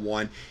overall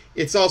one.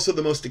 It's also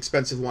the most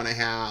expensive one I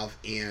have,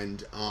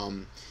 and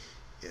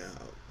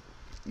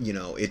you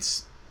know,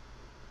 it's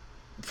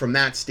from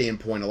that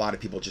standpoint, a lot of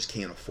people just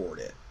can't afford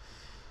it.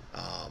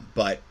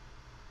 But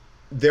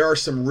there are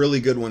some really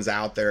good ones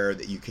out there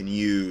that you can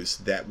use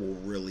that will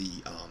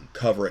really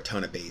cover a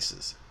ton of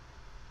bases.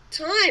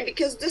 Time,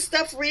 because this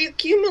stuff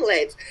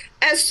reaccumulates.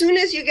 As soon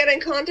as you get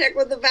in contact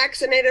with a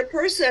vaccinated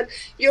person,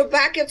 you're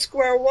back at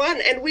square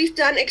one. And we've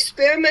done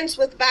experiments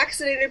with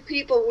vaccinated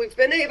people. We've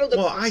been able to...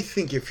 Well, I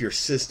think if your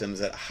system's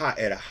at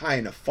a high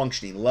enough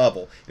functioning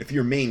level, if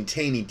you're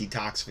maintaining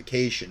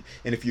detoxification,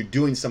 and if you're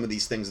doing some of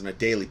these things on a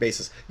daily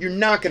basis, you're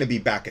not going to be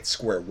back at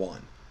square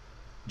one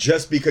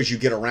just because you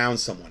get around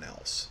someone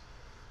else.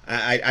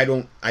 I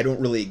don't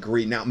really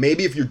agree. Now,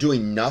 maybe if you're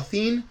doing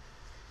nothing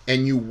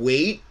and you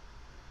wait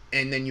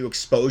and then you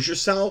expose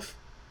yourself,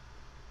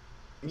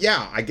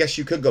 yeah, I guess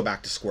you could go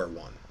back to square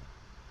one.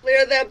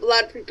 Clear their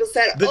blood, people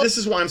said. But this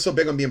is why I'm so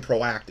big on being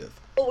proactive.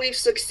 we've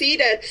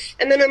succeeded.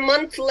 And then a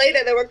month later,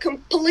 they were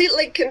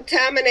completely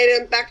contaminated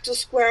and back to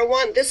square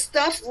one. This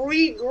stuff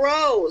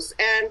regrows.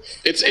 And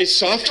it's a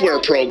software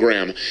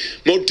program.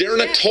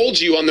 Moderna told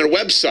you on their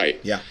website.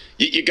 Yeah.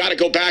 You got to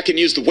go back and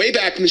use the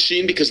Wayback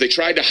Machine because they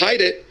tried to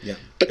hide it. Yeah.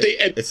 But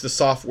it's the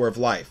software of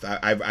life.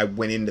 I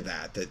went into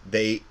that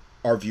they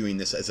are viewing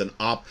this as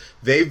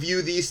they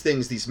view these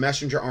things, these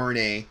messenger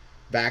RNA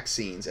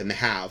vaccines, and they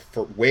have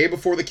for way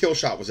before the kill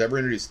shot was ever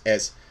introduced,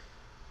 as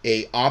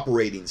a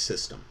operating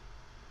system.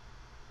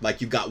 Like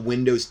you've got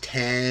Windows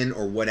 10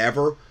 or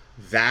whatever.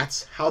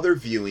 That's how they're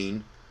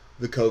viewing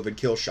the COVID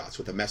kill shots,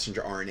 with the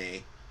messenger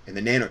RNA and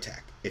the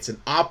nanotech. It's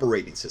an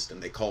operating system.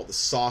 They call it the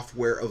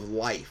software of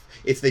life.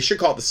 They should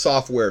call it the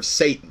software of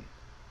Satan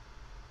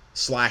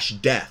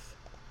 / death.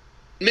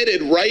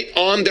 Admitted right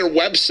on their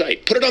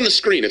website. Put it on the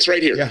screen. It's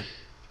right here. Yeah.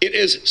 It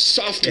is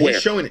software. And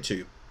he's showing it to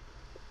you.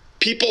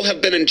 People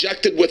have been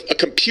injected with a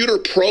computer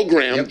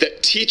program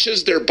that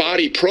teaches their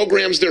body,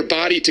 programs their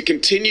body to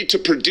continue to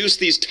produce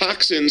these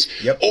toxins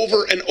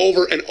over and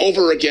over and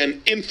over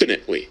again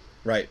infinitely.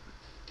 Right.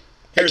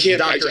 I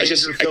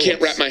can't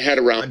wrap my head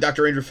around.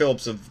 Dr. Andrew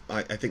Phillips of,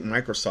 I think,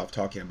 Microsoft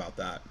talking about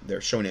that. They're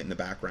showing it in the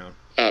background.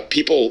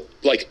 People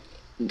like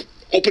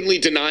openly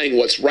denying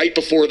what's right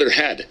before their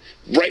head,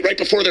 right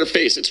before their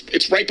face.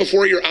 It's right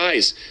before your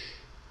eyes.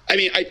 I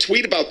mean, I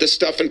tweet about this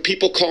stuff and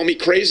people call me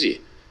crazy.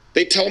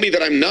 They tell me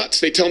that I'm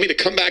nuts. They tell me to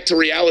come back to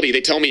reality. They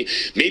tell me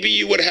maybe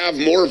you would have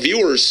more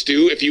viewers,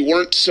 Stu, if you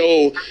weren't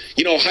so,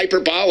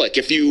 hyperbolic,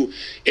 if you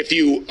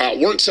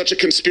weren't such a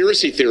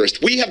conspiracy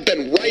theorist. We have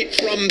been right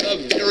from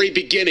the very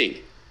beginning.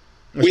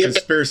 We have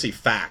conspiracy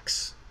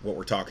facts, what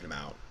we're talking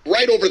about.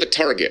 Right over the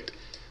target,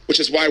 which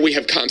is why we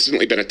have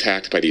constantly been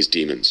attacked by these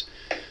demons.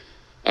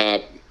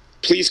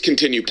 Please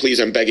continue. Please,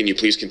 I'm begging you,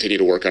 please continue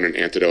to work on an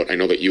antidote. I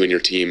know that you and your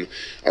team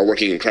are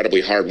working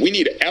incredibly hard. We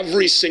need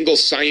every single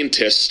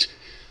scientist,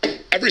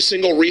 every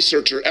single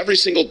researcher, every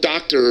single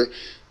doctor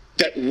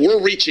that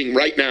we're reaching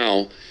right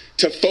now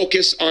to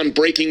focus on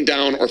breaking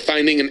down or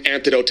finding an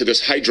antidote to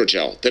this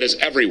hydrogel that is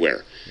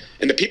everywhere.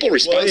 And the people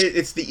responsible... Well,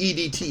 it's the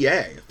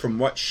EDTA, from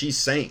what she's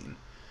saying,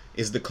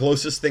 is the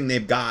closest thing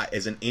they've got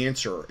as an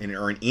answer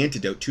or an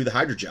antidote to the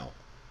hydrogel.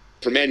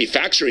 For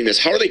manufacturing this,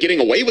 how are they getting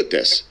away with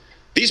this?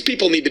 These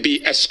people need to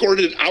be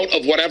escorted out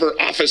of whatever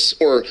office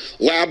or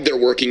lab they're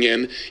working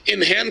in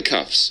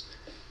handcuffs.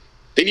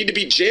 They need to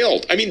be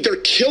jailed. I mean, they're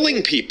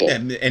killing people.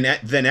 And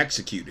then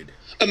executed.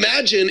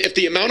 Imagine if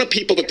the amount of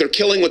people that they're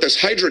killing with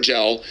this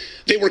hydrogel,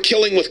 they were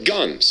killing with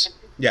guns.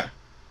 Yeah.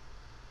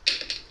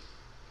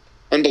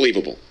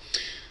 Unbelievable.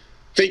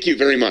 Thank you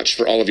very much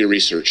for all of your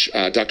research,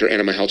 Dr.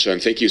 Anna Mihalcea,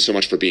 and thank you so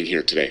much for being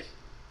here today.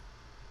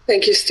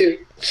 Thank you,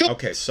 Stu.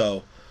 Okay,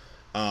 so,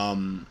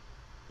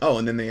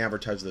 and then they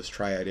advertise those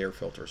Triad air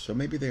filters. So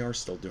maybe they are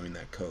still doing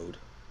that code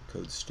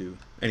Stu.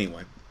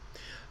 Anyway,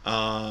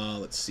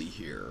 let's see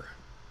here.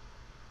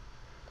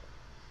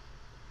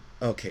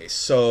 Okay,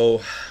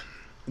 so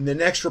the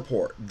next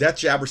report. Death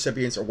jab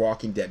recipients are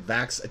walking dead.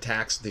 Vax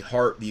attacks the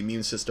heart, the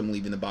immune system,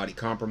 leaving the body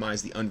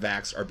compromised. The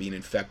unvaxxed are being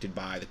infected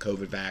by the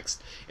COVID vaxxed.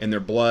 And their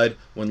blood,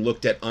 when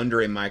looked at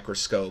under a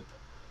microscope,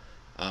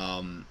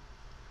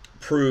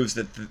 proves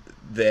that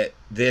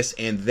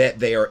that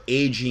they are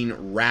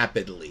aging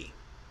rapidly.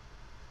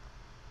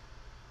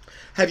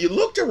 Have you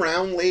looked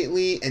around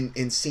lately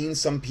and seen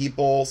some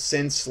people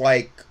since,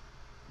 like,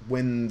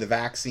 when the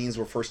vaccines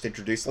were first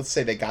introduced, let's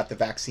say they got the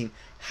vaccine,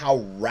 how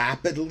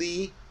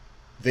rapidly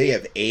they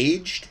have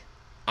aged?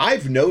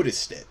 I've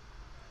noticed it.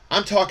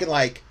 I'm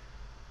like,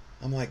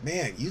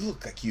 man, you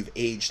look like you've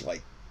aged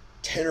like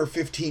 10 or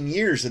 15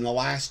 years in the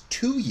last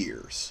 2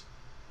 years.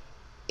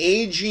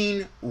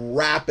 Aging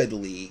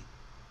rapidly,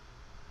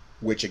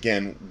 which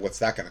again, what's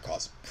that going to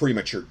cause?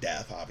 Premature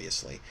death,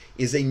 obviously,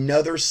 is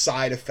another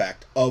side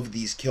effect of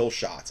these kill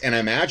shots. And I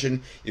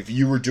imagine if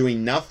you were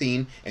doing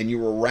nothing and you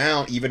were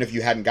around, even if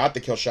you hadn't got the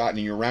kill shot and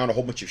you're around a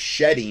whole bunch of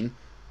shedding,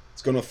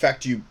 it's going to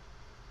affect you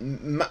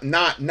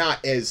not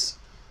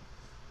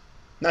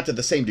to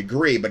the same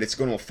degree, but it's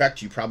going to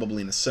affect you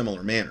probably in a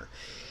similar manner.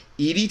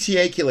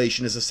 EDTA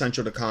chelation is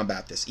essential to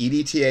combat this.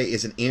 EDTA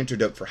is an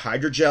antidote for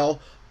hydrogel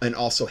and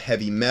also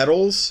heavy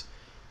metals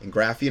and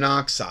graphene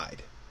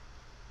oxide.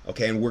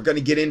 Okay, and we're going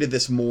to get into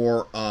this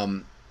more,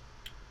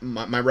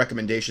 my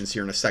recommendations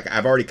here in a second.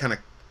 I've already kind of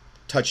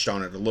touched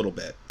on it a little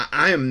bit.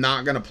 I am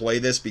not going to play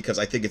this because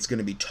I think it's going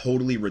to be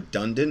totally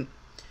redundant.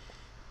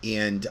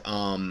 And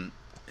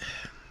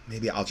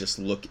maybe I'll just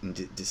look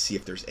to see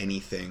if there's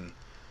anything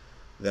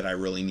that I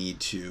really need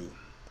to,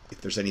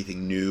 if there's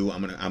anything new.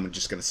 I'm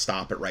just going to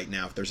stop it right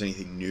now if there's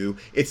anything new.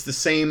 It's the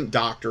same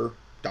Dr.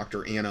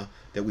 Anna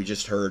that we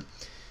just heard.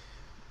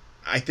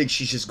 I think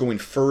she's just going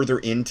further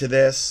into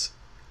this.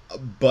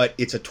 But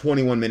it's a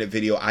 21-minute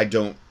video. I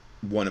don't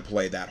want to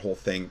play that whole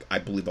thing. I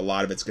believe a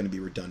lot of it's going to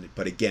be redundant.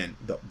 But again,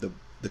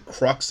 the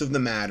crux of the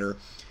matter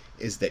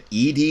is that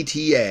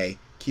EDTA,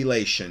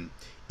 chelation,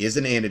 is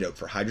an antidote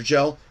for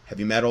hydrogel,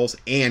 heavy metals,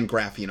 and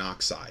graphene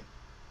oxide.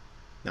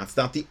 Now, it's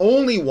not the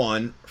only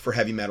one for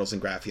heavy metals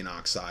and graphene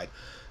oxide.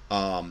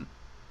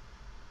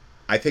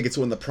 I think it's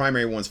one of the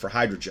primary ones for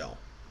hydrogel.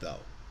 though.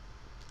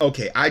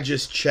 Okay, I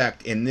just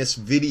checked, and this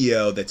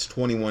video that's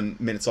 21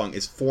 minutes long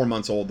is 4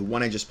 months old. The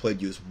one I just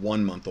played you is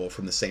 1 month old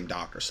from the same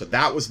doctor. So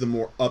that was the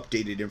more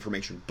updated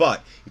information.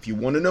 But if you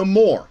want to know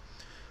more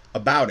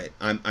about it,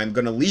 I'm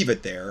going to leave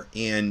it there.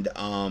 And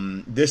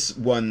this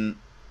one,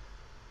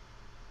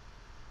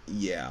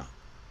 yeah,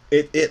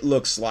 it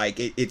looks like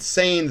it's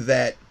saying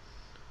that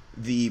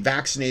the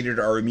vaccinated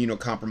are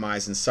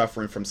immunocompromised and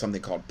suffering from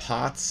something called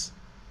POTS,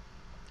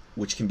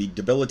 which can be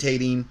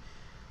debilitating.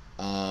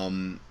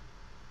 Young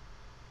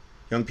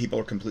people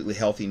are completely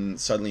healthy and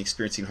suddenly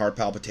experiencing heart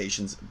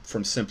palpitations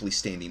from simply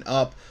standing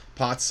up.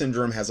 POTS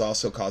syndrome has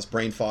also caused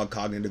brain fog,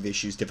 cognitive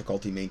issues,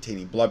 difficulty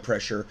maintaining blood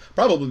pressure,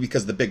 probably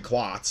because of the big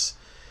clots.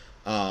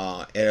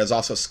 It has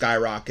also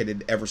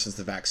skyrocketed ever since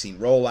the vaccine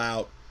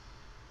rollout.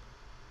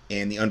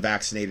 And the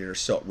unvaccinated are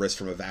still at risk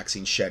from a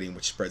vaccine shedding,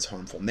 which spreads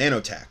harmful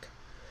nanotech.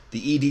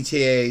 The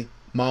EDTA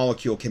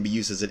molecule can be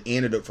used as an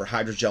antidote for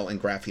hydrogel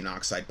and graphene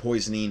oxide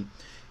poisoning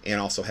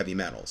and also heavy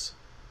metals.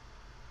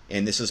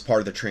 And this is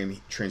part of the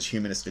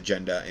transhumanist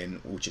agenda, and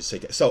which is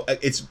so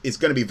it's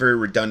going to be very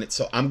redundant.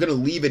 So I'm going to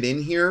leave it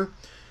in here,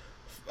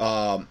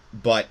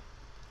 but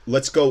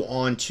let's go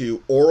on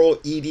to oral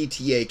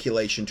EDTA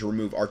chelation to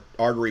remove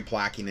artery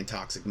plaquing and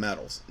toxic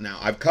metals. Now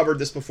I've covered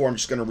this before. I'm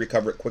just going to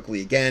recover it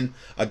quickly again.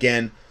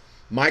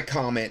 My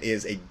comment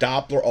is a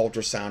Doppler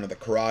ultrasound of the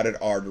carotid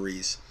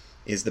arteries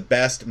is the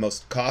best,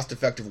 most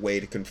cost-effective way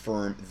to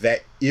confirm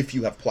that if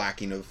you have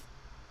plaquing of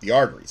the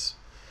arteries.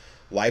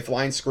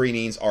 Lifeline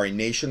screenings are a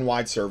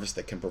nationwide service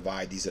that can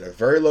provide these at a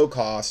very low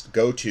cost.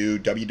 Go to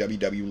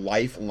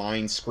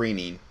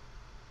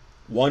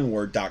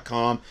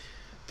www.lifelinescreening.com.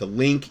 The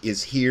link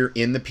is here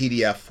in the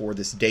PDF for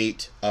this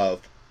date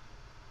of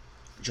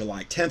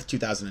July 10th,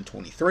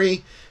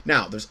 2023.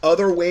 Now, there's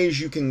other ways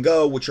you can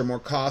go which are more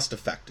cost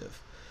effective.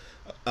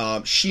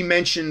 She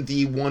mentioned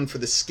the one for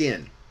the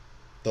skin,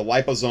 the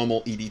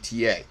liposomal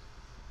EDTA.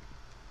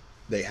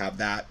 They have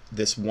that.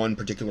 This one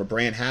particular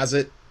brand has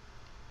it.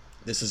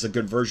 This is a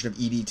good version of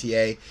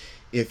EDTA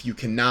if you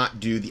cannot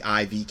do the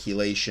IV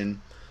chelation,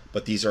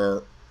 but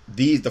the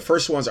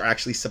first ones are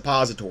actually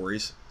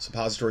suppositories.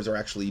 Suppositories are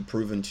actually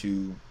proven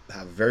to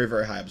have very,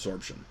 very high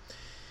absorption.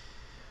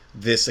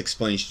 This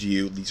explains to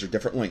you, these are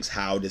different links.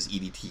 How does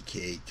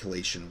EDTA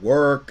chelation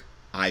work?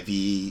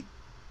 IV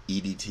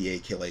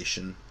EDTA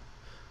chelation.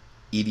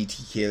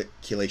 EDTA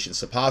chelation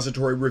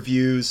suppository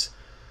reviews.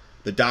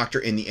 The doctor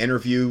in the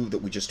interview that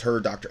we just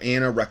heard, Dr.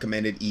 Anna,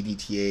 recommended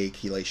EDTA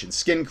chelation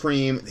skin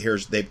cream.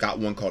 They've got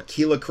one called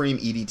Chela Cream,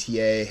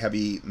 EDTA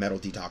heavy metal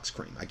detox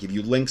cream. I give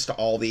you links to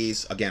all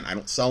these. Again, I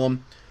don't sell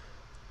them.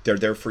 They're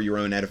there for your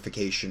own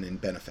edification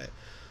and benefit.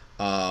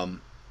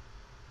 Let's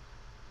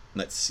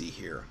see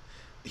here.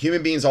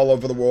 Human beings all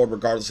over the world,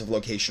 regardless of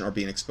location, are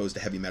being exposed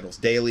to heavy metals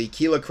daily.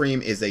 Chela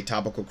Cream is a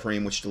topical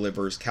cream which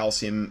delivers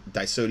calcium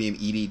disodium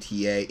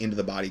EDTA into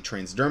the body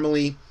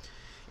transdermally.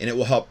 And it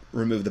will help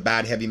remove the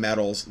bad heavy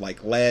metals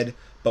like lead,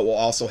 but will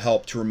also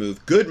help to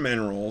remove good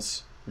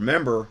minerals.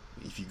 Remember,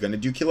 if you're going to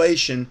do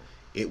chelation,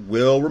 it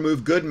will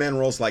remove good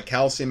minerals like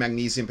calcium,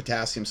 magnesium,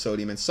 potassium,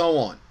 sodium, and so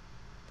on.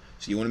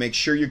 So you want to make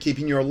sure you're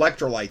keeping your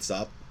electrolytes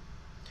up,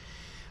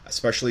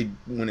 especially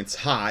when it's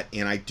hot.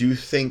 And I do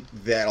think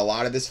that a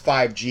lot of this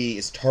 5G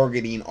is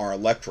targeting our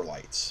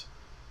electrolytes.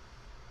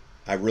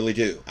 I really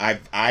do.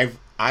 I've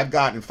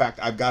got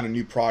a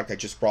new product I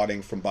just brought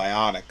in from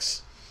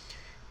Biotics.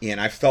 And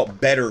I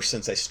felt better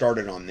since I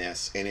started on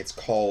this, and it's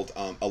called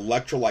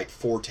Electrolyte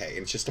Forte. And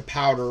it's just a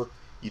powder.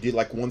 You do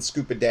like 1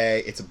 scoop a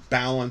day. It's a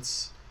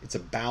balanced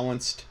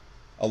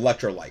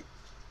electrolyte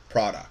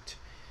product.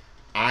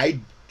 I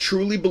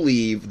truly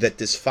believe that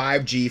this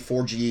 5G,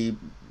 4G,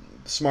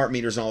 smart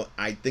meters, and all,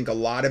 I think a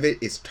lot of it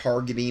is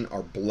targeting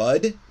our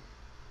blood.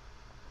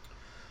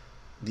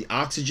 The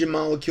oxygen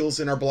molecules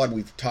in our blood.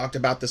 We've talked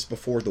about this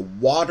before. The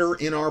water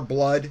in our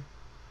blood.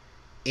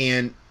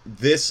 And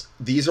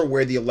these are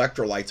where the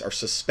electrolytes are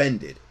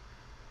suspended.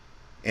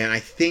 And I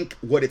think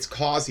what it's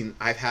causing,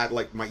 I've had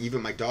like my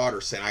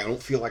daughter said, I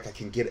don't feel like I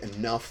can get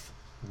enough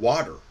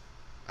water.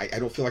 I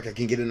don't feel like I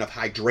can get enough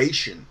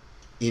hydration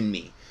in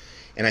me.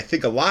 And I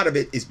think a lot of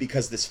it is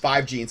because this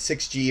 5G and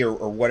 6G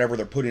or whatever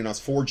they're putting us,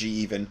 4G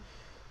even,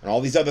 and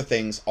all these other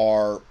things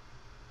are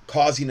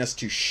causing us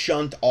to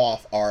shunt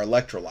off our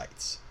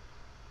electrolytes.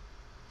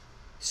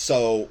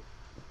 So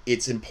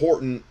it's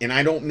important, and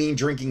I don't mean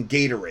drinking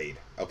Gatorade,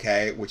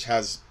 okay, which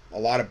has a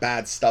lot of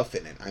bad stuff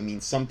in it. I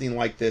mean something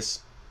like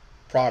this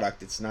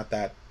product, it's not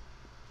that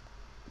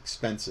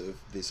expensive,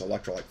 this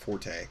Electrolyte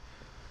Forte.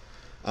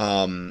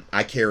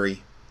 I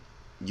carry,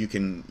 you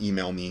can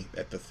email me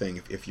at the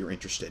thing if you're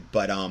interested.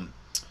 But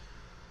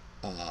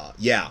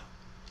yeah.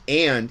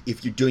 And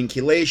if you're doing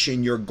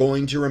chelation, you're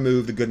going to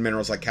remove the good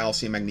minerals like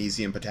calcium,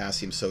 magnesium,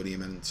 potassium,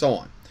 sodium, and so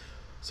on.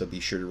 So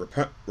be sure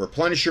to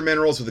replenish your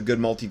minerals with a good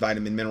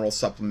multivitamin mineral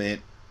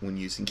supplement when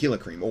using Chela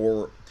Cream.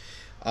 Or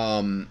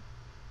a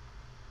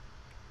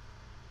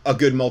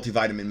good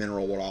multivitamin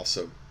mineral will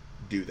also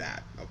do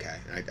that. Okay,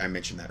 I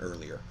mentioned that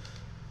earlier.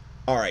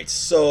 All right,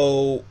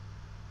 so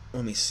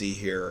let me see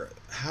here.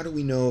 How do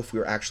we know if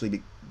we're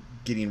actually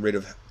getting rid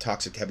of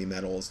toxic heavy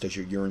metals? Does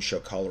your urine show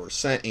color or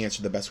scent?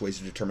 Answer: the best ways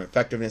to determine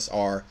effectiveness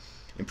are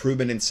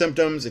improvement in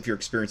symptoms, if you're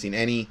experiencing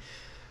any,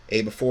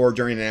 a before,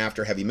 during, and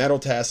after heavy metal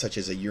tests, such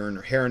as a urine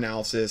or hair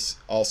analysis.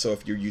 Also,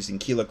 if you're using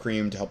Kila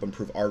Cream to help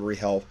improve artery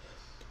health,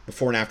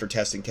 before and after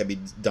testing can be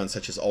done,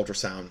 such as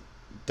ultrasound,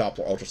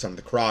 Doppler ultrasound of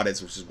the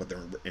carotids, which is what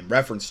they're in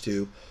reference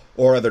to,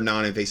 or other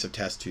non-invasive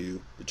tests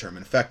to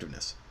determine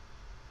effectiveness.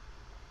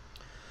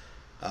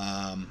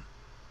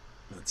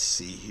 Let's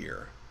see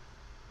here.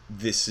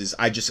 This is,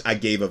 I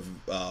gave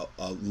a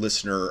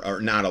listener, or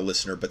not a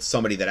listener, but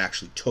somebody that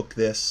actually took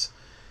this,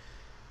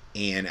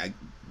 and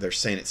they're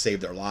saying it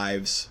saved their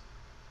lives.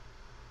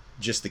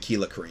 Just the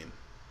Kila Cream.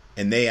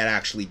 And they had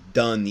actually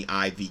done the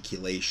IV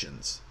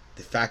chelations.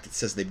 The fact it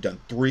says they've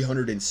done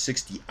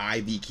 360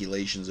 IV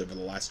chelations over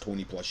the last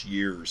 20 plus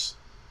years.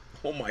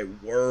 Oh my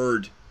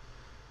word.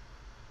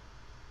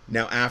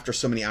 Now, after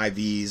so many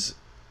IVs,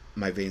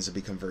 my veins have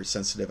become very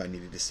sensitive. I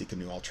needed to seek a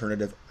new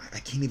alternative. I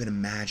can't even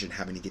imagine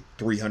having to get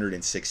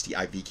 360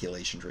 IV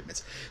chelation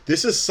treatments.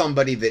 This is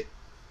somebody that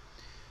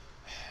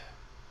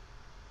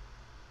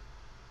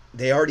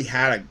they already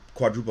had a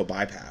quadruple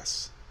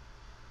bypass.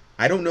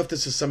 I don't know if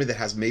this is somebody that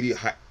has maybe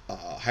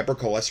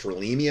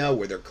hypercholesterolemia,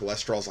 where their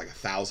cholesterol is like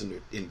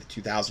 1,000 in the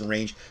 2,000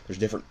 range. There's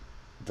different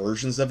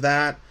versions of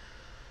that.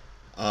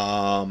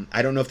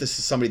 I don't know if this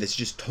is somebody that's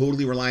just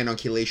totally relying on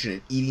chelation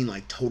and eating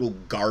like total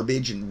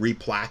garbage and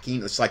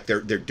replacking. It's like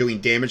they're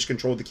doing damage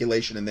control with the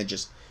chelation and then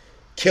just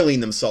killing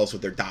themselves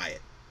with their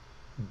diet,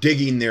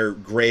 digging their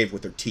grave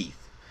with their teeth.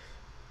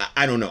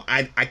 I don't know.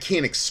 I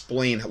can't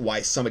explain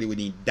why somebody would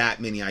need that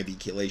many IV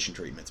chelation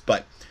treatments,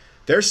 but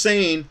they're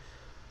saying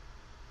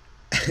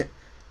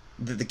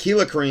that the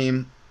Kila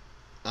Cream,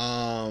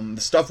 the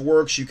stuff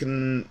works. You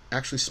can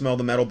actually smell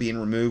the metal being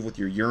removed with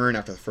your urine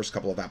after the first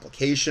couple of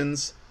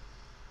applications.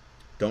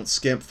 Don't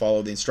skimp,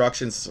 follow the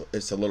instructions.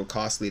 It's a little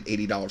costly at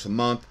 $80 a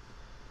month,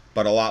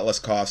 but a lot less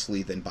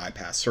costly than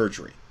bypass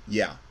surgery.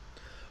 Yeah.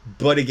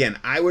 But again,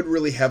 I would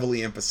really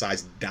heavily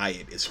emphasize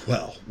diet as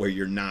well, where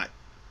you're not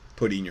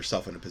putting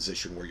yourself in a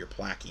position where you're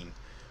plaquing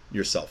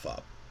yourself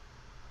up.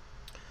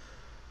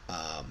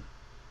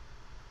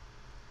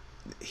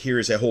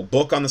 Here's a whole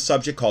book on the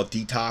subject called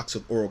Detox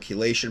with Oral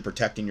Chelation,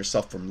 Protecting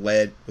Yourself from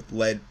lead,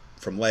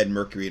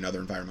 mercury, and other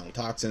environmental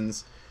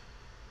toxins.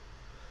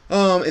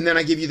 And then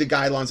I give you the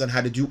guidelines on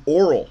how to do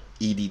oral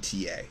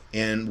EDTA,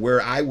 and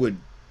where I would,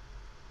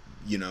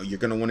 you're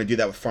going to want to do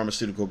that with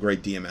pharmaceutical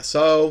grade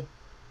DMSO.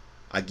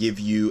 I give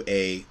you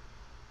a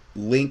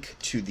link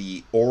to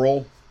the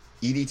oral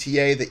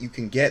EDTA that you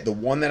can get. The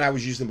one that I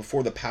was using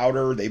before, the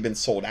powder, they've been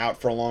sold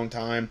out for a long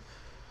time.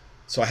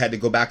 So I had to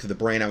go back to the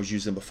brand I was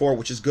using before,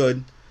 which is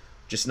good,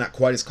 just not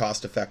quite as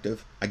cost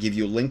effective. I give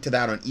you a link to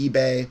that on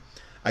eBay.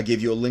 I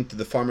give you a link to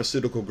the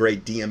pharmaceutical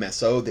grade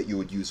DMSO that you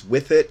would use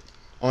with it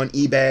on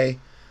eBay.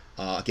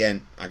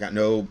 Again, I got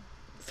no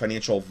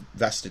financial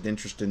vested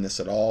interest in this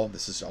at all.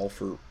 This is all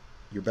for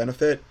your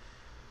benefit.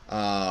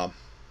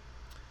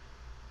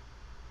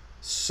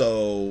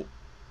 So,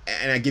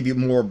 and I give you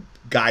more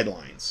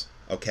guidelines,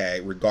 okay,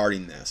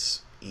 regarding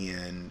this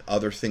and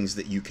other things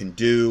that you can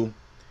do.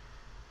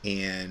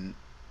 And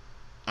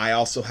I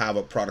also have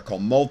a product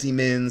called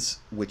Multimins,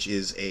 which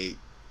is a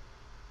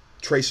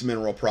trace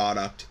mineral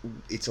product.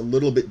 It's a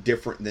little bit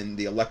different than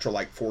the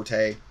Electrolyte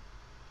Forte,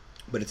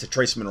 but it's a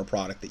trace mineral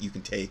product that you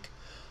can take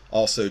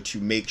also to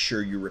make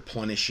sure you're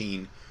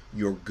replenishing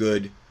your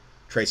good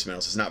trace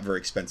minerals. It's not very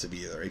expensive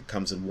either. It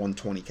comes in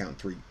 120 count,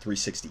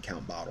 360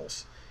 count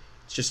bottles.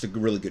 It's just a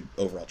really good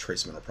overall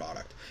trace mineral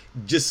product.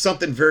 Just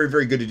something very,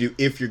 very good to do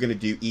if you're going to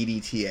do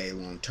EDTA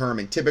long term.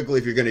 And typically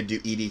if you're going to do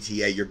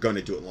EDTA, you're going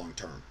to do it long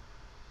term.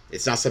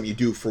 It's not something you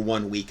do for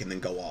 1 week and then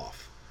go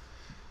off.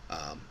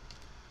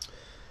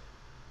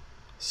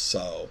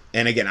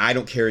 And again, I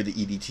don't carry the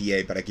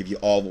EDTA, but I give you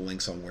all the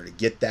links on where to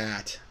get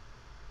that.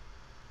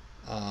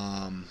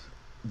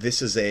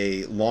 This is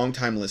a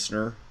longtime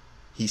listener.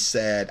 He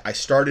said, I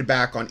started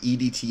back on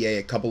EDTA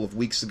a couple of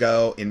weeks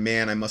ago, and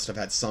man, I must have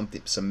had some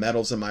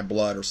metals in my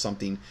blood or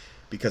something,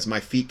 because my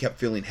feet kept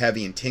feeling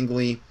heavy and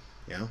tingly,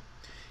 and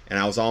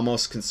I was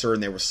almost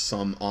concerned there was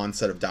some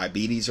onset of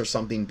diabetes or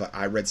something, but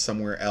I read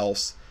somewhere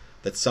else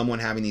that someone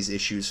having these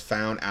issues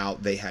found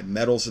out they had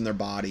metals in their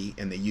body,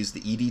 and they used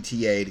the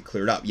EDTA to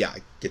clear it up. Yeah,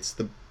 it gets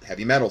the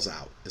heavy metals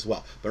out as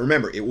well. But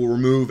remember, it will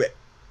remove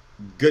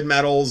good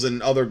metals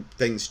and other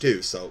things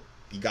too, so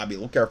you gotta be a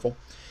little careful.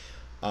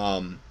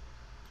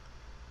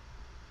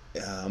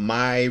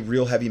 My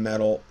real heavy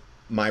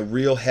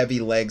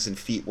legs and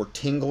feet were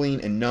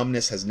tingling, and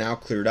numbness has now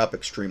cleared up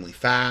extremely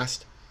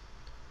fast.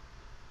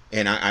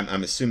 And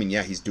I'm assuming,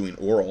 he's doing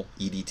oral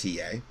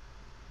EDTA,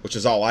 which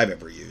is all I've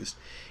ever used.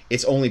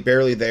 It's only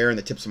barely there in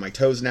the tips of my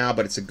toes now,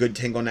 but it's a good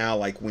tingle now,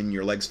 like when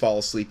your legs fall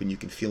asleep and you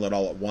can feel it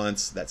all at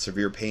once. That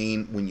severe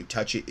pain when you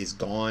touch it is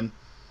gone.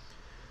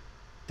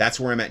 That's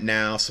where I'm at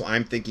now, so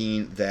I'm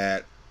thinking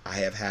that I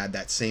have had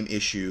that same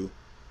issue,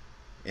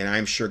 and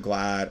I'm sure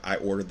glad I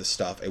ordered the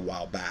stuff a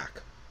while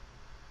back.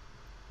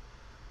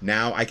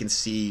 Now I can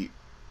see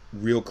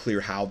real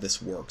clear how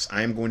this works.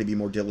 I am going to be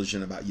more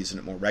diligent about using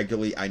it more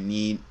regularly. I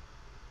needed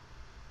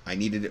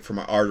it for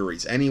my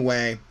arteries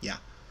anyway. Yeah.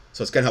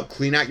 So it's going to help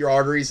clean out your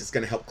arteries. It's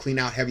going to help clean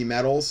out heavy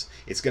metals.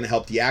 It's going to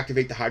help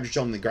deactivate the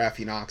hydrogel and the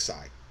graphene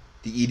oxide,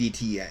 the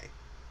EDTA.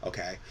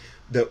 Okay.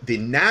 The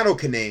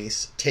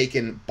nattokinase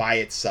taken by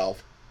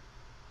itself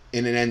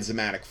in an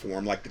enzymatic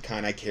form, like the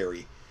kind I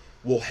carry,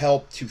 will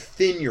help to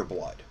thin your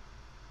blood.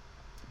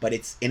 But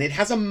it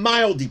has a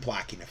mild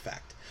deplaquing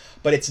effect.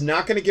 But it's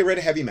not going to get rid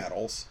of heavy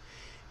metals.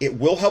 It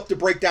will help to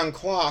break down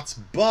clots,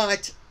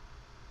 but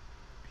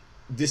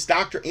this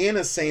Dr.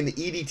 Anna's saying the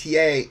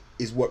EDTA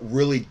is what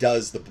really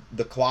does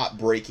the clot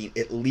breaking,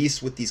 at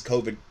least with these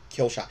COVID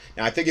kill shots.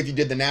 Now, I think if you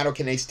did the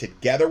nattokinase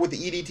together with the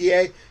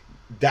EDTA,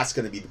 that's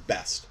going to be the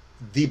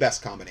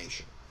best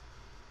combination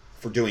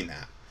for doing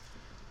that.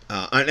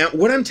 Now,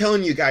 what I'm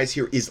telling you guys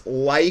here is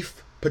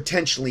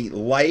potentially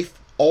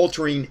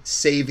life-altering,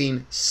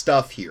 saving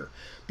stuff here.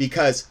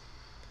 Because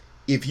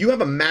if you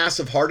have a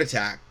massive heart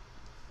attack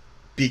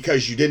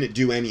because you didn't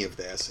do any of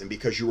this, and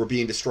because you were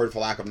being destroyed for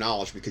lack of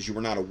knowledge, because you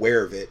were not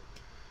aware of it,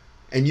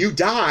 and you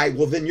die,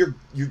 well, then you're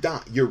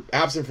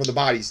absent from the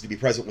bodies to be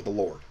present with the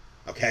Lord.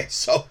 Okay?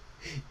 So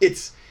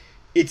it's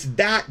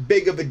that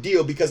big of a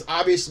deal, because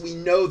obviously we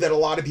know that a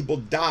lot of people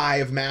die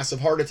of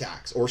massive heart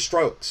attacks or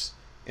strokes.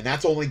 And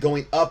that's only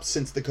going up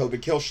since the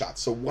COVID kill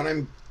shots. So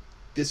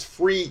this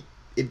free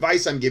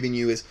advice I'm giving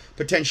you is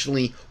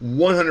potentially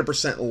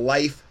 100%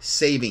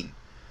 life-saving.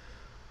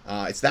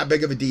 It's that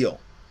big of a deal.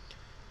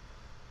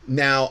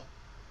 Now,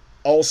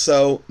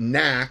 also,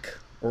 NAC,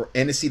 or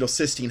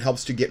N-acetylcysteine,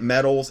 helps to get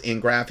metals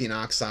and graphene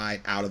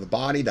oxide out of the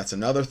body. That's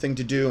another thing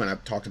to do, and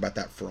I've talked about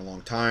that for a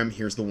long time.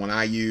 Here's the one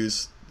I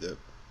use, the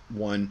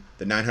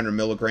 900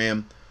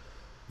 milligram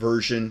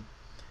version.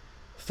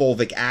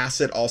 Fulvic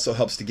acid also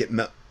helps to get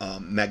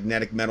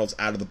magnetic metals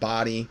out of the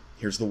body.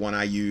 Here's the one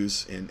I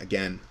use. And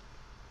again,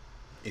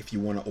 if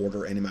you want to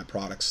order any of my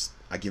products,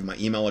 I give my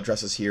email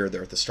addresses here.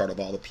 They're at the start of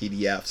all the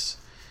PDFs.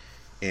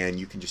 And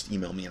you can just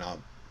email me, and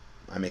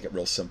I make it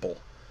real simple.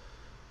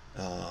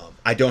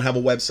 I don't have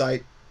a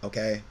website,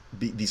 okay?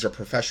 These are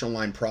professional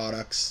line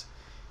products.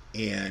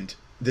 And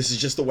this is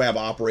just the way I've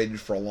operated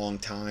for a long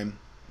time.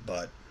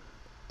 But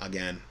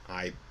again,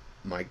 I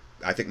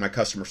think my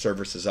customer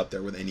service is up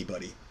there with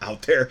anybody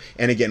out there.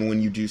 And again,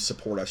 when you do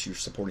support us, you're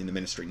supporting the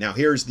ministry. Now,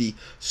 here's the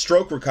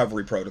stroke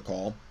recovery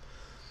protocol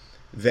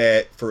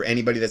that for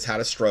anybody that's had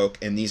a stroke,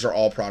 and these are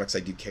all products I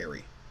do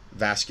carry.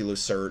 Vascular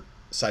Cert,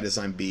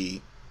 Cytozyme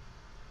B,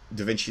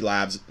 Da Vinci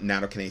Labs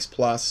Nattokinase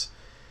Plus,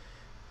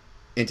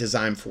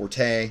 Enzyme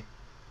Forte,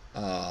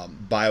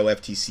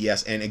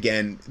 BioFTCS. And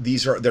again,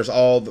 there's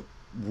all the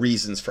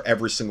reasons for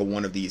every single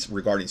one of these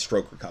regarding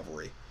stroke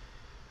recovery.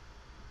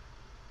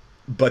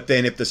 But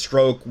then if the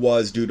stroke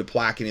was due to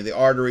plaquing of the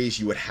arteries,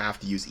 you would have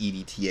to use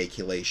EDTA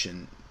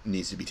chelation.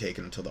 Needs to be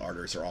taken until the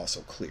arteries are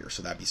also clear.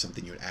 So that'd be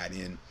something you would add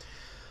in.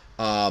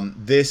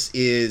 This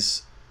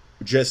is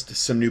just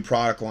some new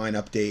product line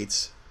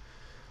updates.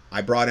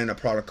 I brought in a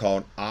product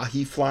called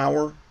Ahi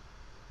flower,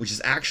 which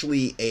is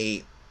actually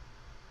a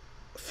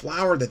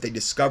flower that they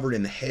discovered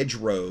in the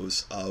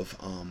hedgerows of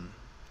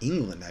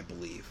England, I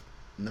believe,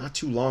 not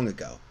too long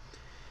ago.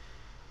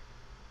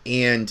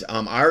 And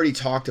I already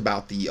talked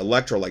about the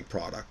electrolyte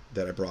product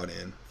that I brought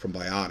in from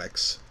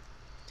Biotics.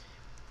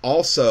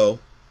 Also,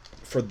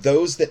 for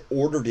those that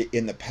ordered it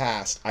in the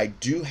past, I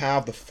do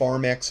have the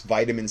Pharmex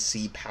vitamin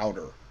C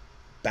powder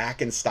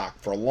back in stock.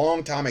 For a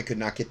long time, I could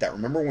not get that.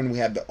 Remember when we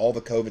had all the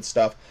COVID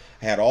stuff?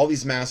 I had all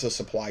these massive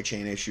supply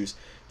chain issues.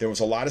 There was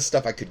a lot of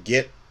stuff I could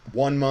get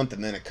one month,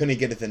 and then I couldn't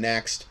get it the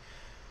next.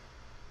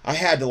 I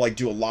had to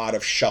do a lot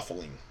of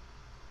shuffling.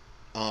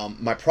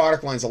 My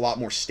product line's a lot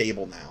more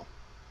stable now.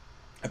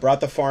 I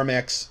brought the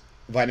Pharmex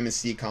vitamin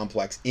C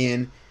complex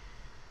in.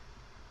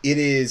 It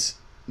is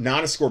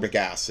not ascorbic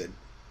acid.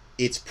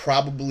 It's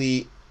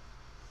probably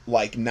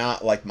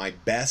not like my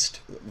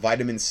best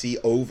vitamin C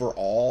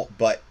overall,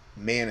 but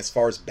man, as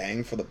far as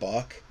bang for the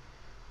buck,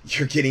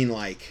 you're getting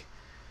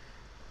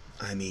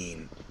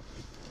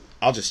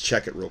I'll just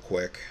check it real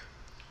quick.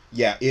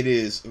 Yeah, it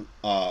is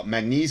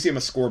magnesium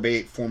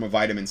ascorbate form of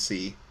vitamin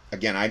C.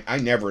 Again, I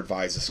never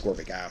advise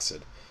ascorbic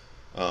acid.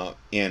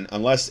 And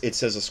unless it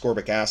says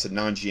ascorbic acid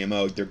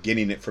non-GMO, they're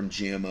getting it from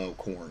GMO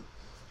corn.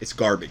 It's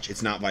garbage.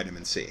 It's not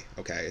vitamin C.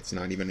 Okay, it's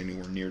not even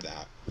anywhere near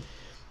that.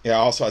 It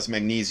also has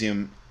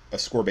magnesium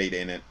ascorbate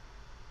in it.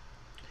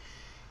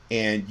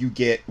 And you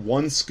get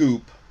one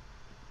scoop,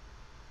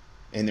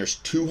 and there's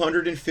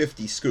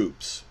 250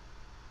 scoops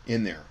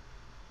in there.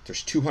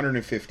 There's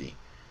 250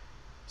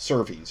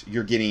 servings.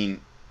 You're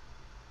getting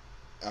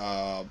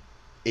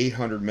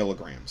 800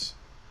 milligrams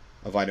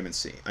of vitamin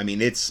C. I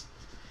mean, it's,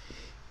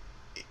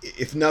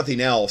 if nothing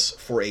else,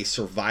 for a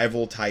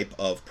survival type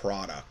of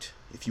product,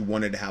 if you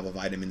wanted to have a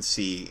vitamin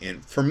C,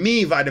 and for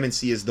me, vitamin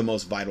C is the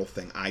most vital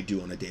thing I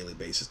do on a daily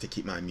basis to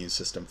keep my immune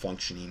system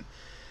functioning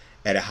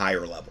at a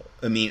higher level.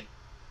 I mean,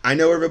 I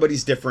know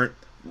everybody's different.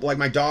 Like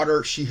my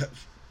daughter, she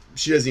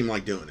doesn't even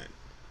like doing it.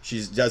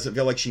 She doesn't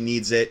feel like she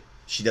needs it.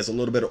 She does a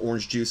little bit of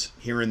orange juice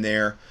here and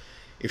there.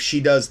 If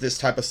she does this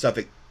type of stuff,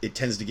 it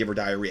tends to give her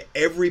diarrhea.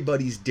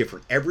 Everybody's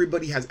different.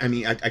 Everybody has, I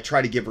mean, I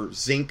try to give her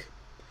zinc,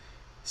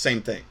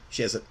 same thing.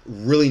 She has a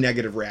really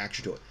negative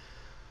reaction to it.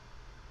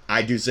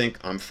 I do zinc,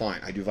 I'm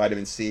fine. I do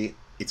vitamin C,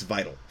 it's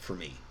vital for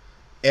me.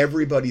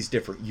 Everybody's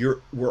different.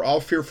 We're all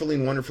fearfully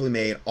and wonderfully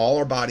made. All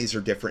our bodies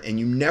are different, and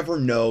you never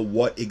know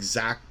what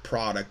exact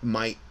product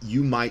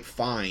you might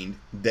find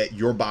that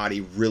your body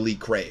really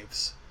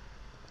craves.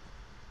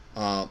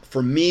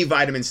 For me,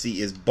 vitamin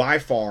C is by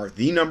far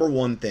the number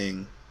one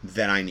thing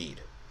that I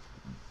need,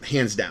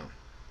 hands down.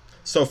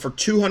 So for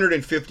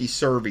 250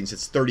 servings,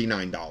 it's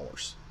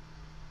 $39.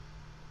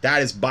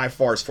 That is by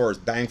far as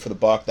bang for the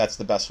buck. That's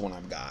the best one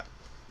I've got.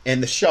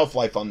 And the shelf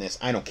life on this,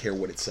 I don't care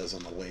what it says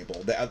on the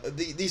label.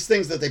 These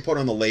things that they put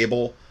on the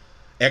label,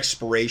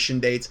 expiration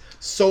dates,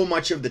 so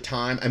much of the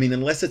time, I mean,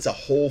 unless it's a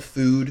whole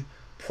food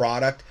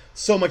product,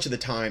 so much of the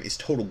time is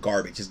total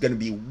garbage. It's going to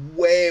be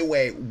way,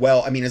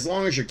 well, I mean, as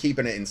long as you're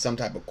keeping it in some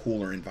type of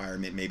cooler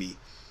environment, maybe,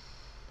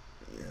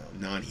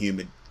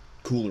 non-humid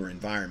cooler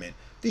environment,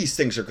 these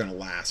things are going to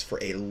last for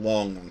a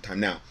long time.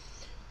 Now,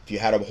 if you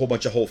had a whole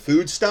bunch of whole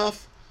food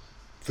stuff,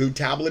 food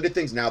tableted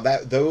things, now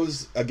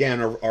those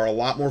again are a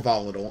lot more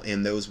volatile,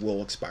 and those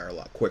will expire a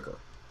lot quicker.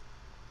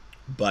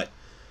 But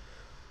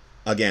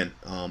again,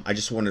 I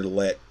just wanted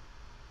to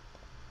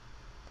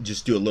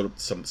do a little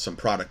some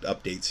product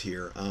updates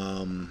here.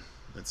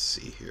 Let's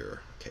see here.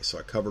 Okay, so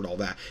I covered all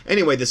that.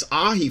 Anyway, this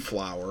ahi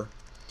flour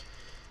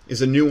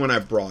is a new one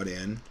I've brought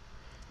in,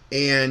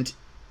 and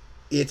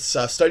it's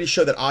studies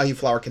show that ahi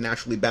flour can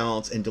naturally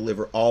balance and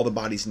deliver all the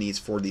body's needs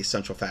for the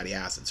essential fatty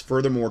acids.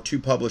 Furthermore, 2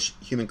 published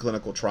human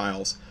clinical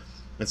trials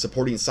and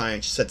supporting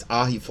science sets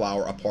ahi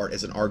flour apart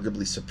as an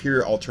arguably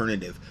superior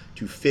alternative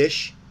to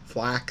fish,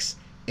 flax,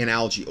 and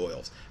algae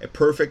oils. A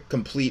perfect,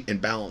 complete,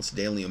 and balanced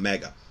daily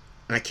omega.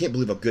 And I can't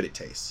believe how good it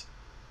tastes.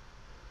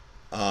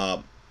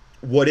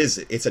 What is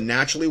it? It's a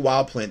naturally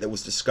wild plant that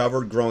was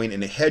discovered growing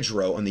in a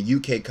hedgerow on the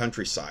UK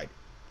countryside.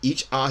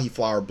 Each ahi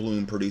flower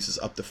bloom produces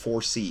up to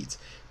 4 seeds.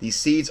 These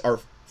seeds are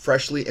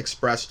freshly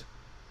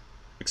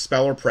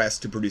expeller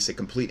pressed to produce a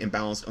complete and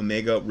balanced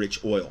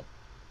omega-rich oil.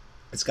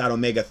 It's got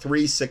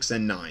omega-3, 6,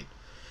 and 9.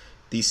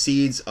 These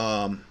seeds,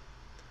 a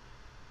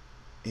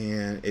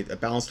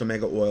balanced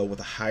omega oil with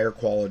a higher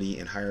quality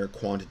and higher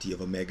quantity of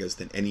omegas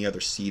than any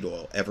other seed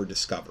oil ever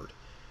discovered.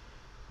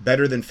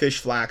 Better than fish,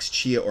 flax,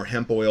 chia, or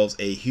hemp oils,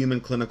 a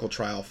human clinical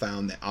trial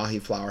found that ahi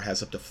flour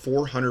has up to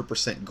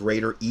 400%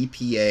 greater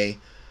EPA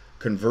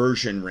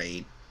conversion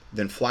rate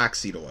than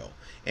flaxseed oil,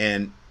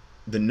 and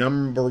the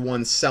number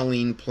one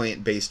selling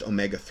plant-based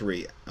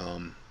omega-3,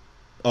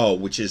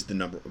 which is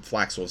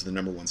flax oil is the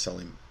number one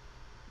selling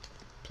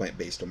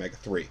plant-based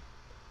omega-3.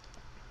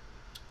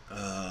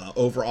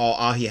 Overall,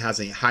 ahi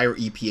has a higher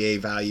EPA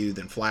value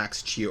than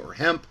flax, chia, or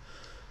hemp.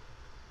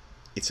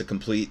 It's a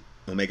complete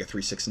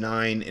omega-3, 6,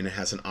 9, and it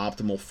has an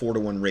optimal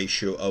 4-to-1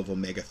 ratio of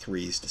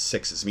omega-3s to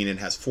 6s. I mean, it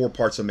has 4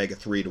 parts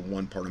omega-3 to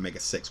 1 part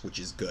omega-6, which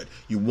is good.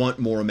 You want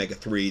more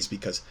omega-3s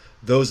because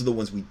those are the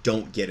ones we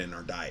don't get in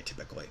our diet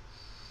typically.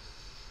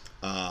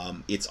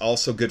 It's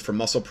also good for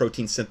muscle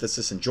protein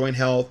synthesis and joint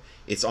health.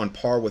 It's on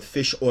par with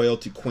fish oil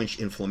to quench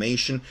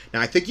inflammation.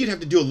 Now, I think you'd have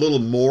to do a little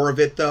more of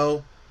it,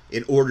 though,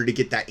 in order to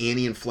get that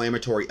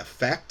anti-inflammatory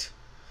effect.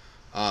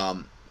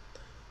 But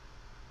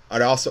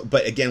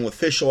again, with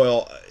fish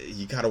oil,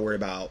 you got to worry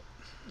about,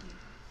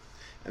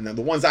 and then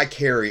the ones I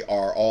carry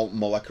are all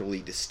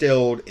molecularly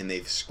distilled and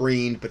they've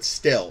screened, but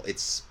still,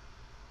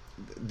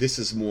 this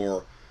is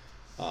more,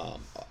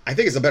 I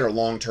think it's a better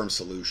long-term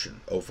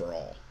solution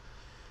overall.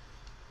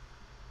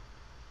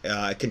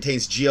 It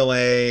contains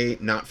GLA,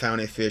 not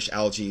found in fish,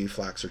 algae,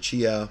 flax, or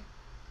chia.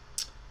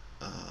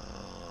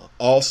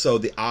 Also,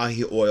 the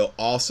ahi oil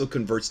also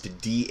converts to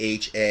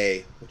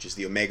DHA, which is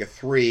the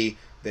omega-3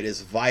 that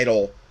is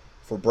vital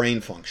for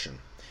brain function.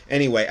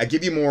 Anyway, I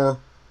give you more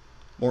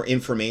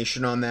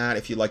information on that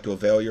if you'd like to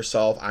avail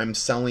yourself. I'm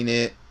selling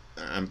it.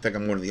 I think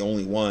I'm one of the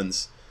only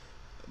ones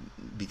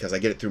because I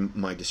get it through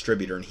my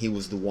distributor, and he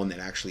was the one that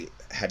actually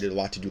had a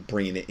lot to do with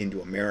bringing it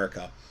into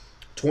America.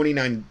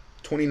 $29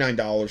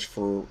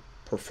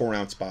 per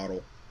 4-ounce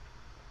bottle.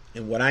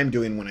 And what I'm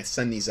doing when I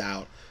send these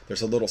out,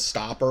 there's a little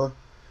stopper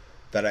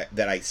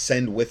that I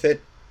send with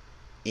it,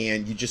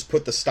 and you just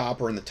put the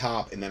stopper in the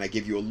top, and then I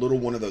give you a little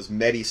one of those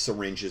Medi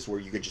syringes where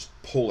you could just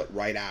pull it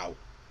right out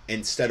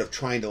instead of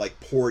trying to like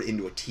pour it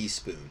into a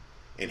teaspoon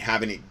and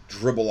having it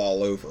dribble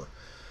all over.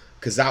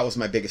 Because that was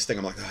my biggest thing.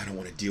 I'm like, I don't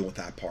want to deal with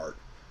that part.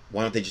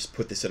 Why don't they just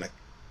put this in a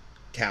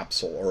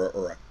capsule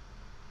or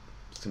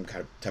some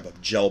kind of type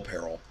of gel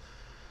peril?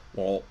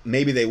 Well,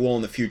 maybe they will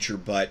in the future,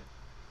 but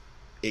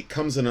it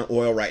comes in an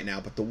oil right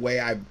now. But the way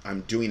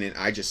I'm doing it,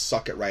 I just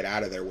suck it right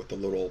out of there with the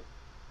little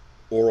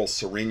oral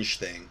syringe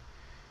thing.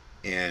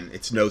 And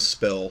it's no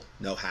spill,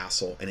 no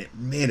hassle, and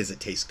man, does it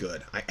taste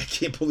good. I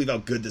can't believe how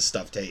good this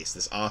stuff tastes,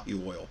 this ahi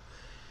oil.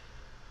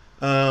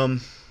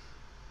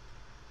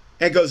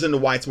 It goes into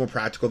why it's more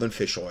practical than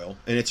fish oil,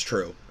 and it's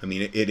true. I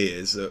mean, it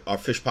is. Our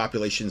fish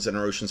populations in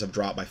our oceans have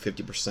dropped by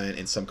 50%,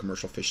 and some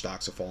commercial fish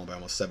stocks have fallen by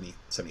almost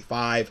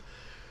 75%.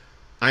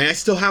 I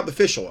still have the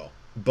fish oil,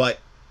 but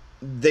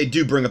they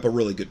do bring up a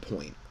really good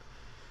point.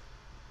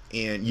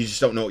 And you just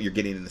don't know what you're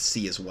getting in the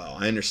sea as well.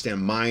 I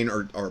understand mine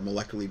are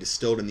molecularly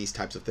distilled in these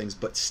types of things,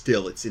 but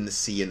still, it's in the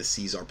sea, and the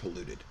seas are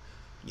polluted.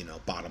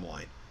 Bottom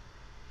line.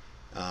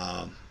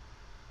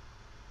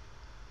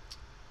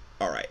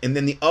 All right, and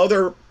then the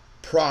other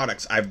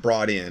products I've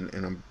brought in,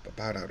 and I'm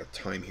about out of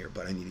time here,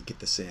 but I need to get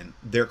this in.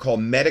 They're called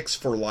Medics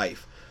for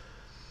Life.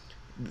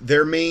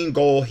 Their main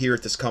goal here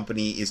at this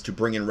company is to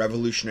bring in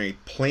revolutionary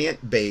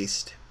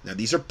plant-based, now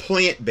these are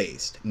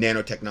plant-based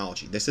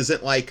nanotechnology. This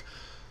isn't like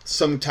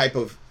some type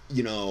of,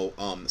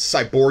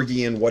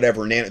 cyborgian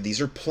whatever nano. These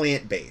are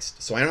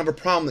plant-based. So I don't have a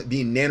problem with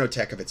being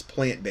nanotech if it's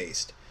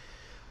plant-based.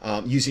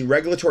 Using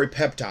regulatory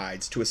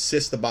peptides to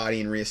assist the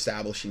body in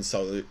reestablishing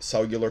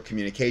cellular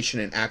communication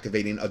and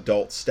activating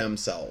adult stem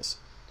cells.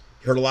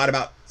 You heard a lot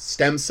about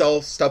stem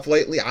cell stuff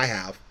lately? I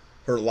have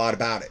heard a lot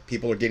about it.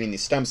 People are getting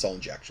these stem cell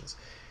injections,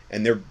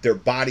 and their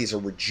bodies are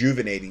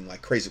rejuvenating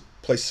like crazy.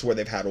 Places where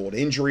they've had old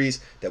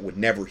injuries that would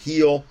never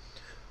heal.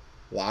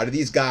 A lot of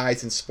these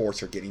guys in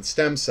sports are getting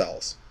stem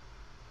cells.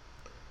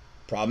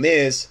 Problem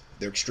is,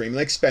 they're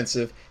extremely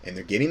expensive, and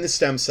they're getting the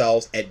stem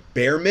cells at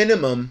bare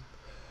minimum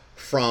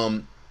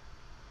from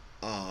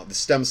the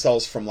stem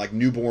cells from like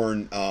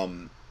newborn,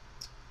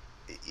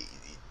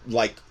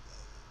 like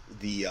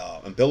the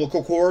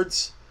umbilical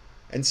cords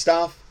and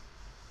stuff.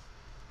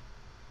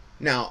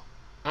 Now,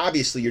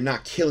 obviously, you're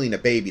not killing a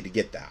baby to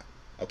get that,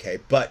 okay?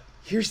 But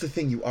here's the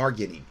thing you are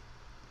getting.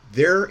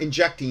 They're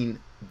injecting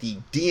the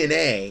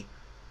DNA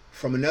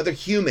from another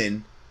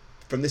human,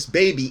 from this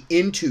baby,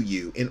 into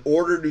you in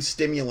order to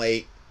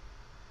stimulate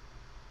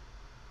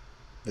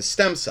the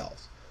stem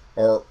cells.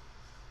 Or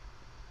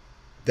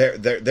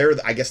they're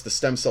I guess the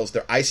stem cells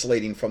they're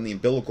isolating from the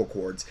umbilical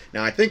cords.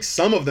 Now, I think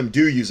some of them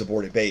do use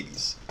aborted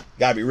babies. You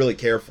gotta be really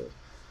careful.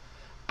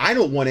 I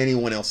don't want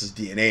anyone else's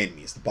DNA in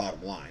me is the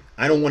bottom line.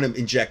 I don't want to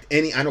inject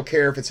any, I don't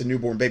care if it's a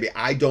newborn baby,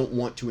 I don't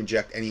want to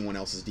inject anyone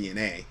else's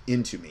DNA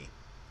into me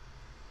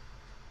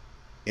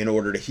in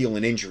order to heal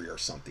an injury or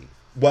something.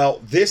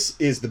 Well, this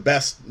is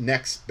the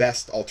next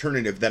best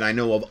alternative that I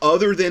know of,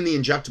 other than the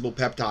injectable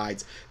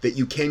peptides that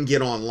you can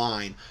get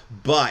online.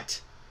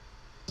 But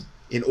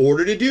in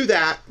order to do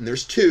that, and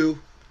there's two,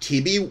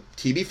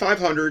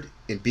 TB500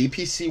 and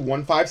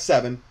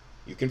BPC157,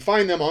 you can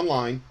find them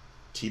online,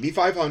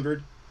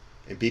 TB500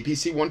 and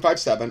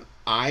BPC157.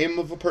 I am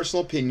of a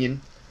personal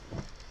opinion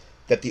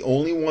that the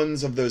only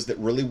ones of those that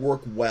really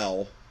work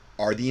well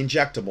are the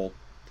injectable.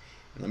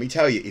 And let me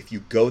tell you, if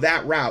you go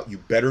that route, you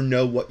better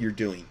know what you're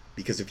doing.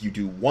 Because if you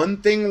do one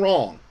thing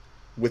wrong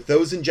with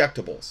those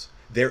injectables,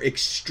 they're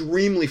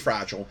extremely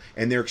fragile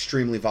and they're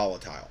extremely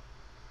volatile.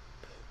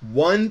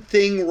 One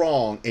thing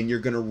wrong and you're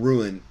going to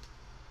ruin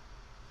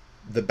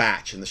the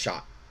batch and the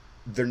shot.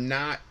 They're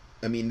not,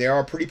 I mean, they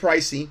are pretty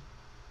pricey.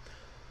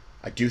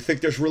 I do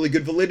think there's really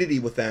good validity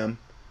with them.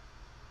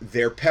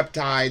 They're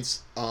peptides.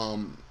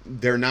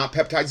 They're not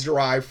peptides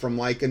derived from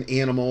like an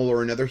animal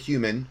or another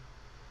human.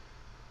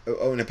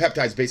 And a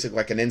peptide is basically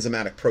like an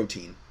enzymatic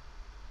protein.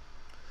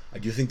 I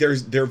do think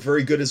they're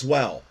very good as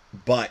well.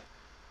 But,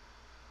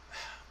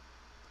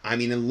 I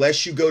mean,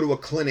 unless you go to a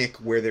clinic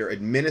where they're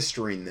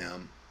administering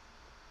them,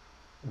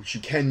 which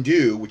you can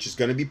do, which is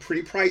going to be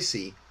pretty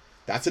pricey,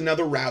 that's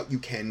another route you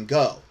can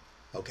go,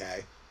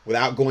 okay?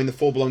 Without going the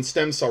full-blown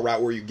stem cell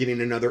route where you're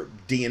getting another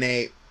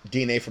DNA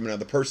from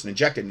another person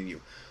injected into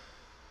you.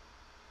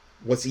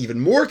 What's even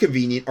more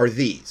convenient are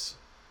these,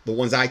 the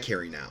ones I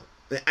carry now.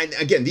 And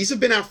again, these have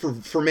been out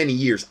for many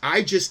years.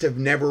 I just have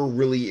never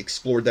really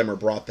explored them or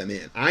brought them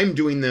in. I'm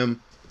doing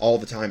them all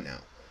the time now.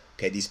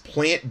 Okay, these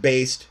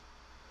plant-based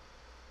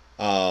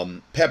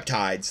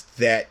peptides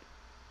that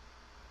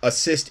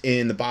assist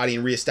in the body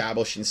in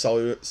reestablishing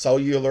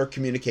cellular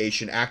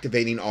communication,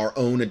 activating our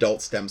own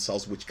adult stem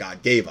cells, which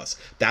God gave us.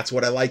 That's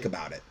what I like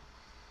about it.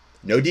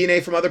 No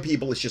DNA from other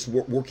people. It's just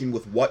working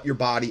with what your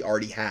body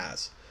already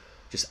has.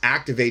 Just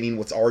activating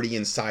what's already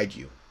inside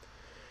you.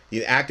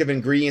 The active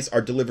ingredients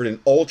are delivered in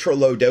ultra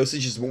low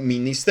dosages. I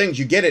mean, these things,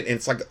 you get it, and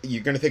it's like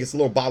you're going to think it's a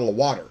little bottle of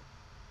water.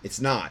 It's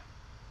not.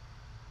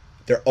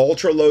 They're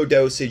ultra low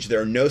dosage.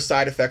 There are no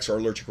side effects or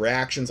allergic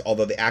reactions,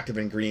 although the active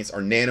ingredients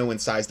are nano in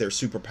size. They're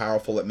super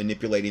powerful at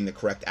manipulating the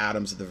correct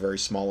atoms at the very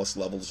smallest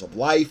levels of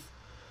life.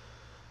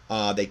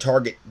 They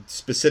target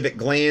specific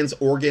glands,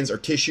 organs, or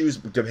tissues,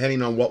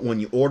 depending on what one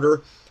you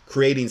order,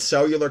 creating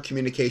cellular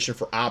communication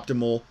for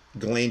optimal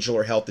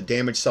glandular health. The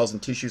damaged cells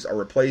and tissues are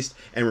replaced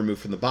and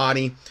removed from the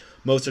body.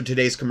 Most of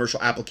today's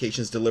commercial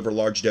applications deliver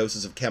large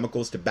doses of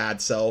chemicals to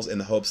bad cells in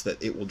the hopes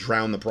that it will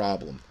drown the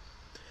problem.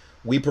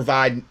 We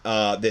provide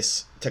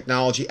this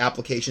technology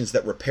applications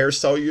that repair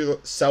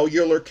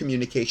cellular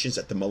communications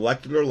at the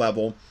molecular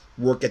level,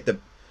 work at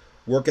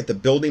the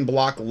building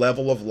block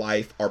level of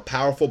life, are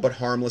powerful but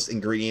harmless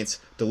ingredients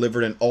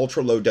delivered in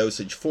ultra low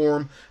dosage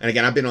form. And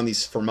again, I've been on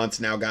these for months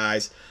now,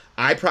 guys.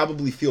 I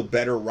probably feel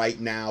better right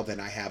now than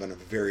I have in a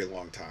very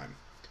long time.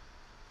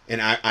 And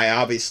I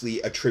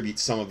obviously attribute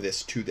some of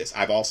this to this.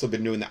 I've also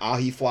been doing the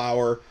ahi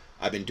flower.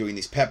 I've been doing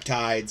these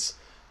peptides.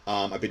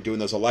 I've been doing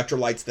those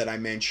electrolytes that I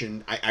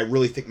mentioned. I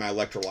really think my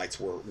electrolytes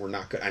were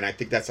not good. And I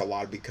think that's a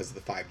lot because of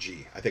the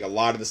 5G. I think a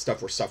lot of the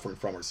stuff we're suffering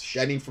from is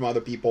shedding from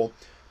other people,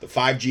 the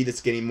 5G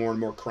that's getting more and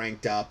more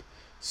cranked up,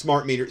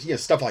 smart meters,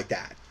 stuff like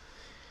that.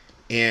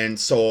 And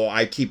so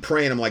I keep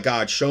praying. I'm like,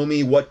 God, show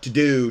me what to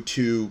do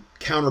to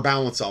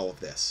counterbalance all of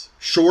this.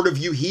 Short of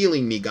you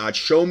healing me, God,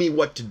 show me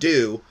what to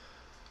do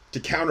to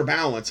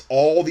counterbalance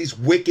all these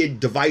wicked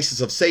devices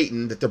of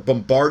Satan that they're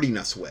bombarding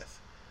us with.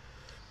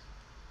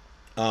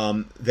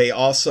 They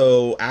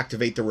also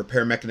activate the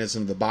repair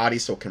mechanism of the body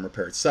so it can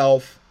repair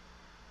itself.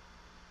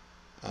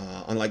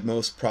 Unlike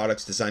most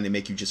products designed to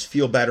make you just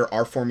feel better,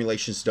 our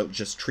formulations don't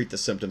just treat the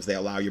symptoms. They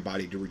allow your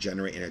body to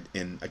regenerate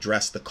and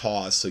address the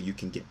cause so you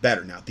can get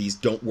better. Now, these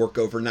don't work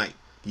overnight.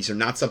 These are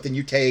not something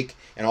you take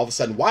and all of a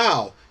sudden,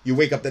 wow, you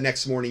wake up the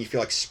next morning, you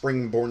feel like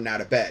springborn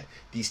out of bed.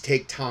 These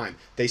take time.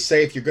 They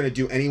say if you're going to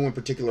do any one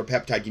particular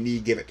peptide, you need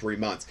to give it 3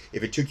 months.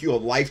 If it took you a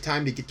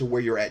lifetime to get to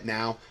where you're at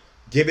now,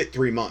 give it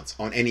 3 months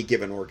on any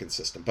given organ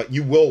system. But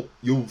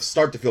you'll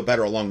start to feel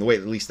better along the way.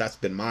 At least that's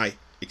been my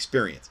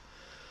experience.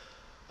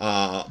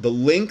 The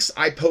links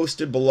I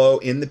posted below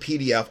in the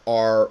PDF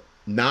are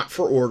not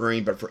for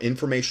ordering, but for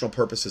informational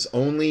purposes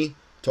only.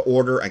 To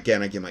order,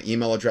 again, I give my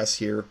email address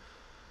here.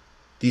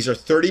 These are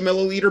 30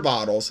 milliliter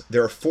bottles.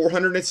 There are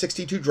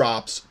 462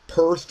 drops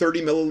per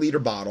 30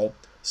 milliliter bottle.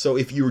 So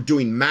if you were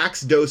doing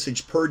max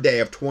dosage per day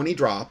of 20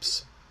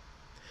 drops,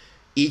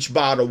 each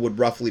bottle would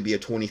roughly be a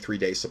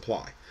 23-day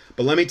supply.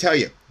 But let me tell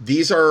you,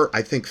 these are,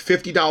 I think,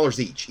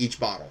 $50 each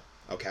bottle,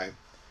 okay?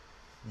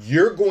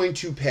 You're going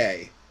to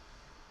pay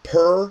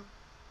per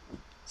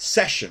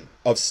session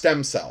of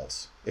stem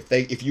cells.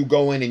 If you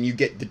go in and you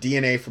get the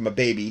DNA from a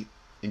baby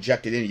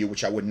injected into you,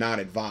 which I would not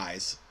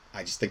advise,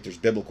 I just think there's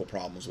biblical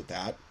problems with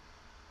that.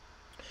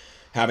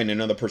 Having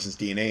another person's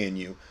DNA in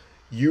you,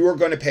 you are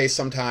going to pay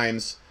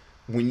sometimes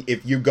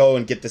if you go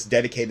and get this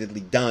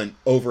dedicatedly done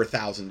over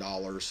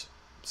 $1,000,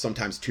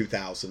 sometimes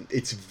 $2,000.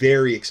 It's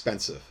very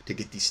expensive to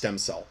get these stem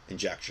cell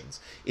injections.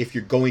 If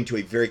you're going to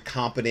a very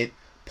competent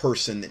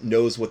person that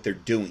knows what they're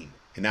doing,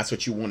 and that's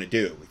what you want to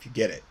do if you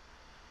get it.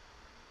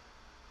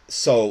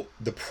 So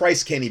the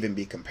price can't even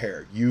be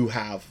compared. You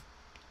have,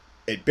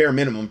 at bare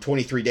minimum,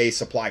 23 days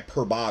supply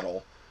per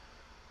bottle,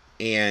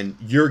 and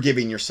you're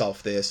giving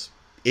yourself this.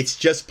 It's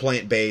just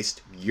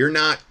plant-based. You're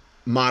not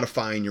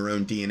modifying your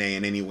own DNA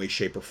in any way,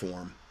 shape, or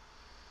form.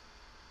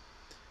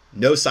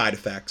 No side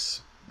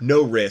effects,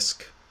 no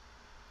risk,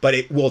 but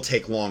it will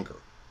take longer.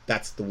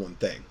 That's the one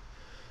thing.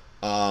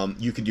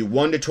 You can do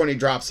 1 to 20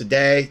 drops a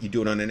day. You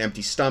do it on an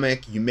empty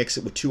stomach. You mix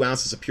it with 2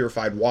 ounces of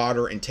purified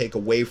water and take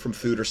away from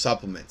food or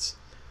supplements.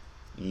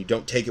 You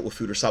don't take it with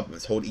food or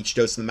supplements. Hold each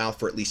dose in the mouth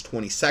for at least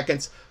 20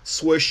 seconds.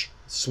 Swish,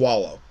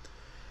 swallow.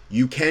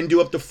 You can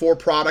do up to 4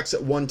 products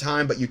at one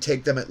time, but you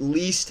take them at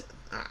least,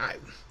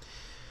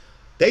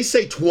 they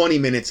say 20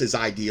 minutes is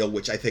ideal,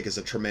 which I think is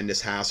a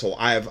tremendous hassle.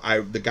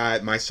 The guy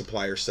at my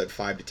supplier said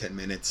 5 to 10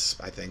 minutes,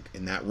 I think,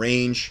 in that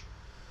range.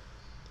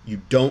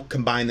 You don't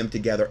combine them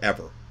together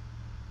ever.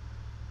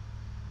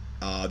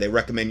 They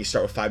recommend you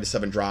start with 5 to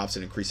 7 drops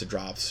and increase the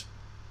drops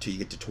till you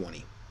get to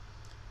 20.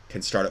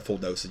 Can start at full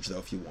dosage, though,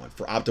 if you want.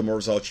 For optimal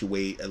results, you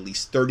wait at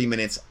least 30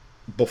 minutes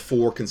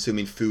before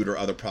consuming food or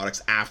other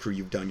products after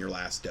you've done your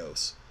last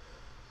dose.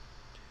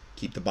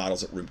 Keep the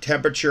bottles at room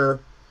temperature.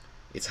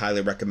 It's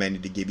highly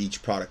recommended to give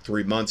each product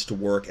 3 months to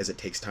work, as it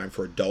takes time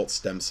for adult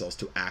stem cells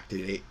to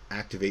activate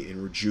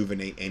and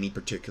rejuvenate any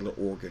particular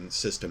organ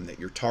system that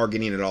you're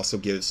targeting. It also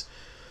gives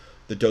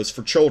the dose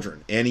for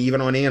children and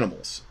even on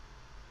animals.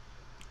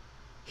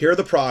 Here are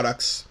the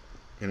products,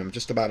 and I'm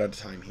just about out of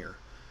time here.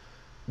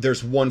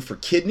 There's one for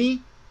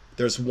kidney.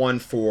 There's one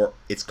for,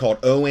 it's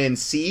called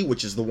ONC,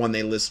 which is the one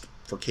they list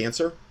for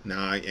cancer.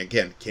 Now,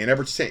 again, can't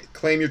ever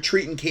claim you're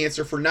treating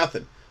cancer for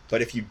nothing.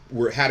 But if you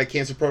had a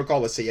cancer protocol,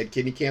 let's say you had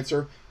kidney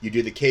cancer, you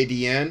do the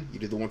KDN, you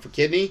do the one for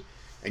kidney,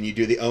 and you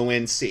do the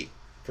ONC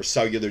for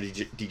cellular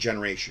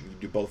degeneration. You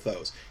do both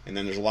those. And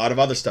then there's a lot of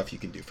other stuff you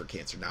can do for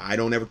cancer. Now, I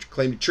don't ever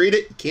claim to treat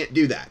it. You can't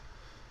do that.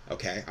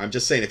 Okay? I'm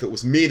just saying if it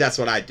was me, that's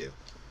what I'd do.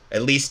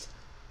 At least,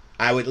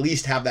 I would at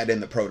least have that in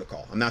the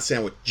protocol. I'm not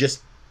saying I would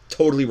just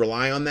totally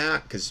rely on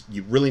that, because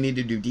you really need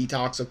to do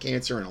detox of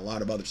cancer and a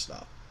lot of other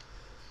stuff.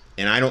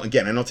 And I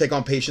don't take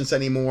on patients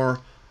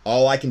anymore.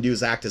 All I can do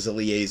is act as a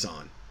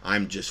liaison.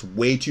 I'm just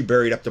way too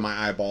buried up to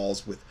my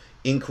eyeballs with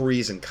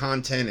inquiries and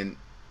content and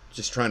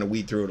just trying to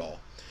weed through it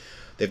all.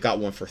 They've got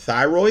one for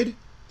thyroid.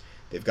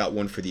 They've got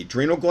one for the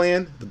adrenal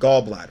gland, the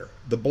gallbladder,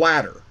 the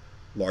bladder,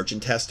 large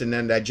intestine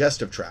and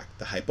digestive tract,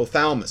 the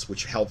hypothalamus,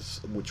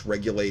 which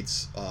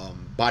regulates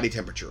body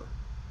temperature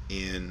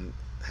and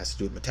has to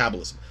do with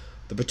metabolism.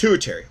 The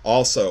pituitary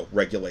also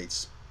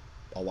regulates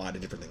a lot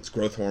of different things,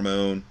 growth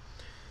hormone,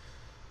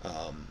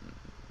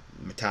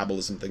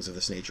 metabolism, things of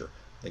this nature.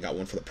 They got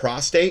one for the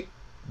prostate,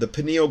 the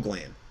pineal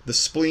gland, the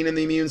spleen and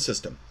the immune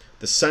system,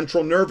 the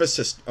central nervous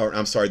system,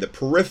 the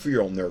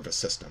peripheral nervous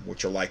system,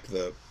 which are like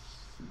the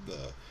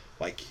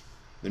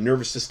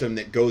nervous system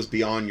that goes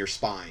beyond your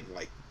spine,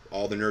 like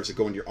all the nerves that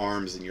go into your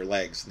arms and your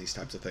legs and these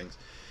types of things.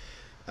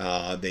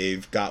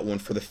 They've got one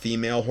for the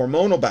female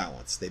hormonal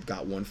balance. They've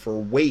got one for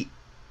weight,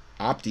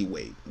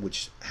 OptiWeight,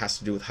 which has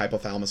to do with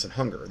hypothalamus and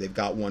hunger. They've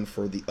got one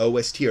for the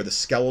OST, or the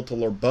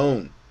skeletal or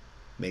bone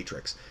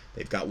matrix.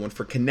 They've got one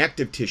for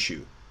connective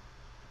tissue,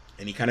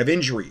 any kind of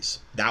injuries.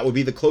 That would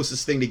be the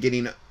closest thing to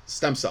getting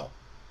stem cell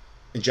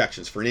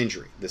injections for an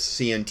injury. This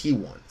CNT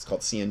one, it's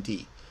called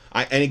CNT.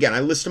 And again,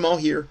 I list them all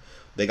here.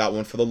 They got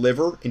one for the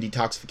liver and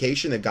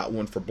detoxification. They've got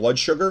one for blood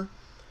sugar.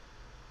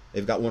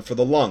 They've got one for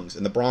the lungs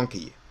and the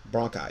bronchi.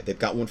 They've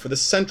got one for the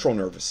central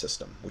nervous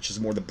system, which is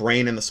more the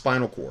brain and the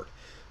spinal cord.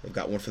 They've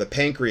got one for the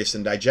pancreas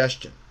and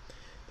digestion.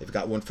 They've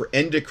got one for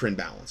endocrine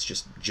balance,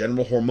 just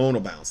general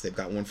hormonal balance. They've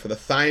got one for the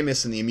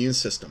thymus and the immune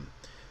system.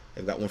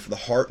 They've got one for the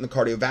heart and the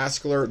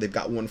cardiovascular. They've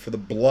got one for the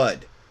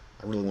blood.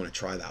 I really want to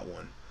try that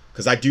one,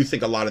 because I do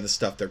think a lot of the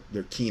stuff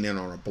they're keen in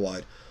on are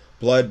blood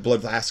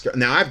vascular.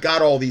 Now, I've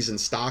got all these in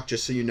stock,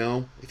 just so you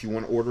know, if you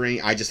want to order any.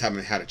 I just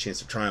haven't had a chance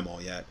to try them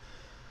all yet.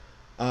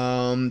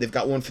 They've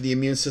got one for the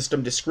immune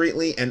system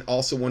discreetly, and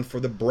also one for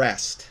the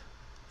breast,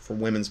 for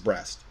women's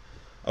breast.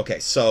 Okay,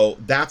 so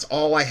that's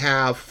all I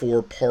have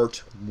for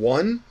part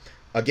 1.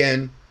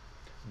 Again,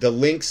 the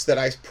links that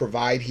I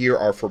provide here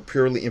are for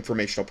purely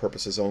informational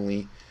purposes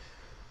only.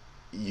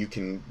 You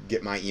can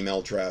get my email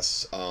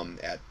address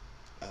at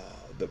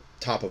the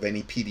top of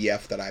any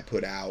PDF that I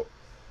put out,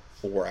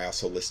 or I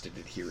also listed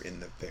it here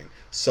in the thing.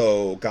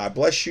 So God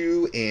bless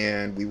you,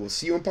 and we will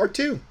see you in part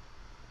 2.